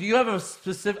 Why do you have a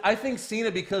specific... I think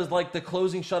Cena, because like the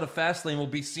closing shot of Fastlane will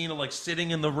be Cena like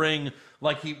sitting in the ring,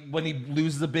 like when he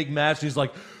loses a big match, he's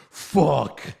like,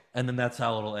 fuck. And then that's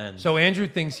how it'll end. So Andrew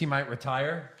thinks he might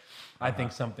retire. I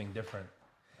think something different.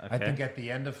 Okay. I think at the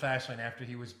end of Fastlane, after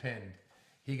he was pinned,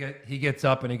 he gets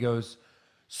up and he goes,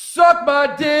 "Suck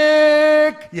my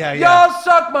dick! Yeah. Y'all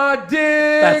suck my dick!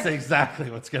 That's exactly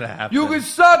what's going to happen. You can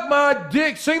suck my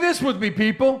dick! Sing this with me,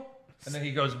 people!" And then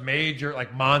he goes major,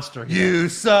 like monster. You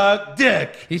suck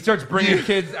dick. He starts bringing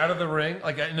kids out of the ring,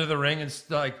 like into the ring, and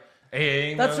like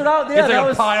AAing. That's them. what I... Yeah, it's that like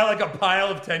was... a pile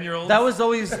of 10-year-olds.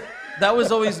 That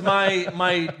was always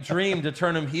my dream to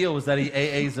turn him heel, was that he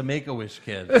AA's a Make-A-Wish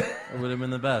kid. It would have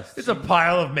been the best. It's a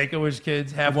pile of Make-A-Wish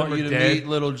kids. Half I want of you them to are dead meet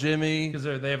little Jimmy. because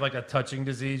they have like a touching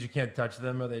disease. You can't touch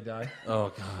them or they die.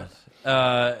 Oh God.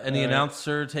 Any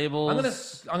announcer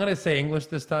tables? I'm gonna say English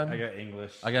this time, I got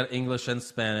English. I got English and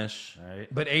Spanish. All right.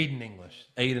 but Aiden English.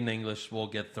 8 in English will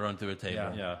get thrown through a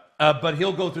table. Yeah. But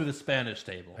he'll go through the Spanish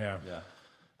table. Yeah.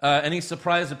 Any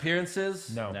surprise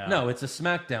appearances? No. No, it's a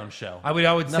SmackDown show. I would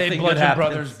say Nothing good Bludgeon happens.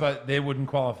 Brothers, but they wouldn't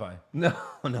qualify. No,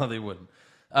 they wouldn't.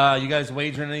 You guys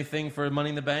wagering anything for Money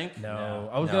in the Bank? No,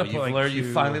 I was No, gonna put like you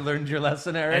Q. finally learned your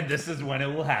lesson, Eric. And this is when it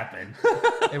will happen.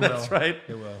 It will. That's right.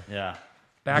 It will. Yeah.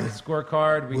 Back at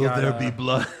scorecard, we got.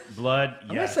 blood? Blood. I'm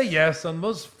gonna say yes on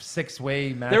those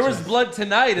 6-way matches. There was blood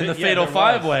tonight in the Yeah, Fatal there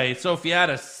was. 5-Way. So if you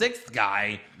had a 6th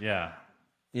guy, Yeah.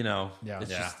 you know, Yeah. it's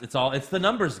Yeah. just it's the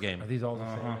numbers game. Are these all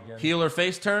the same again? Heel or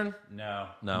face turn? No.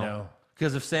 No.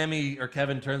 Because if Sammy or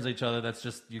Kevin turns each other, that's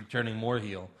just you're turning more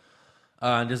heel.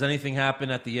 And does anything happen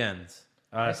at the end?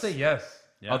 I say yes.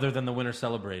 Yeah. Other than the winner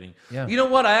celebrating. Yeah. You know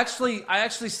what? I actually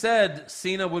said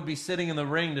Cena would be sitting in the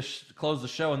ring to close the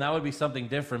show, and that would be something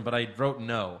different, but I wrote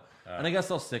no. And I guess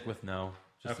I'll stick with no,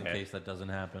 just in Okay. case that doesn't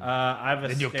happen. I have a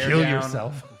Then you'll stare kill down.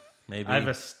 yourself. Maybe. I have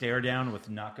a stare down with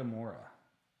Nakamura.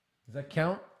 Does that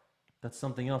count? That's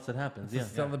something else that happens, yeah.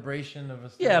 Celebration of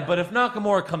a. Yeah, but if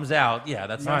Nakamura comes out, yeah,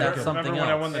 that's Right, that's okay. something Remember when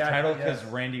else. I won the Yeah, title yeah. because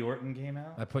Randy Orton came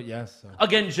out? I put yes. So.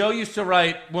 Again, Joe used to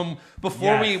write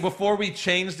before Yes. we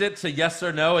changed it to yes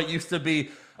or no. It used to be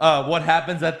what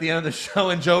happens at the end of the show,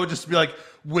 and Joe would just be like,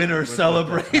 "Winner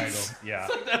celebrates." title. Yeah.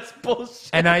 It's like, that's bullshit.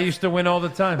 And I used to win all the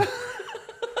time.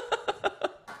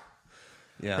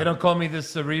 Yeah, They don't call me the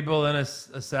cerebral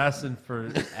assassin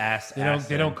for. Ass.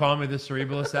 They don't call me the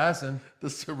cerebral assassin.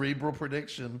 the cerebral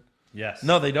prediction. Yes.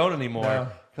 No, they don't anymore No.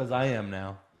 because I am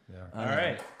now. All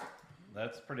right.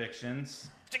 That's predictions.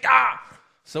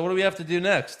 So what do we have to do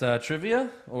next?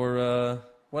 Trivia or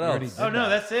what already else? did. Oh, no,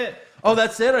 that's it. Oh,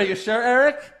 that's it. Are you sure,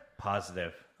 Eric?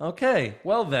 Positive. Okay,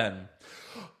 well then.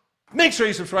 Make sure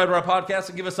you subscribe to our podcast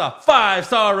and give us a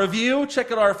 5-star review. Check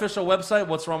out our official website,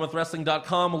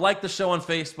 what'swrongwithwrestling.com. Like the show on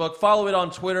Facebook. Follow it on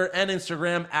Twitter and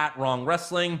Instagram at Wrong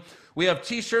Wrestling. We have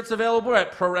t-shirts available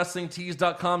at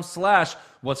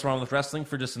prowrestlingtees.com/what'swrongwithwrestling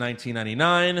for just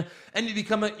 $19.99. And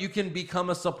you can become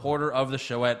a supporter of the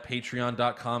show at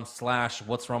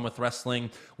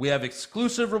patreon.com/what'swrongwithwrestling. We have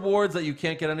exclusive rewards that you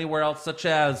can't get anywhere else, such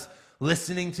as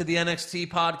listening to the NXT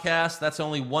podcast. That's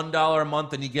only $1 a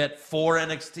month, and you get 4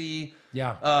 NXT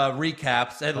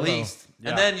recaps at least. Yeah.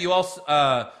 And then you also,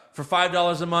 for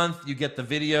 $5 a month, you get the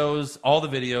videos, all the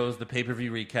videos, the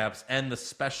pay-per-view recaps, and the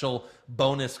special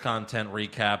bonus content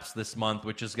recaps this month,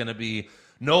 which is going to be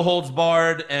no holds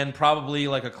barred and probably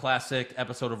like a classic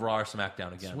episode of Raw or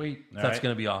SmackDown again. Sweet. That's All right.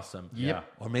 going to be awesome. Yep.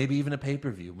 Or maybe even a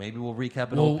pay-per-view. Maybe we'll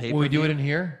recap an old pay-per-view. Will we do it in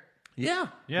here? Yeah.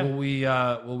 Yeah. Will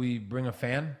we bring a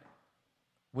fan?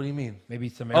 What do you mean? Maybe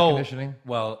some air conditioning?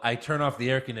 Well, I turn off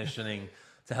the air conditioning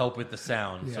to help with the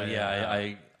sound. So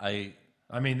I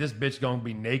I mean, this bitch gonna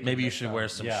be naked. maybe you next should time. wear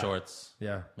some Yeah. shorts.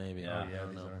 Yeah. Maybe. Yeah. I don't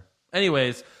these know. are-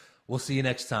 Anyways, We'll see you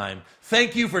next time.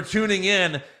 Thank you for tuning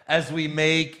in as we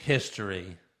make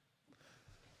history.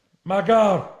 My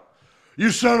God. You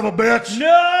son of a bitch.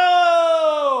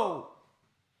 No!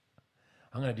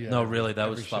 I'm going to do that. No, really, that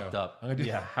was every fucked show. up. I'm going to do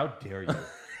Yeah, how dare you? What's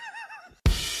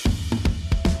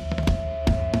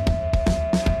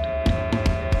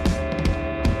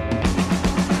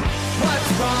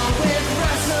wrong with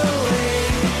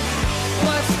wrestling?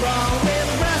 What's wrong with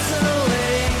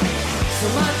wrestling? So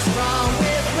much wrong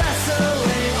with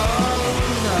wrestling. Oh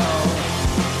no.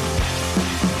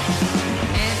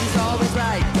 And he's always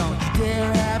right. Don't you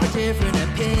dare have a different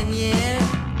opinion.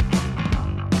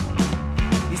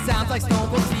 He sounds like Stone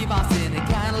Cold Steve Austin. It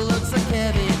kinda looks like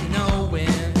Kevin Owens.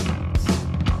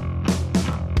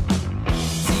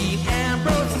 Dean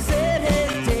Ambrose is in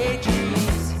his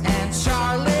daydreams, and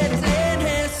Charlotte is in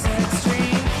his sex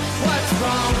dream. What's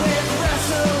wrong with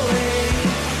wrestling?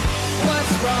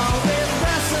 What's wrong with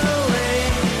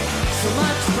wrestling? So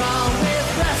much wrong with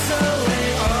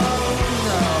wrestling. Oh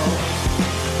no.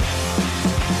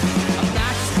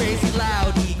 Obnoxious, crazy,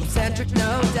 loud, egocentric,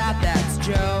 no doubt that's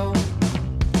Joe.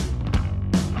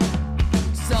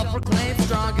 Self-proclaimed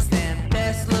strongest and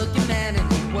best-looking man in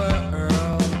the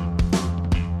world.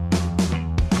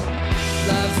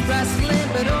 Loves wrestling,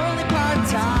 but only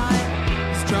part-time.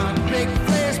 Strong, big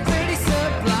players, pretty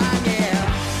sublime,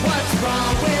 yeah. What's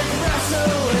wrong with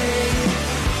wrestling?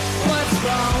 What's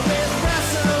wrong with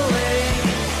wrestling?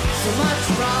 So much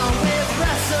wrong with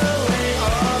wrestling,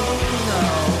 oh no.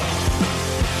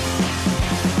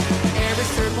 Every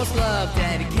circle's loved,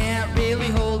 and he can't really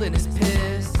hold in his piss.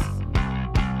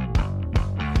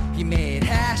 He made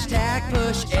hashtag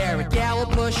push Eric Gallo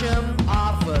push him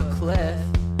off a cliff.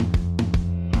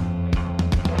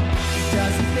 He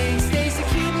doesn't think Stacy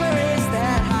Keibler is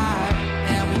that high,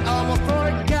 and we almost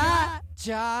forgot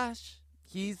Josh.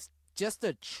 He's just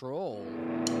a troll.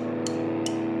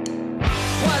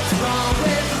 What's wrong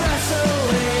with